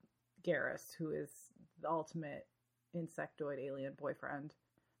Garrus, who is the ultimate insectoid alien boyfriend.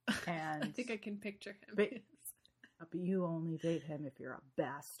 And I think I can picture him. But you only date him if you're a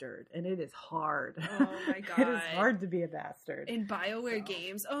bastard, and it is hard. Oh my god, it is hard to be a bastard in BioWare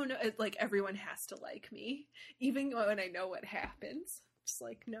games. Oh no, it's like everyone has to like me, even when I know what happens. Just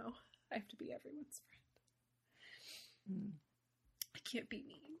like, no, I have to be everyone's friend. I can't be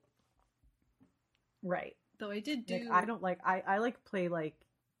mean, right? Though I did do. Like, I don't like. I like play like.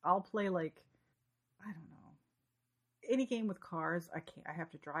 I'll play like. I don't know. Any game with cars, I can't. I have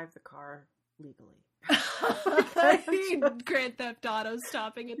to drive the car legally. Grand Theft Auto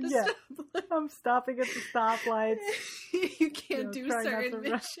stopping at the stoplight. I'm stopping at the stoplights. You can't do certain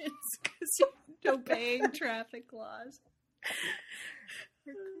missions because you're obeying traffic laws.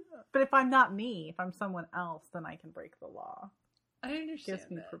 But if I'm not me, if I'm someone else, then I can break the law. I understand.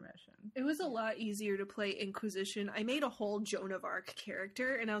 Gives me permission. It was a lot easier to play Inquisition. I made a whole Joan of Arc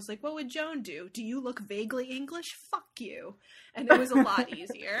character, and I was like, what would Joan do? Do you look vaguely English? Fuck you. And it was a lot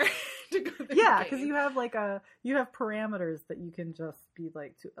easier to go through. Yeah, because you have like you have parameters that you can just be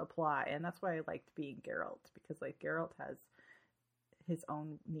like to apply, and that's why I liked being Geralt, because like Geralt has his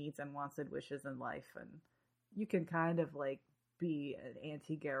own needs and wants and wishes in life, and you can kind of like be an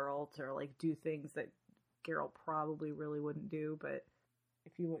anti-Geralt or like do things that Geralt probably really wouldn't do, but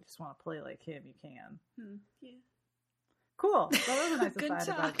if you just want to play like him, you can. Yeah. Cool. So that was a nice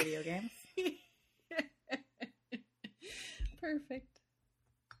aside about video games.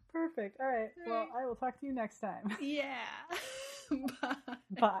 Perfect. All right. Well, I will talk to you next time. Yeah. Bye.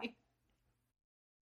 Bye.